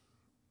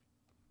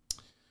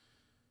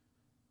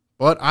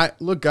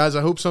look, guys,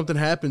 I hope something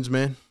happens,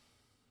 man.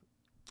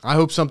 I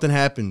hope something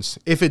happens.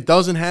 If it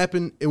doesn't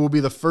happen, it will be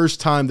the first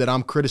time that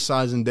I'm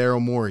criticizing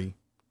Daryl Morey.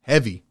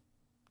 Heavy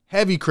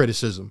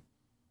criticism.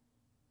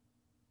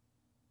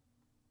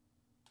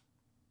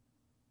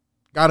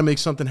 Got to make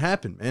something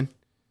happen, man.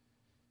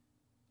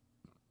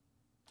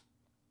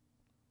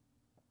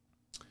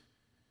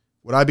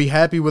 Would I be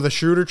happy with a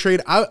Schroeder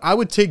trade? I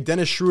would take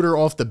Dennis Schroeder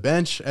off the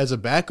bench as a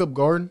backup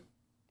guard.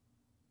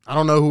 I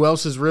don't know who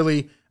else is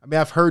really. I mean,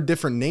 I've heard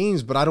different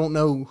names, but I don't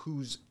know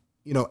who's,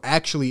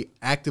 actually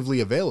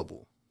actively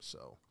available.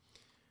 So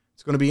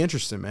it's going to be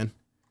interesting, man.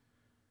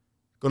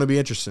 Going to be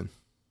interesting.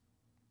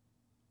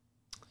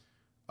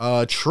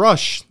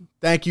 Trush,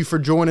 Thank you for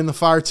joining the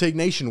Fire Take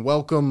Nation.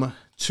 Welcome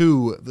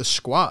to the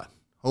squad.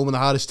 Home of the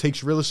hottest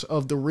takes, realest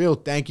of the real.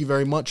 Thank you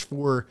very much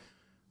for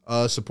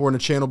supporting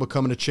the channel,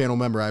 becoming a channel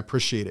member. I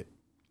appreciate it.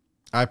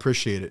 I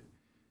appreciate it.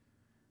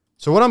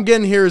 So what I'm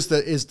getting here is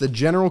the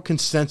general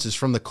consensus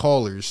from the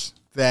callers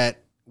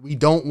that we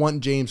don't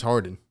want James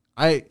Harden.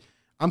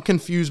 I'm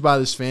confused by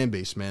this fan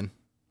base, man.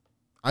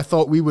 I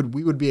thought we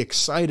would be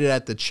excited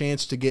at the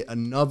chance to get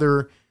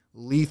another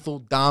lethal,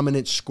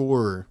 dominant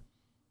scorer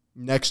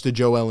next to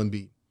Joel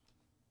Embiid.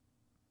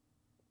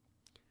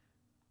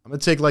 I'm going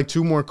to take like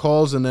 2 more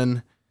calls and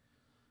then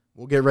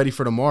we'll get ready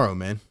for tomorrow,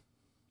 man.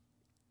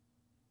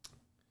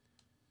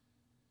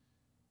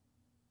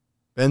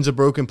 Ben's a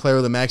broken player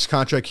with a max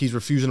contract. He's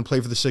refusing to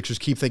play for the Sixers.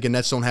 Keep thinking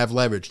Nets don't have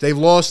leverage. They've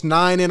lost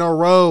 9 in a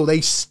row.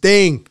 They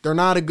stink. They're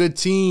not a good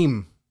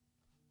team.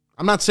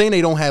 I'm not saying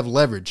they don't have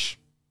leverage.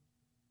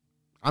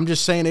 I'm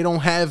just saying they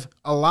don't have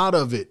a lot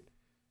of it.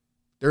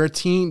 They're a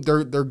team.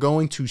 They're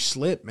going to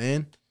slip,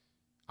 man.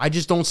 I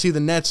just don't see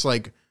the Nets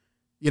like,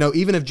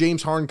 even if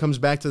James Harden comes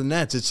back to the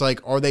Nets, it's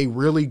like, are they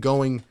really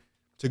going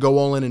to go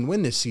all in and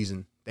win this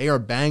season? They are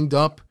banged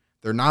up.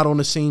 They're not on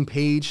the same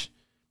page.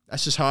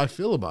 That's just how I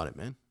feel about it,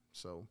 man.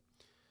 So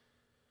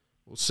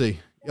we'll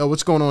see. Yo,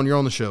 what's going on? You're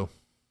on the show.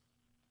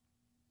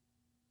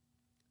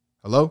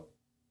 Hello?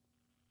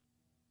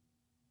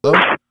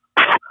 Hello?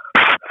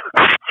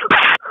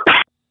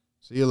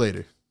 See you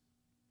later.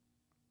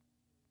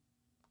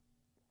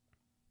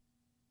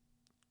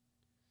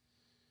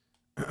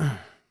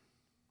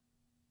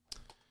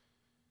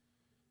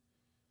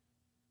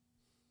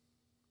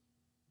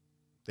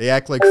 They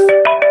act like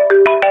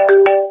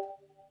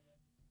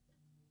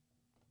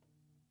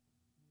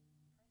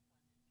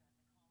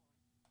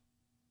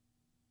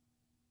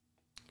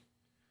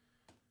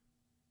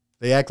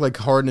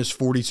Harden is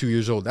 42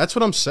 years old. That's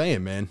what I'm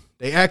saying, man.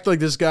 They act like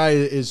this guy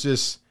is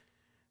just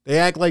they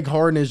act like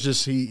Harden is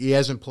just he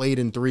hasn't played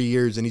in 3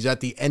 years and he's at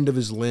the end of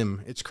his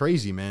limb. It's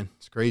crazy, man.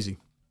 It's crazy.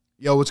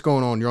 Yo, what's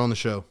going on? You're on the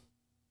show.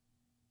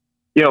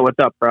 Yo, what's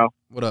up, bro?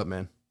 What up,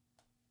 man?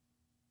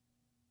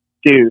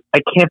 Dude, I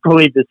can't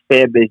believe this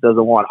fan base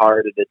doesn't want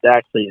Harden. It's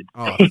actually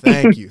insane. Oh,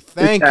 thank you.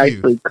 Thank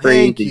you. Crazy.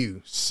 Thank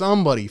you.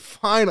 Somebody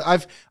finally.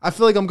 I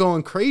feel like I'm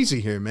going crazy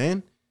here,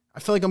 man. I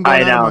feel like I'm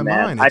going out of my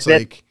mind. It's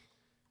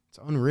it's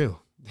unreal.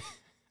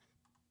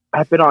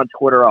 I've been on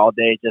Twitter all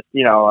day, just,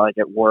 like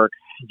at work,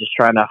 just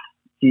trying to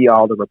see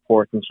all the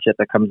reports and shit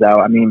that comes out.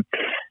 I mean,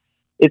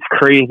 it's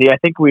crazy. I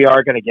think we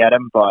are going to get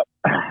him, but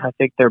I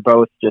think they're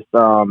both just,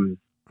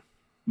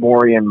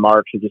 Morey and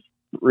Marks are just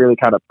really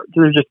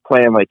they're just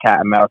playing like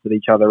cat and mouse with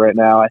each other right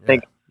now. I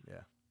think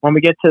when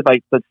we get to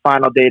like the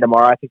final day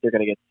tomorrow, I think they're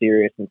going to get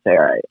serious and say,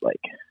 all right,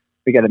 like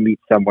we got to meet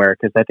somewhere,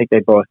 because I think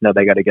they both know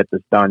they got to get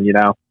this done,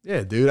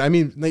 Yeah, dude. I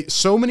mean,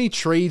 so many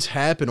trades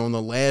happen on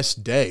the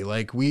last day.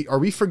 Like, are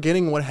we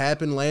forgetting what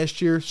happened last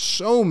year?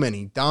 So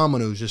many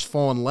dominoes just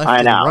falling left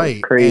and right.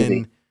 It's crazy.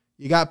 And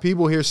you got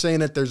people here saying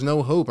that there's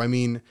no hope. I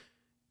mean,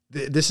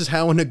 this is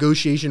how a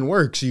negotiation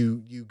works.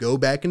 You go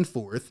back and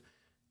forth,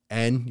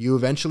 and you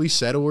eventually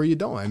settle or you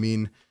don't. I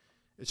mean,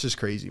 it's just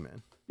crazy,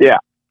 man. Yeah.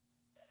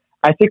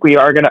 I think we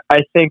are going to –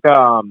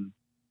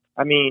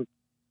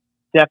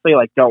 definitely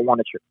like don't want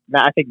to.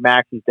 I think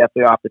Max is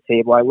definitely off the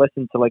table. I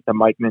listened to like the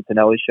Mike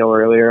Mintinelli show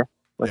earlier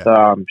with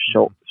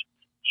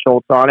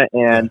Schultz on it,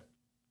 and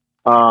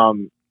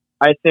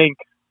I think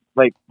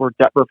like we're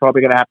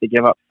probably going to have to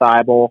give up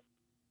Thibault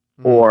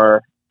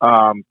or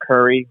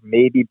Curry,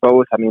 maybe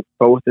both. I mean,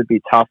 both would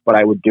be tough, but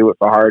I would do it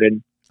for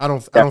Harden. I don't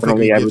think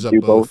he gives up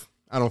both.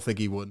 I don't think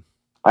he would.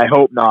 I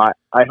hope not.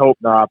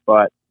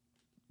 But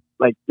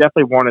like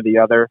definitely one or the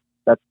other.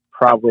 That's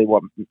probably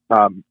what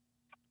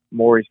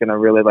Morey's going to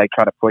really like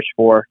try to push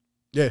for.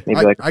 Yeah,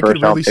 maybe like I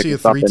could really see a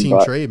 3-team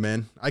trade,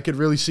 man. I could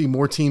really see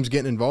more teams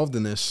getting involved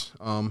in this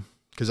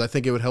because I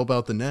think it would help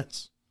out the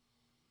Nets.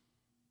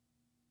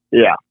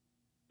 Yeah,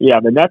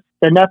 the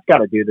Nets got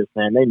to do this,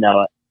 man. They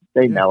know it.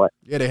 They know it.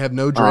 Yeah, they have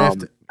no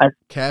draft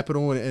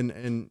capital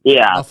and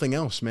nothing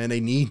else, man. They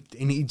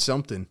need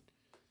something.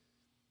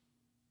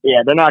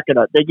 Yeah, they're not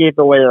gonna. They gave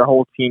away their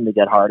whole team to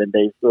get Harden.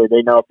 Basically,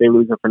 they know if they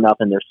lose him for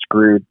nothing, they're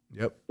screwed.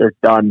 Yep, they're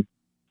done.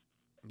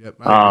 Yep.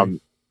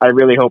 I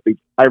really hope we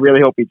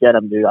get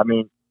him, dude. I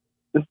mean,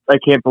 I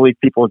can't believe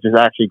people just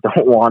actually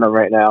don't want him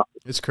right now.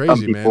 It's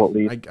crazy,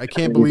 man. I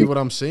can't believe what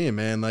I'm seeing,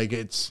 man. Like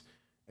it's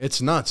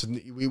nuts.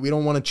 We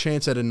don't want a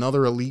chance at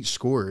another elite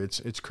scorer.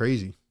 It's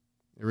crazy.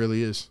 It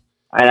really is.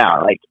 I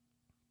know. Like,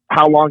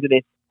 how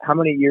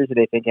many years do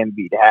they think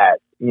Embiid has?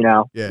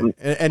 Yeah,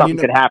 and something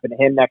could happen to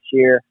him next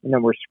year, and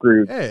then we're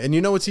screwed. Yeah,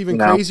 and what's even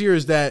crazier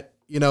is that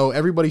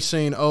everybody's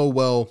saying, oh,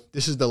 well,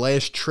 this is the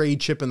last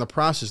trade chip in the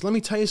process. Let me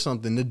tell you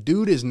something. The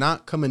dude is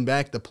not coming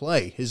back to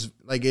play.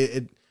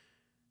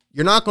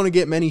 You're not going to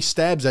get many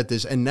stabs at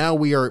this. And now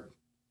we are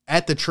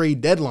at the trade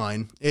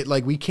deadline.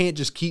 We can't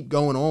just keep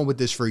going on with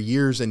this for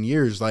years and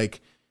years. Like,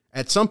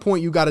 at some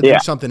point, you got to do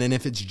something. And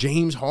if it's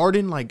James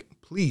Harden, like,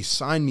 please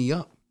sign me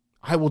up.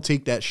 I will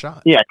take that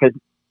shot. Yeah, because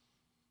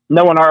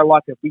knowing our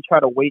luck, if we try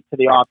to wait to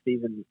the off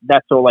season,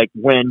 Nets will like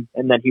win,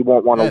 and then he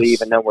won't want to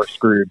leave, and then we're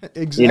screwed.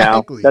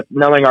 Exactly.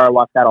 Knowing our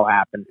luck, that'll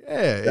happen.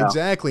 Yeah, so.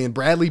 Exactly. And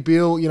Bradley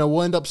Beal,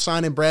 we'll end up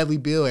signing Bradley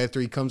Beal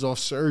after he comes off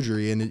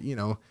surgery,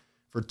 and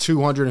for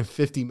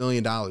 $250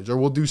 million, or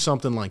we'll do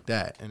something like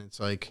that. And it's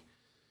like,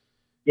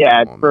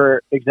 yeah,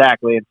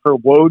 exactly. And for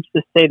Woj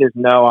to say there's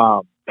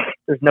no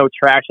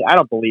traction, I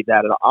don't believe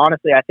that at all.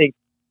 Honestly, I think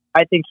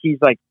he's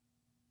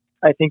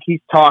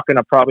talking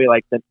to probably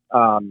like the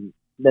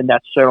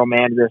Nets general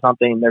manager or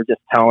something. And they're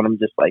just telling him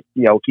like,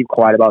 keep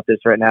quiet about this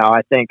right now.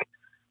 I think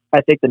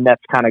the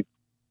Nets kind of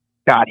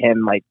got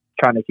him like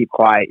trying to keep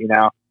quiet,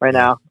 right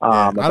now.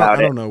 I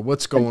don't know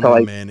what's going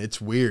on, man. It's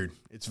weird.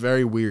 It's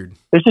very weird.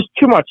 There's just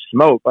too much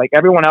smoke. Like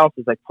everyone else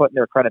is like putting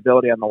their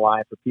credibility on the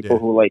line for people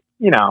who like,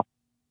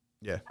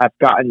 have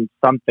gotten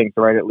some things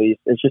right at least.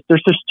 It's just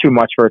there's just too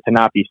much for it to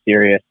not be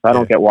serious. I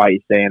don't get why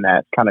he's saying that.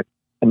 It's kind of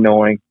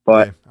annoying,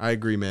 but I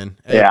agree, man.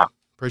 Hey,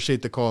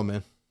 appreciate the call,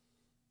 man.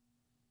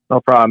 No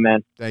problem,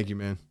 man. Thank you,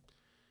 man.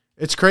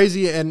 It's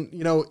crazy, and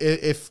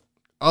if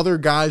other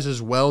guys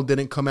as well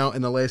didn't come out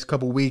in the last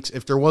couple of weeks,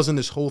 if there wasn't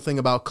this whole thing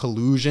about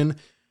collusion,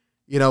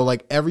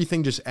 like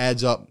everything just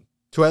adds up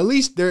to at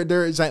least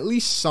there is at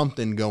least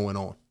something going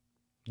on.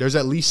 There's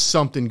at least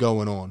something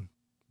going on.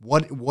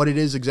 What it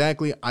is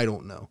exactly, I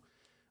don't know.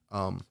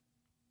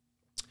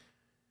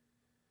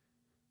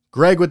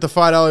 Greg with the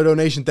 $5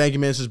 donation. Thank you,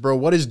 man. Says, bro,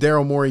 what is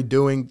Daryl Morey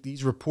doing?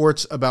 These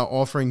reports about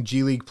offering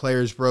G League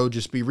players, bro,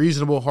 just be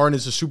reasonable. Harden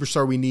is the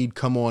superstar we need.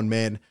 Come on,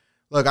 man.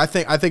 Look, I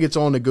think it's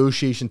all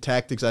negotiation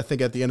tactics. I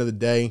think at the end of the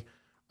day,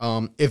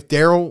 if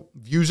Daryl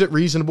views it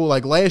reasonable,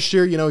 like last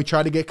year, he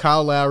tried to get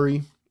Kyle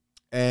Lowry,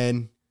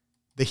 and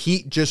the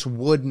Heat just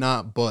would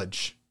not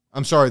budge.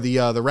 I'm sorry, the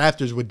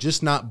Raptors would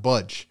just not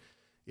budge.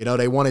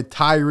 They wanted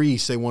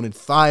Tyrese, they wanted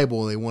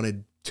Thibault, they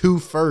wanted 2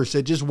 firsts.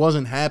 It just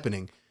wasn't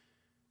happening.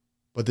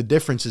 But the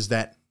difference is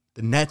that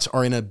the Nets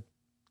are in a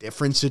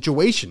different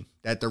situation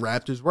that the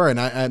Raptors were. And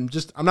I'm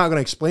not going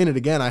to explain it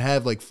again. I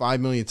have like 5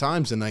 million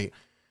times tonight.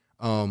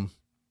 I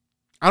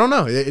don't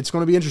know. It's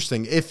going to be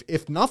interesting.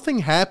 If nothing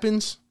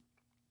happens,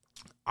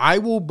 I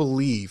will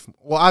believe.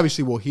 Well,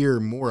 obviously we'll hear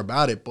more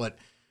about it. But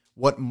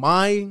what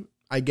my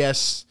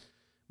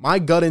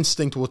gut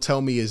instinct will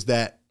tell me is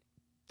that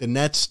the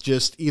Nets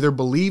just either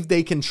believe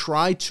they can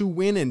try to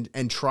win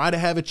and try to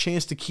have a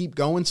chance to keep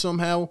going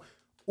somehow,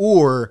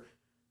 or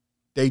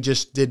they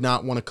just did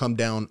not want to come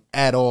down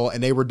at all,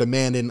 and they were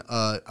demanding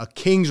a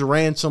king's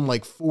ransom,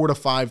 like 4 to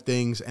 5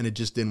 things, and it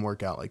just didn't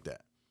work out like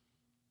that.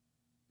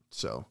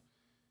 So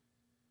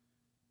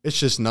it's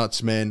just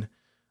nuts, man.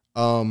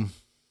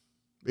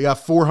 We got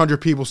 400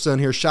 people still in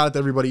here. Shout out to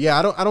everybody. Yeah,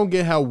 I don't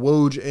get how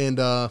Woj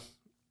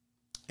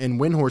and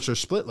Windhorst are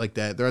split like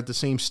that. They're at the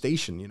same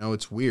station.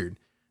 It's weird.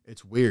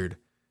 It's weird.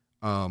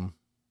 Did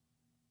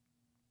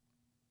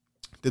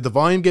the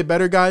volume get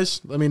better,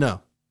 guys? Let me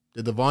know.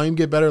 Did the volume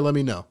get better? Let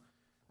me know.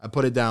 I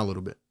put it down a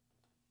little bit.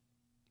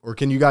 Or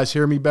can you guys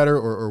hear me better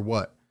or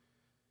what?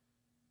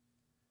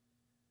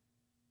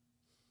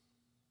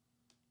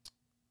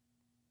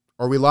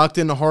 Are we locked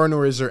into Harden,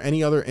 or is there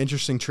any other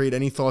interesting trade?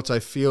 Any thoughts? I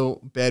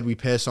feel bad we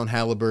passed on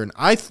Halliburton.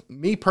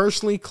 Me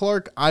personally,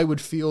 Clark, I would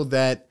feel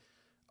that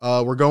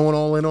we're going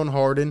all in on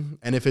Harden,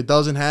 and if it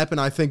doesn't happen,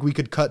 I think we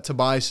could cut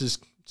Tobias's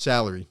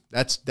salary.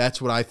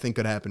 That's what I think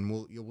could happen.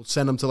 We'll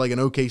send him to like an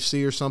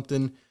OKC or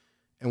something,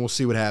 and we'll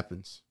see what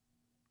happens.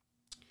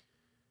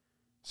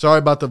 Sorry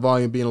about the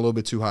volume being a little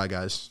bit too high,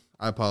 guys.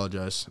 I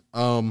apologize.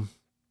 Where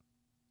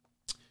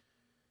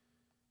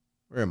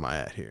am I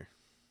at here?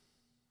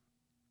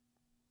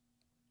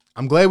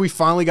 I'm glad we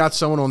finally got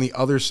someone on the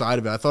other side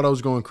of it. I thought I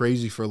was going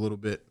crazy for a little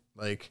bit.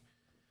 Like,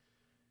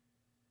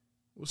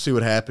 we'll see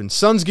what happens.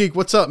 Suns Geek,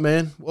 what's up,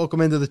 man?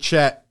 Welcome into the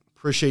chat.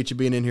 Appreciate you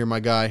being in here, my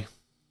guy.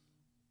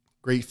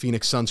 Great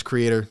Phoenix Suns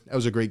creator. That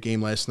was a great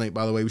game last night,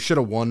 by the way. We should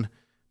have won,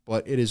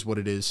 but it is what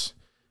it is.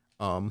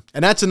 And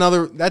that's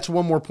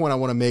one more point I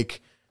want to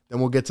make. Then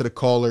we'll get to the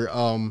caller.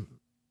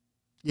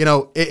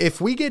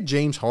 If we get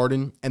James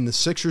Harden and the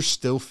Sixers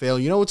still fail,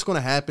 you know what's going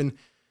to happen?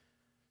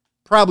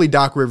 Probably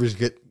Doc Rivers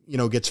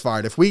gets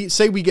fired. If we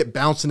say we get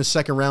bounced in the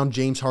second round,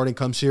 James Harden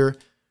comes here,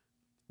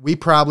 we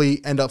probably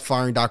end up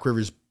firing Doc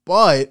Rivers.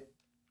 But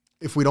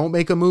if we don't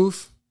make a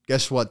move,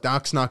 guess what?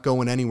 Doc's not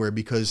going anywhere,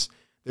 because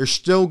there's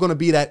still going to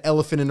be that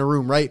elephant in the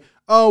room, right?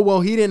 Oh,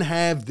 well, he didn't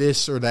have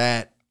this or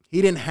that.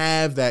 He didn't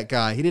have that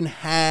guy. He didn't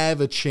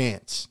have a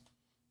chance.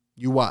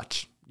 You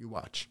watch.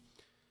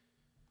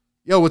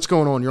 Yo, what's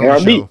going on? You're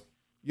on the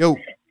show.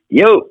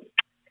 Yo.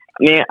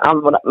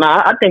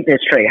 I think this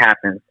trade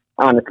happens,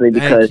 honestly,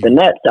 because the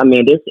Nets,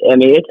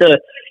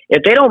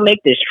 if they don't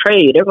make this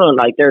trade,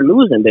 they're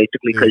losing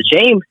basically, because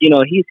James,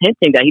 he's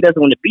hinting that he doesn't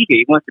want to be here.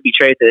 He wants to be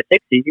traded to the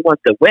Sixers. He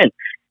wants to win.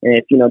 And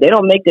if, they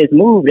don't make this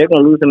move, they're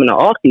going to lose him in the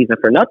offseason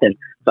for nothing.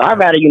 So I'd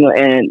rather,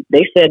 and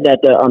they said that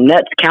the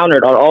Nets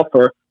countered our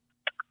offer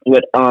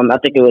with, I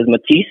think it was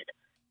Matisse,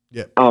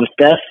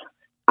 Steph,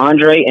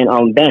 Andre,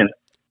 and Ben.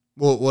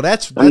 Well,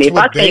 that's what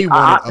they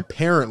want,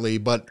 apparently,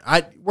 but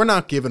we're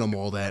not giving them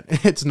all that.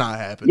 It's not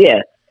happening.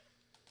 Yeah.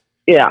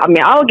 Yeah, I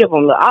mean, I'll give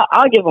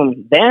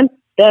them Ben,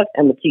 Steph,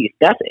 and Matisse.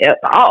 That's it.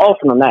 I'll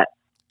offer them that.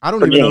 I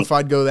don't even know if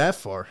I'd go that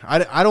far.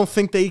 I don't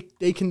think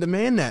they can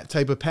demand that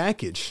type of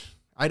package.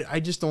 I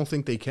just don't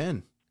think they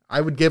can. I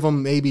would give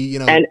them maybe, you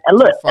know. And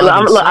look,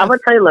 I'm gonna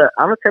tell you.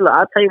 I'll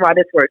tell you why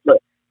this works.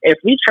 Look, if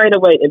we trade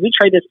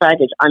this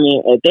package, I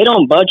mean, if they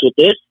don't budget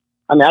this,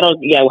 I mean, I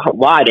don't get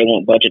why they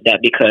won't budget that,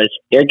 because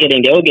they'll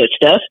get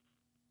Steph,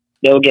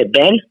 they'll get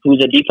Ben,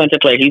 who's a defensive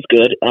player. He's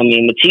good. I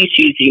mean, Matisse,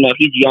 he's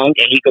young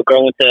and he could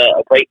grow into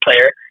a great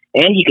player,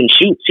 and he can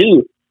shoot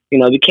too. You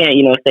know, we can't,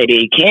 say that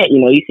he can't. You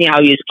know, you see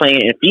how he was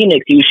playing in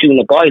Phoenix. He was shooting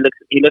the ball.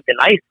 He looked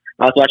nice.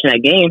 I was watching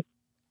that game.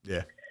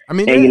 Yeah, I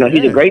mean, and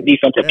he's a great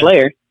defensive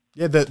player.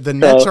 Yeah, the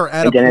Nets are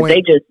at a point.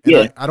 They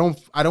just,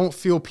 I don't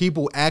feel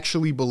people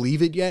actually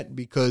believe it yet,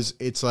 because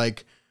it's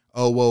like,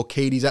 oh well,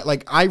 KD's at,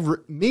 like,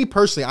 me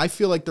personally, I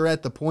feel like they're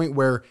at the point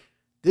where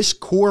this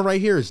core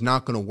right here is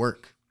not going to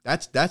work.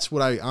 That's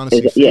what I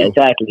honestly feel. Yeah,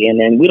 exactly. And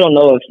then we don't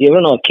know if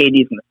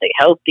KD's going to stay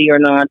healthy or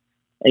not.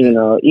 And,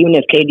 even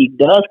if KD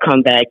does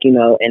come back, and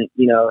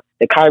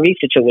the Kyrie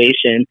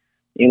situation,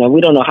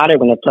 we don't know how they're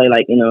going to play.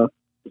 Like, and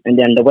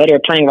then the way they're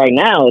playing right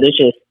now, it's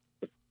just.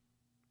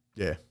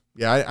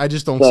 Yeah, I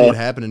just don't see it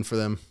happening for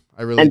them.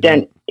 I really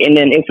don't. And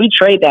then if we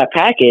trade that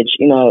package,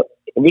 if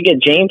we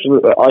get James,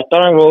 our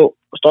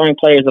starting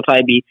players will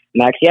probably be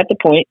Maxey at the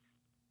point,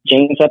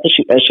 James at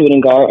the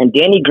shooting guard, and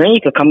Danny Green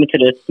could come into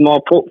the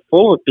small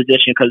forward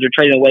position because they're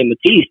trading away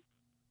Matisse.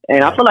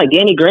 And I feel like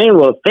Danny Green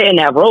will fit in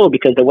that role,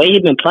 because the way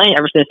he's been playing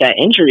ever since that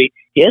injury,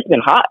 he has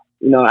been hot.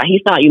 He's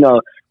not,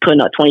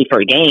 putting up 20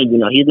 for a game.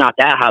 He's not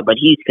that hot, but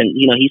he's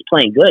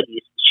playing good.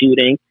 He's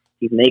shooting,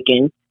 he's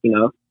making,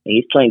 and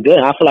he's playing good.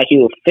 And I feel like he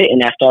will fit in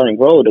that starting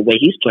role the way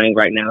he's playing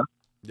right now.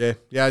 Yeah,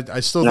 I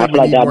still think we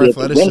need more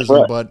athleticism,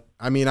 but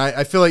I mean,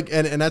 I feel like,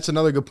 and that's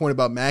another good point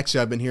about Maxey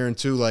I've been hearing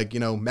too. Like,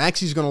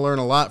 Maxey's going to learn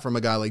a lot from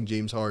a guy like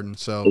James Harden.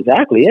 So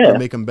exactly, yeah,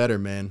 make him better,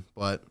 man.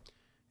 But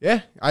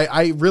yeah,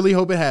 I really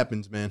hope it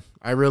happens, man.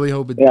 I really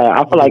hope it. Yeah,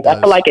 I feel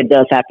like it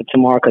does happen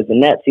tomorrow, because the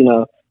Nets,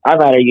 I'd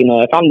rather,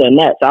 if I'm the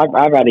Nets, I'd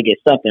rather get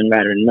something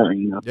rather than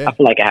nothing. Yeah. I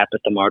feel like it happens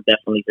tomorrow,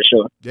 definitely, for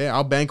sure. Yeah,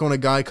 I'll bank on a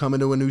guy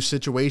coming to a new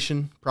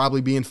situation,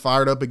 probably being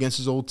fired up against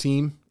his old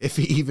team, if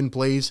he even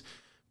plays.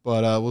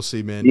 But we'll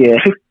see, man. Yeah.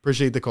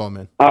 Appreciate the call,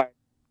 man. All right.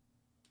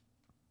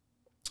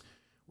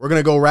 We're going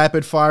to go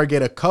rapid fire,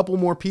 get a couple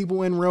more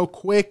people in real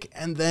quick,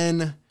 and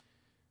then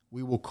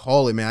we will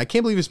call it, man. I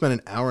can't believe it's been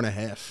an hour and a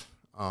half.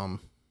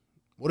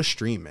 What a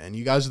stream, man.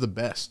 You guys are the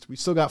best. We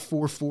still got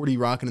 440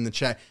 rocking in the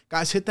chat.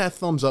 Guys, hit that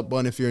thumbs up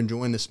button if you're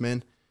enjoying this,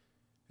 man.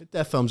 Hit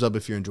that thumbs up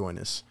if you're enjoying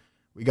this.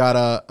 We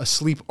got a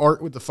Sleep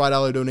Art with the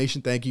 $5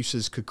 donation. Thank you.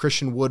 Says, could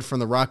Christian Wood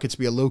from the Rockets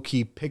be a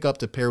low-key pickup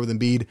to pair with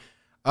Embiid?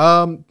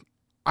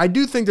 I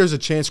do think there's a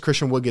chance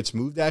Christian Wood gets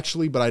moved,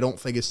 actually, but I don't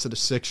think it's to the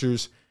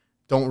Sixers.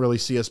 Don't really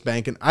see us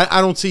banking. I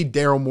don't see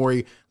Daryl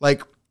Morey.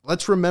 Like,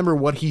 let's remember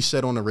what he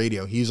said on the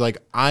radio. He's like,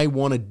 I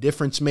want a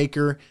difference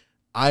maker.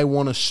 I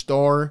want a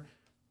star.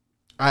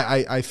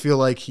 I feel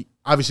like he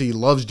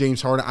loves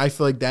James Harden. I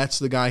feel like that's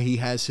the guy he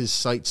has his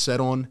sights set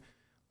on.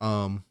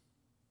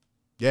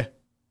 Yeah.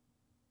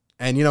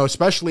 And,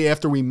 especially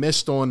after we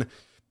missed on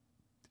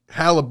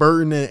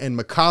Halliburton and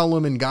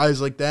McCollum and guys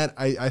like that,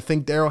 I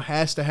think Daryl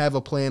has to have a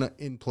plan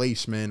in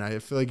place, man. I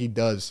feel like he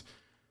does.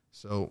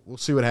 So we'll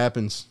see what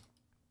happens.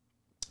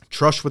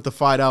 Trush with the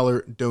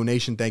 $5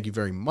 donation. Thank you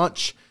very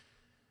much.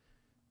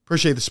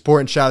 Appreciate the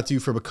support, and shout out to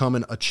you for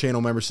becoming a channel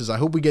member. Says, I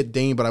hope we get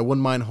Dame, but I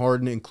wouldn't mind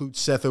Harden. Include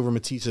Seth over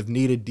Matisse if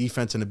needed.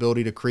 Defense and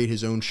ability to create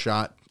his own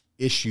shot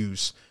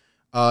issues.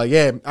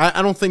 Yeah,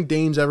 I don't think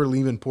Dame's ever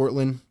leaving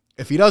Portland.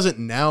 If he doesn't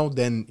now,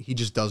 then he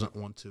just doesn't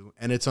want to.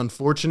 And it's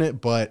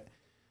unfortunate, but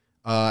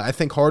I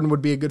think Harden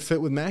would be a good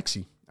fit with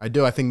Maxey. I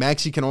do. I think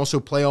Maxey can also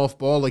play off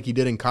ball like he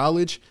did in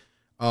college.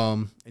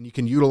 And you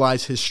can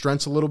utilize his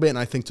strengths a little bit, and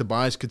I think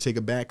Tobias could take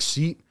a back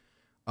seat.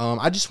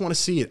 I just want to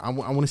see it. I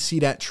want to see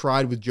that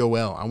tried with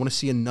Joel. I want to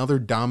see another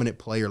dominant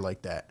player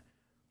like that.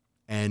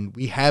 And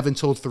we have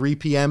until 3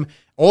 p.m.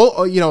 A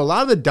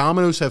lot of the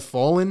dominoes have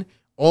fallen.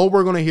 All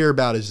we're going to hear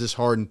about is this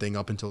Harden thing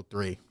up until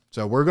 3.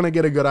 So we're going to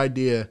get a good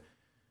idea,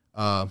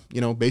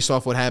 based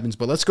off what happens.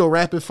 But let's go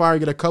rapid fire,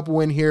 get a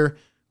couple in here.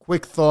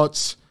 Quick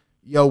thoughts.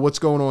 Yo, what's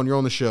going on? You're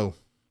on the show.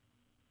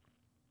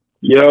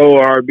 Yo,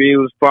 RB,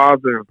 was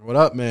popping. What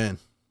up, man?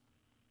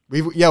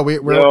 We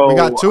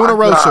got 2 in a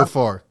row so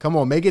far. Come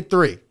on, make it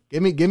 3.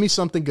 Give me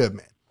something good,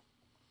 man.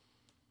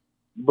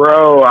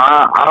 Bro,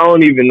 I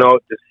don't even know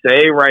what to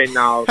say right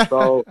now.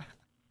 So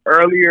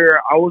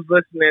earlier I was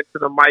listening to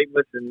the Mike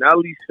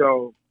Missinelli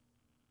show,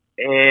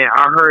 and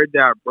I heard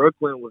that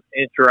Brooklyn was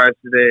interested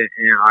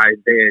in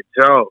Isaiah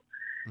Joe.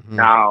 Mm-hmm.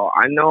 Now,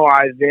 I know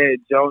Isaiah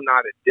Joe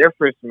not a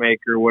difference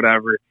maker or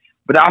whatever,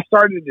 but I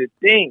started to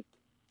think,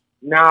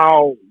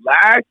 now,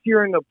 last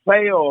year in the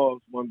playoffs,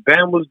 when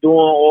Ben was doing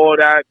all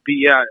that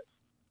BS,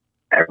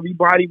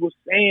 everybody was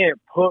saying,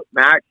 put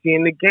Maxey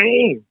in the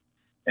game.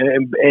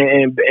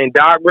 And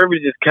Doc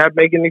Rivers just kept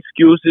making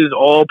excuses,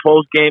 all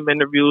post-game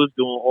interviews,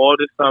 doing all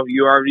this stuff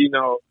you already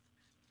know.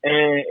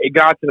 And it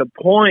got to the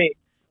point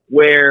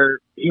where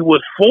he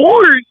was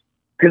forced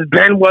because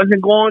Ben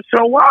wasn't going to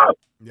show up.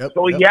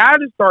 So yep. he had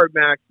to start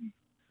Maxey.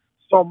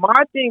 So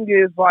my thing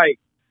is, like,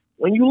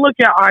 when you look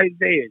at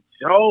Isaiah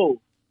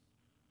Joe,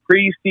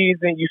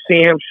 preseason, you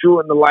see him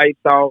shooting the lights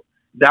out.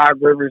 Doc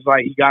Rivers,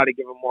 like, you got to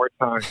give him more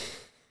time.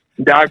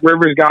 Doc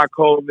Rivers got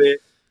COVID.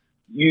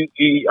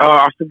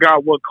 I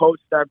forgot what coach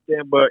stepped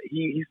in, but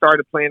he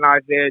started playing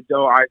Isaiah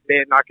Joe.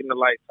 Isaiah knocking the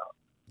lights out.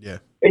 Yeah.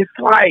 It's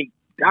like,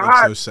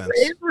 Doc no sense.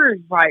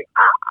 Rivers, like,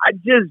 I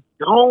just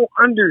don't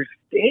understand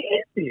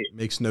it.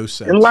 Makes no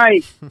sense. And,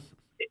 like,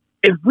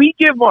 if we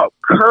give up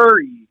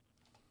Curry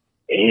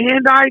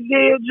and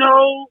Isaiah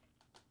Joe,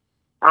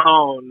 I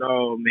don't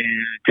know,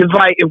 man. Because,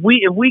 like, if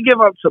we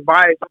give up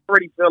Tobias, I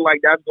already feel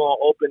like that's going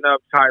to open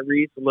up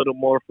Tyrese a little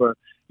more for,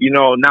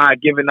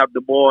 not giving up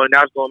the ball, and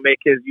that's going to make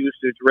his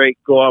usage rate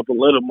go up a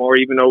little more,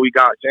 even though we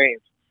got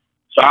James.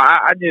 So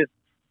I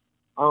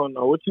don't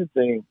know. What you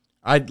think?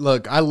 I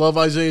love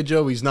Isaiah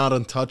Joe. He's not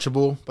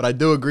untouchable, but I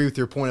do agree with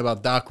your point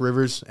about Doc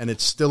Rivers, and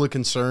it's still a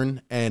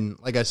concern. And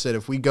like I said,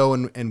 if we go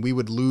and we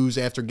would lose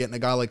after getting a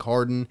guy like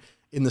Harden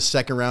in the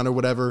second round or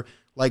whatever,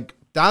 like,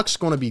 Doc's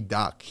going to be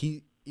Doc.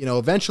 He,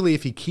 eventually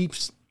if he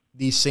keeps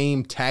these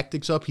same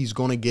tactics up, he's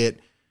going to get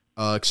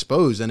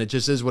exposed, and it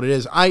just is what it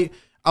is.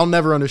 I'll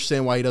never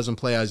understand why he doesn't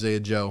play Isaiah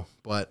Joe,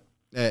 but,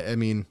 I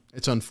mean,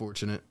 it's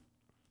unfortunate.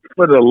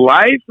 For the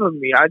life of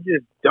me, I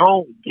just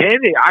don't get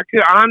it. I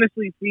could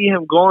honestly see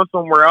him going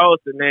somewhere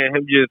else and then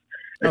him just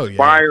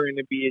aspiring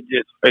to be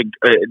just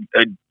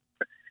a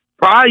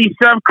probably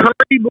Steph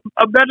Curry,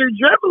 a better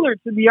dribbler,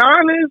 to be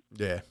honest.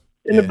 Yeah.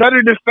 And a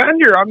better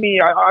defender. I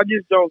mean, I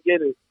just don't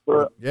get it.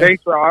 But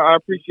thanks I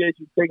appreciate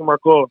you taking my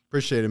call.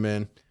 Appreciate it,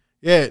 man.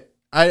 Yeah,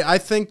 I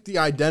think the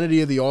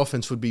identity of the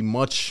offense would be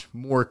much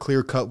more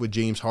clear-cut with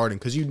James Harden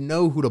because you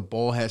know who the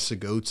ball has to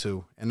go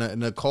to. And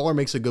the caller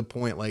makes a good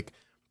point. Like,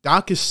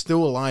 Doc is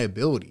still a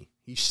liability.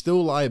 He's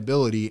still a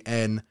liability,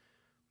 and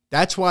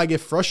that's why I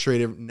get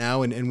frustrated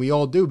now, and we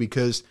all do,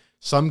 because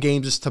some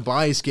games it's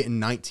Tobias getting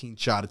 19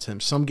 shot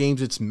attempts. Some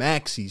games it's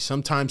Maxey.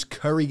 Sometimes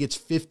Curry gets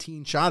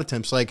 15 shot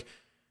attempts. Like,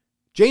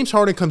 James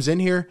Harden comes in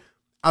here,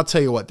 I'll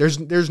tell you what,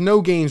 there's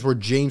no games where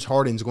James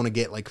Harden's going to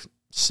get like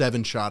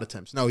 7 shot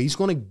attempts. No, he's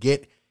going to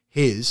get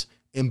his.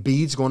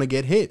 Embiid's going to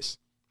get his.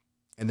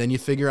 And then you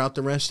figure out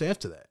the rest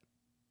after that.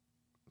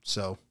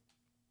 So,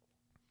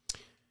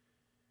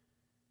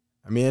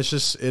 I mean, it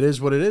is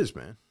what it is,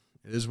 man.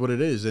 It is what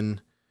it is.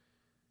 And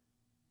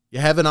you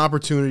have an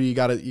opportunity, you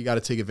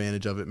gotta take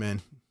advantage of it, man.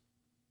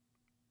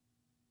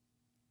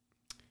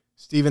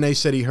 Stephen A.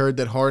 said he heard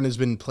that Harden has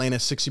been playing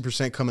at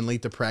 60% coming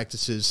late to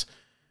practices.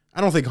 I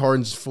don't think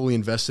Harden's fully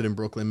invested in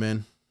Brooklyn,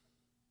 man.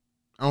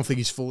 I don't think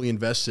he's fully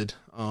invested.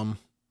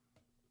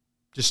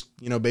 Just,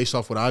 based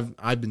off what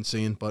I've been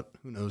seeing, but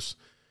who knows.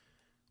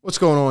 What's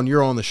going on?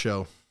 You're on the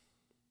show.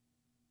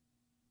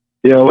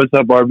 Yo, what's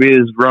up, RB?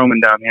 Is Roman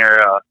down here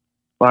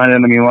behind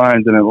enemy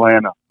lines in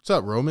Atlanta. What's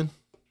up, Roman?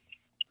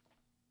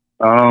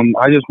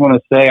 I just want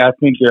to say I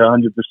think you're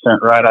 100%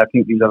 right. I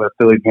think these other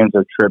Philly fans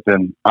are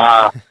tripping.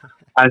 I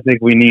think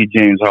we need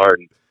James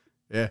Harden.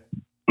 Yeah.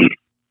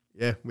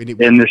 Yeah, we need.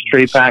 In this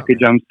trade package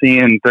I'm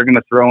seeing, they're going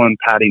to throw in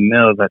Patty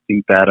Mills. I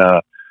think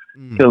that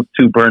kills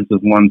 2 birds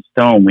with 1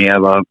 stone. We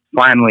have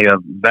finally a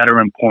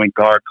veteran point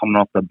guard coming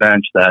off the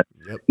bench that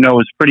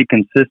is pretty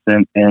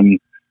consistent and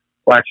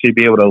will actually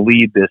be able to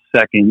lead this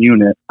second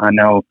unit. I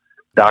know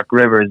Doc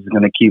Rivers is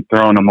going to keep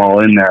throwing them all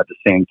in there at the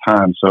same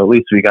time. So at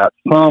least we got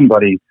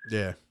somebody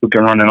who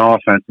can run an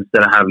offense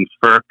instead of having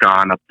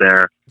Furkan up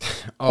there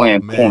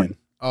playing point.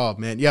 Oh,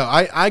 man. Yeah,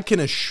 I can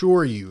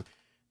assure you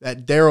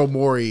that Daryl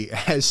Morey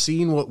has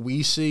seen what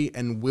we see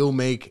and will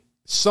make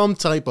some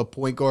type of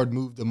point guard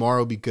move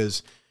tomorrow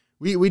because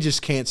we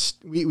just can't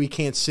we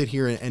can't sit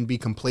here and be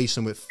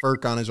complacent with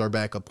Furkan as our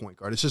backup point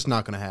guard. It's just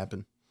not going to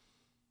happen.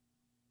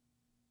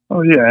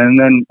 Oh yeah, and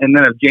then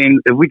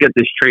if we get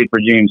this trade for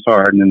James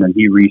Harden and then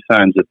he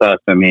re-signs with us,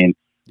 I mean,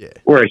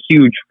 we're a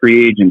huge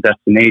free agent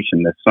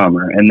destination this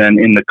summer, and then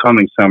in the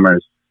coming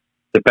summers,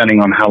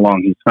 depending on how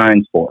long he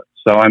signs for.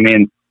 So I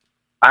mean,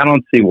 I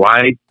don't see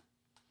why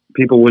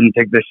people wouldn't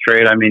take this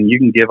trade. I mean, you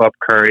can give up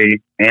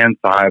Curry and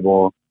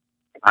Thibault.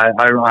 I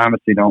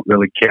honestly don't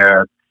really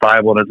care.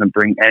 Thibault doesn't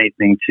bring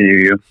anything to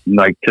you,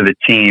 like to the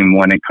team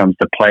when it comes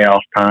to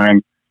playoff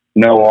time.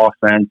 No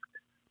offense.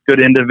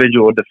 Good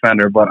individual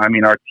defender, but I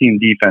mean, our team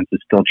defense is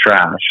still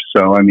trash.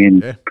 So I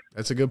mean,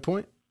 that's a good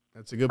point.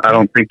 That's a good point.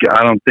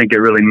 I don't think it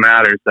really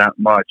matters that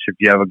much if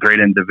you have a great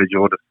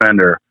individual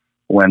defender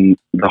when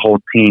the whole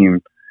team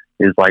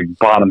is like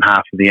bottom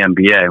half of the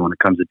NBA when it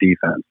comes to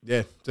defense.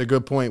 Yeah, it's a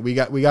good point. We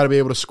got to be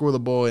able to score the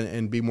ball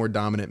and be more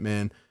dominant,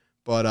 man.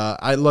 But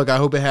I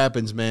hope it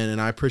happens, man, and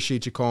I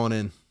appreciate you calling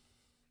in.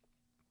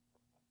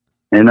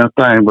 Ain't no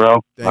thing, bro.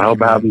 I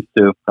hope it happens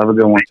too. Have a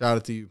good one. Shout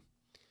out to you.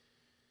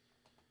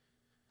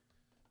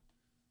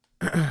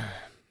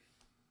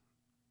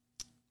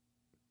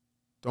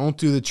 Don't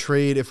do the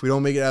trade. If we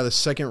don't make it out of the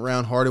second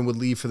round, Harden would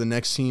leave for the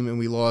next team, and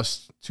we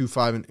lost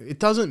 2-5. It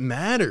doesn't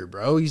matter,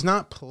 bro. He's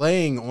not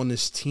playing on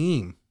this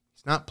team.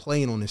 He's not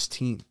playing on this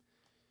team.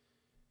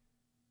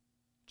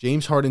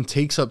 James Harden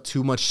takes up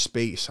too much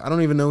space. I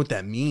don't even know what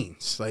that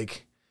means.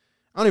 Like,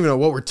 I don't even know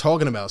what we're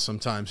talking about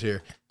sometimes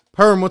here.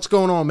 Perm, what's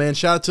going on, man?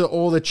 Shout out to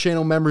all the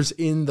channel members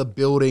in the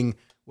building.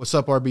 What's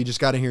up, RB? Just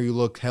got in here. You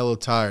look hella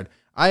tired.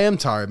 I am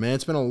tired, man.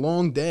 It's been a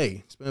long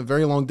day. It's been a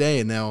very long day,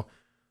 and now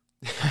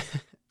a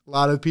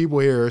lot of people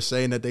here are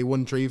saying that they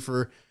wouldn't trade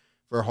for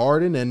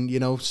Harden, and, you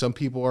know, some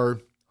people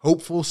are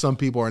hopeful. Some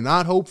people are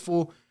not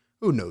hopeful.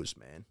 Who knows,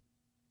 man?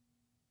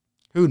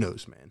 Who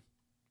knows, man?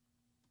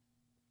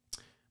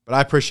 But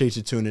I appreciate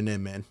you tuning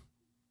in, man.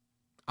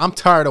 I'm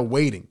tired of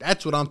waiting.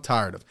 That's what I'm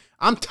tired of.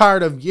 I'm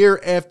tired of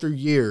year after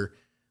year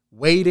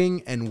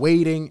waiting and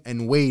waiting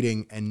and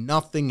waiting, and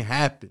nothing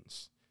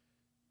happens.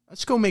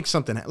 Let's go make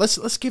something.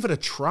 Let's give it a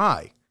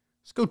try.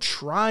 Let's go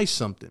try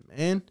something,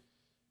 man.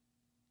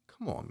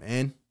 Come on,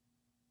 man.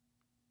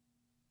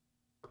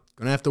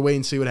 Gonna have to wait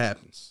and see what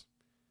happens.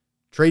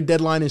 Trade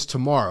deadline is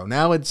tomorrow.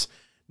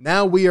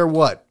 Now we are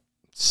what?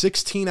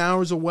 16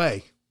 hours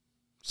away.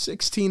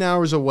 16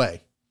 hours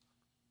away.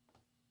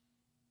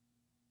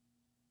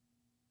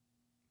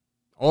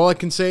 All I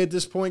can say at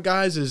this point,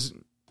 guys, is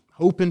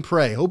hope and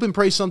pray. Hope and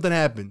pray something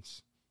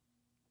happens.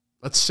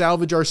 Let's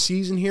salvage our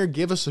season here.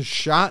 Give us a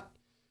shot.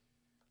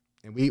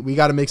 And we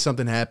got to make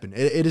something happen.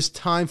 It is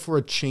time for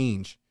a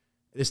change.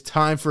 It is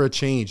time for a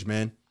change,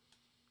 man.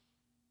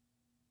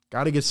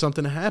 Got to get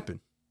something to happen.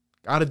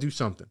 Got to do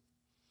something.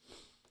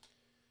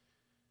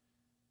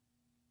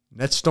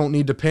 Nets don't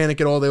need to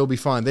panic at all. They'll be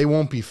fine. They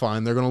won't be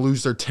fine. They're going to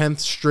lose their 10th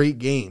straight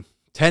game.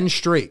 10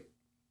 straight.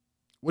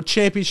 What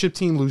championship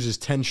team loses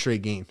 10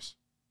 straight games?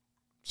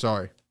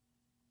 Sorry.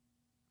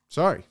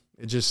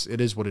 It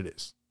is what it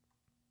is.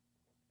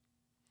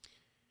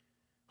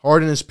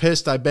 Harden is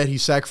pissed. I bet he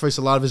sacrificed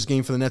a lot of his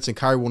game for the Nets, and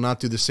Kyrie will not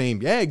do the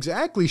same. Yeah,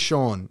 exactly,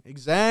 Sean.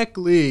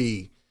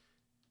 Exactly.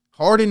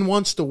 Harden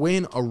wants to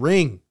win a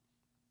ring.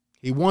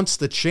 He wants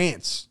the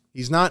chance.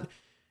 It's not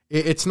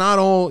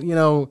all, you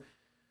know,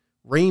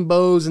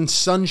 rainbows and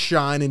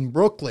sunshine in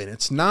Brooklyn.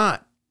 It's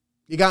not.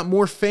 You got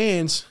more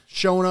fans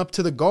showing up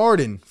to the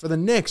Garden for the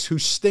Knicks who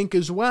stink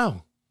as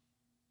well.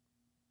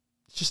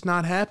 It's just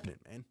not happening,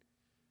 man.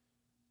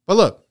 But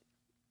look,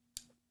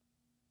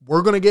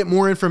 we're going to get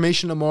more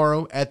information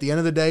tomorrow. At the end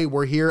of the day,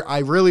 we're here. I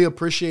really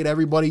appreciate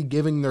everybody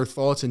giving their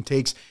thoughts and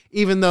takes,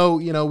 even though,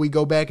 you know, we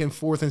go back and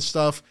forth and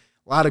stuff.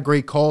 A lot of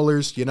great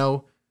callers, you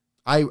know.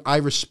 I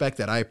respect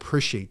that. I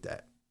appreciate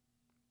that.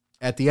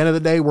 At the end of the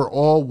day, we're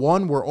all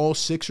one. We're all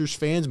Sixers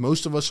fans.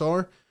 Most of us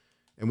are.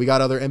 And we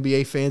got other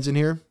NBA fans in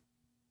here.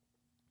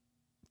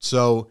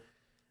 So,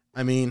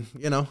 I mean,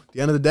 you know, at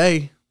the end of the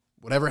day,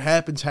 whatever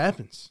happens,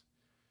 happens.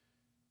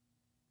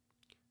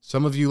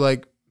 Some of you,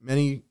 like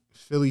many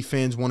Philly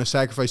fans, want to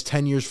sacrifice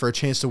 10 years for a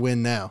chance to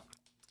win now.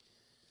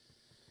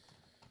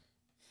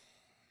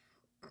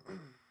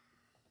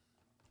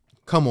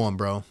 Come on,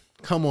 bro.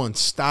 Come on.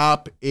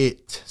 Stop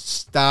it.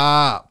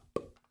 Stop.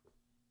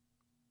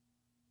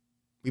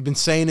 We've been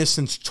saying this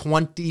since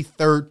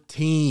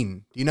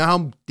 2013. Do you know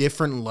how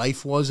different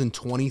life was in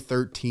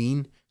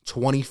 2013,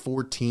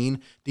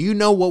 2014? Do you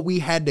know what we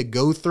had to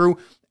go through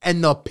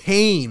and the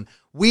pain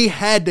we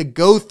had to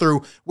go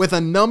through with a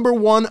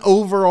 #1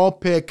 overall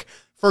pick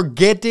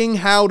forgetting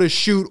how to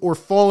shoot or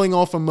falling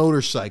off a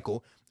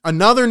motorcycle?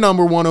 Another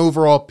 #1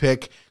 overall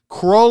pick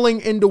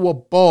crawling into a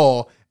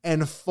ball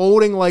and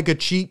folding like a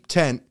cheap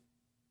tent.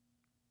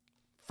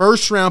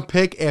 First round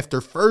pick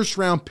after first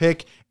round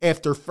pick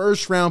after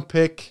first round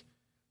pick.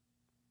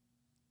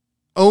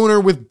 Owner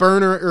with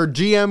burner or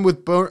GM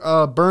with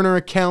burner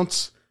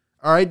accounts.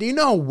 All right. Do you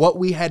know what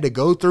we had to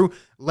go through?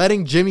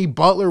 Letting Jimmy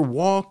Butler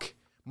walk.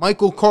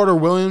 Michael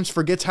Carter-Williams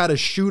forgets how to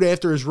shoot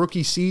after his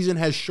rookie season,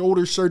 has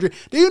shoulder surgery.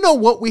 Do you know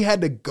what we had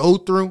to go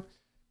through?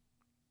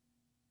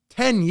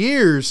 10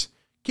 years.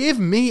 Give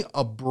me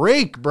a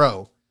break,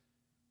 bro.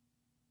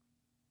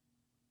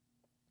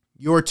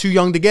 You're too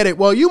young to get it.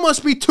 Well, you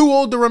must be too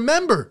old to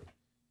remember.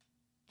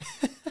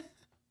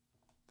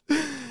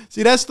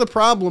 See, that's the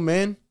problem,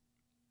 man.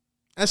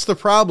 That's the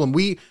problem.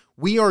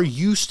 We are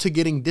used to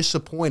getting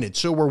disappointed,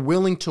 so we're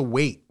willing to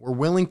wait. We're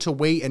willing to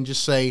wait and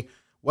just say,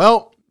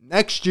 well,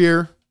 next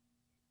year,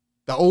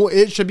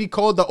 it should be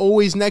called the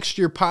Always Next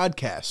Year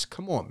podcast.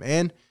 Come on,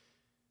 man.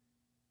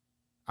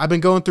 I've been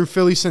going through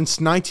Philly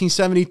since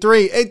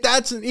 1973.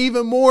 That's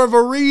even more of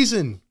a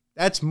reason.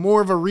 That's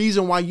more of a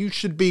reason why you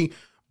should be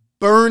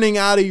burning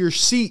out of your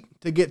seat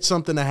to get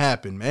something to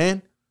happen,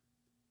 man.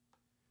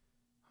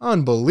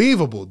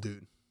 Unbelievable,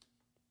 dude.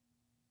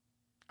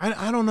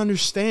 I don't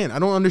understand. I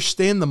don't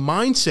understand the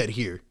mindset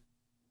here.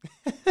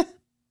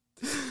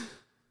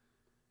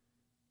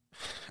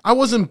 I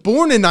wasn't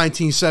born in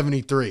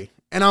 1973,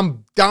 and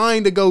I'm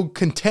dying to go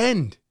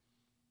contend.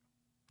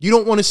 You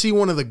don't want to see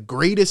one of the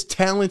greatest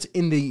talents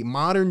in the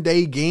modern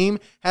day game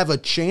have a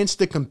chance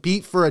to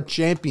compete for a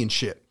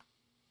championship.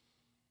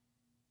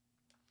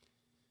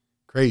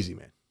 Crazy,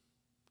 man.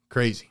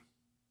 Crazy.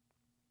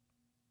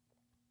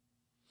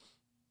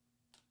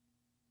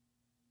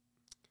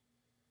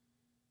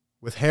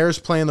 With Harris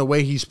playing the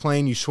way he's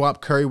playing, you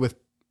swap Curry with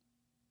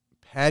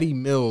Patty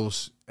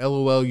Mills.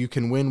 LOL, you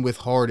can win with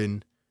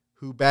Harden,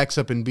 who backs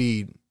up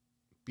Embiid.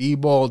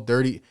 B-ball,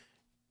 dirty.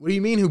 What do you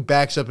mean who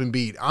backs up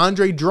Embiid?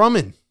 Andre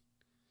Drummond.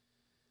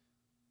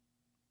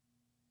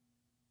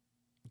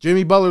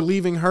 Jimmy Butler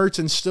leaving hurts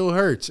and still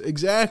hurts.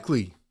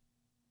 Exactly.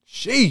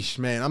 Sheesh,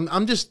 man.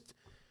 I'm just,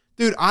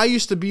 dude, I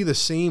used to be the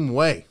same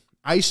way.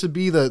 I used to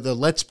be the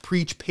let's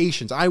preach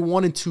patience. I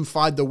wanted to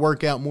find the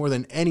workout more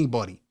than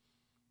anybody.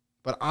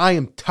 But I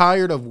am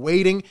tired of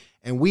waiting,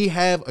 and we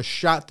have a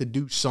shot to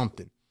do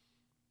something.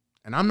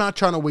 And I'm not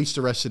trying to waste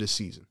the rest of the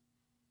season.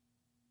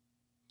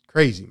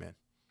 Crazy, man.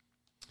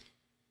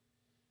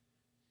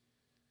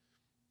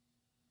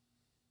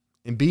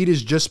 Embiid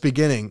is just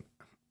beginning.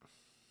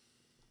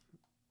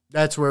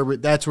 That's where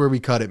we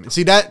cut him.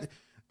 See that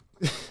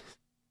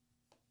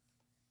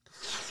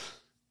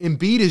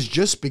Embiid is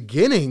just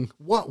beginning.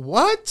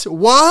 What?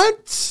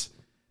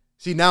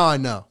 See, now I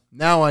know.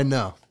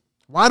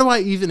 Why do I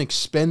even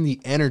expend the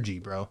energy,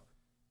 bro?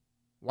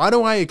 Why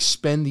do I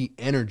expend the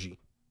energy?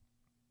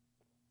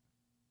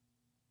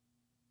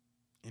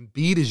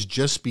 Embiid is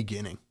just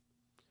beginning.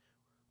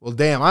 Well,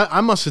 damn,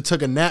 I must have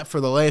took a nap for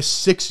the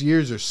last 6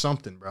 years or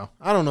something, bro.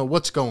 I don't know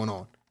what's going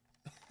on.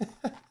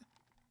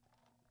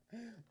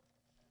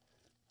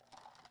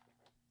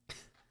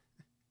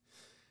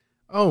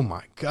 Oh,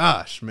 my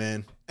gosh,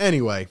 man.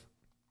 Anyway,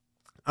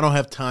 I don't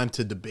have time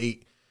to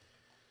debate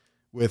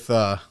with,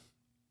 I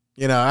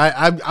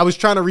was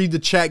trying to read the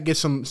chat, get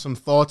some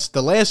thoughts.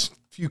 The last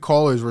few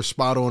callers were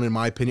spot on, in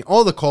my opinion.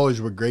 All the callers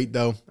were great,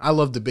 though. I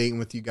love debating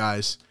with you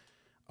guys.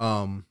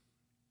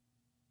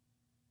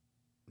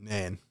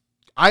 Man,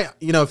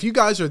 if you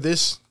guys are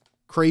this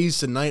crazed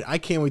tonight, I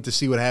can't wait to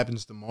see what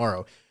happens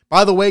tomorrow.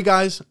 By the way,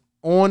 guys,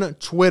 on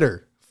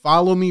Twitter,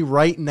 follow me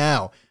right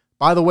now.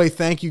 By the way,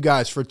 thank you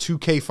guys for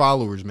 2K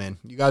followers, man.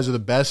 You guys are the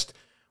best.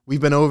 We've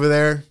been over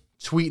there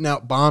tweeting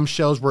out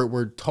bombshells.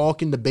 We're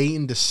talking,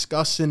 debating,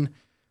 discussing.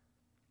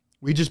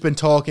 We've just been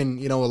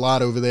talking, a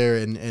lot over there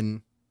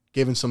and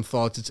giving some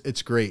thoughts.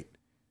 It's great.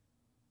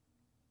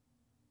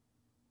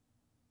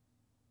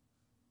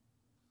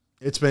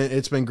 It's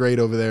been great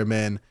over there,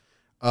 man.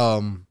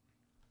 Perm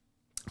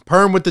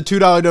with the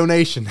 $2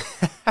 donation.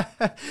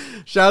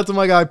 Shout out to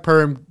my guy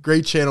Perm,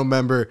 great channel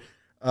member.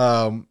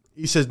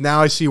 He says,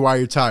 now I see why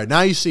you're tired.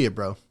 Now you see it,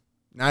 bro.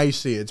 Now you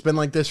see it. It's been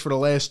like this for the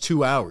last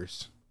 2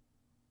 hours.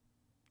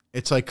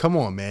 It's like, come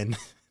on, man.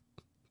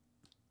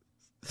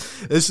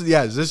 This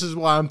is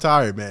why I'm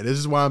tired, man. This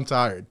is why I'm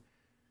tired.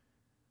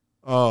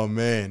 Oh,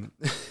 man.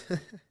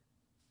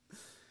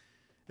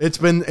 It's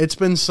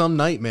been some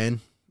night, man.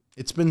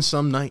 It's been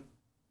some night.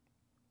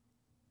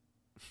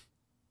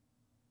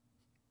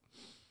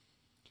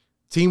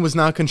 Team was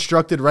not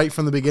constructed right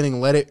from the beginning.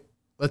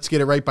 Let's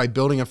get it right by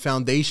building a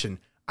foundation.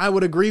 I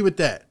would agree with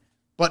that.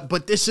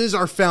 But this is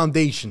our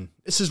foundation.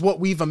 This is what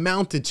we've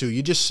amounted to.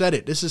 You just said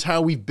it. This is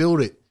how we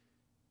built it.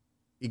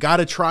 You got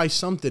to try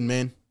something,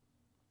 man.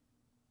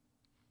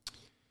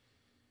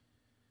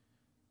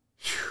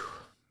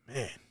 Whew,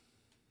 man.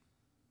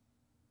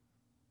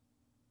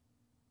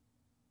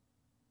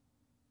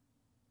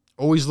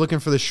 Always looking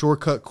for the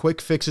shortcut. Quick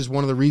fix is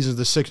one of the reasons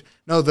the Sixers.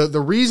 No, the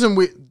reason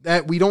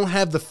that we don't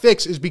have the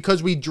fix is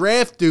because we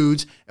draft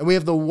dudes and we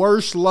have the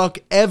worst luck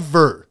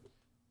ever.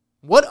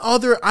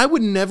 I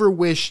would never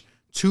wish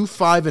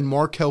 2-5 and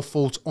Markelle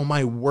Fultz on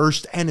my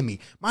worst enemy.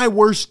 My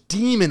worst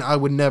demon, I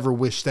would never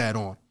wish that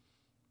on.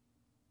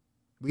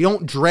 We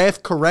don't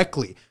draft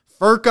correctly.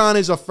 Furkan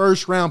is a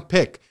first-round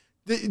pick.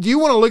 Do you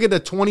want to look at the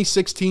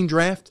 2016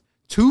 draft?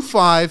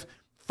 2-5,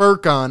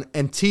 Furkan,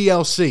 and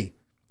TLC.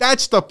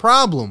 That's the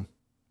problem.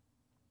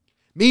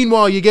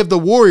 Meanwhile, you give the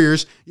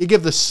Warriors, you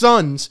give the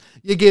Suns,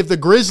 you give the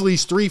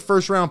Grizzlies 3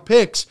 first-round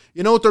picks.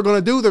 You know what they're going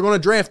to do? They're going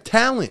to draft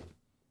talent.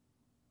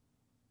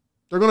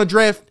 They're going to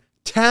draft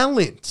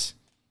talent.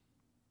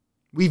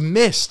 We've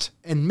missed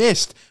and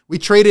missed. We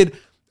traded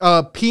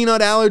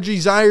peanut allergy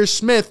Zaire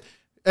Smith,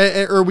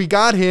 or we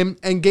got him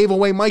and gave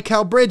away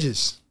Mikal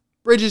Bridges.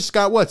 Bridges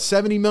got what,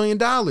 $70 million?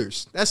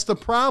 That's the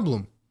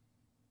problem.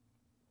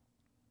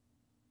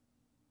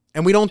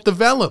 And we don't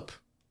develop.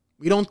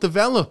 We don't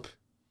develop.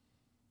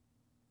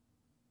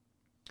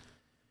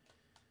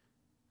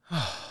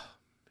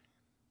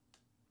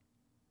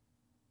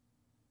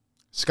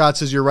 Scott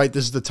says, you're right.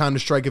 This is the time to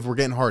strike if we're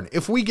getting hardened.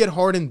 If we get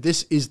hardened,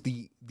 this is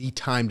the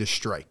time to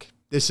strike.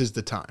 This is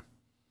the time.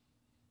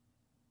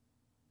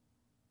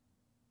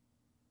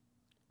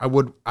 I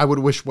would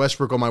wish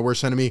Westbrook on my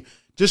worst enemy.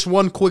 Just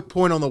one quick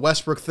point on the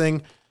Westbrook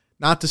thing.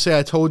 Not to say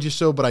I told you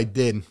so, but I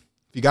did.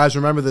 If you guys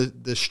remember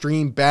the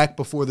stream back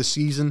before the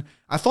season,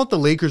 I thought the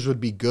Lakers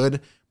would be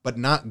good, but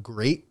not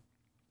great.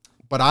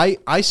 But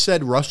I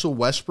said Russell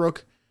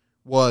Westbrook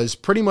was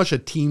pretty much a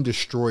team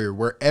destroyer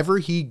wherever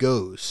he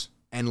goes.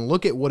 And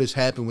look at what has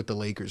happened with the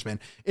Lakers, man.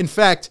 In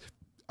fact,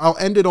 I'll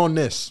end it on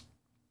this.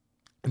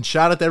 And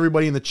shout out to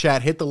everybody in the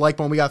chat. Hit the like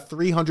button. We got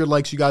 300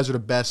 likes. You guys are the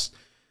best.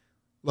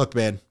 Look,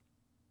 man.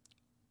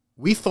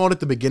 We thought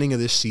at the beginning of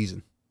this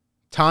season,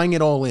 tying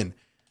it all in,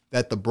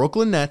 that the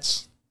Brooklyn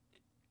Nets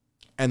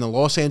and the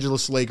Los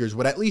Angeles Lakers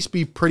would at least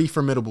be pretty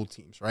formidable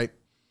teams, right?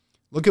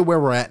 Look at where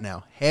we're at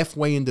now,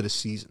 halfway into the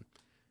season.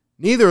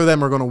 Neither of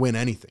them are going to win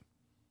anything.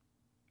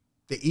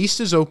 The East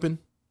is open.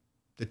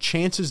 The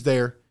chance is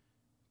there.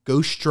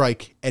 Go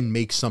strike and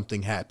make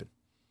something happen.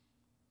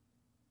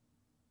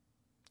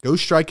 Go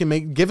strike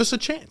and give us a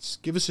chance.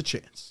 Give us a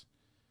chance.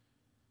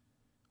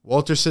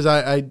 Walter says,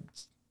 I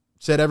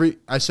said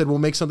we'll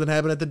make something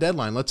happen at the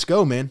deadline. Let's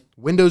go, man.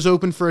 Window's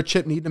open for a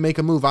chip. Need to make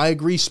a move. I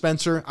agree,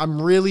 Spencer. I'm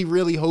really,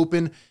 really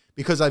hoping,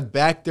 because I've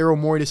backed Daryl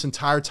Morey this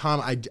entire time.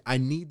 I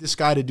need this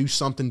guy to do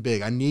something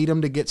big. I need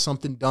him to get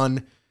something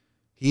done.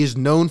 He is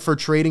known for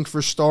trading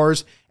for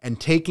stars and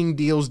taking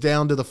deals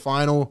down to the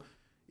final,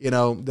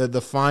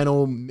 the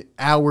final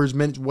hours,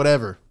 minutes,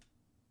 whatever.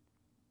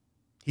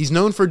 He's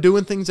known for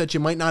doing things that you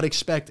might not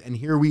expect, and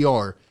here we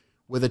are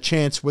with a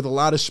chance, with a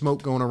lot of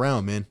smoke going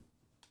around, man.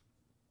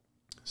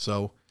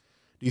 So,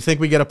 do you think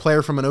we get a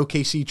player from an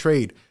OKC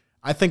trade?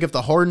 I think if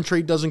the Harden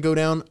trade doesn't go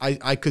down,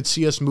 I could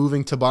see us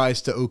moving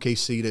Tobias to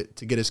OKC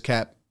to get his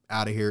cap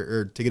out of here,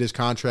 or to get his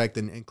contract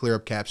and clear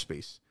up cap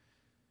space.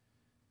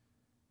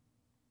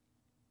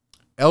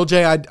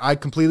 LJ, I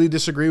completely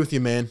disagree with you,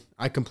 man.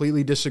 I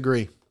completely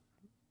disagree.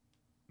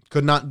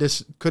 Could not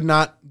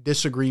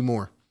disagree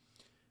more.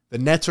 The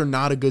Nets are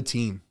not a good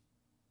team.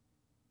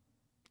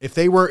 If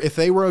they were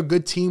a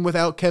good team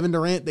without Kevin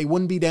Durant, they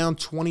wouldn't be down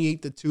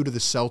 28-2 to the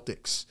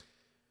Celtics.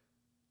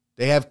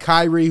 They have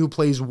Kyrie, who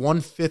plays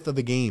 1/5 of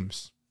the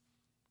games.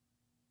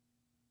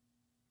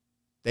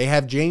 They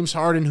have James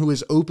Harden, who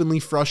is openly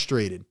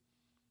frustrated.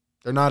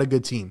 They're not a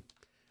good team.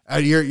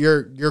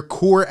 Your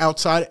core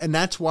outside, and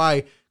that's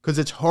why, because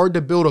it's hard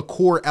to build a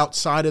core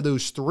outside of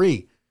those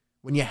three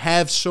when you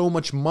have so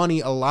much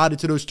money allotted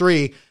to those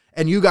three.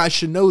 And you guys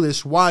should know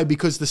this. Why?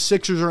 Because the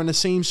Sixers are in the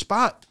same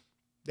spot.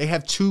 They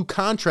have 2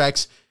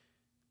 contracts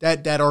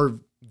that are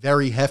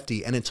very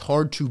hefty, and it's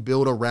hard to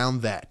build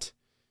around that.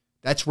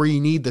 That's where you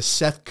need the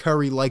Seth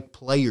Curry-like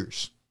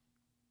players.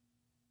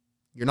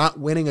 You're not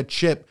winning a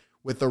chip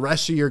with the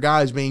rest of your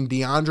guys being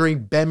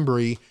DeAndre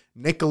Bembry,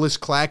 Nicholas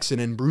Claxton,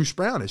 and Bruce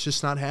Brown. It's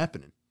just not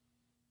happening.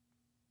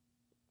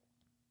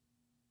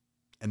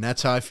 And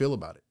that's how I feel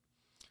about it.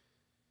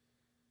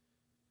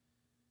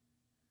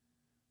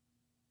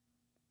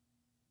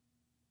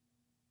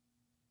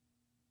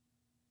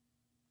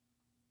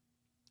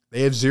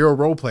 They have 0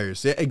 role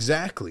players. Yeah,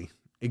 exactly.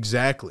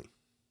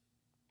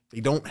 They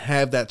don't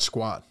have that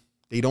squad.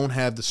 They don't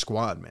have the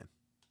squad, man.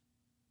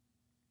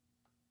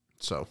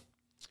 So,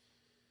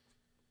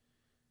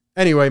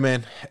 anyway,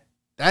 man,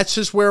 that's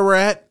just where we're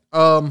at.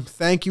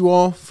 Thank you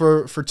all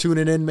for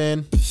tuning in,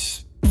 man.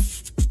 It's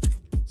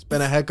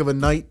been a heck of a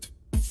night.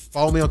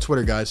 Follow me on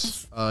Twitter,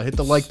 guys. Hit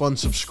the like button,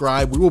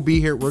 subscribe. We will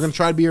be here. We're going to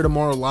try to be here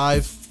tomorrow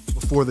live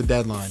before the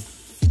deadline.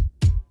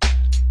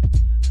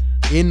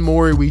 In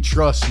Morey we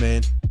trust,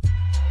 man.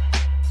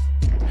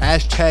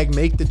 Hashtag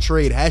make the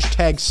trade.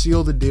 Hashtag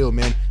seal the deal,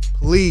 man.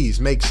 Please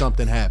make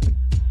something happen.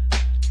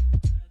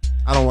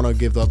 I don't want to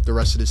give up the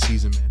rest of the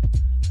season, man.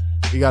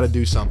 We got to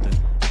do something.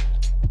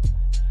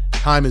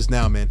 Time is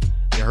now, man.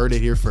 You heard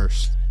it here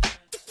first.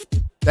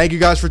 Thank you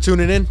guys for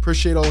tuning in.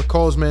 Appreciate all the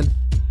calls, man.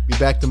 Be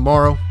back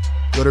tomorrow.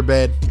 Good or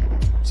bad.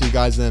 See you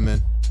guys then,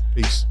 man.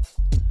 Peace.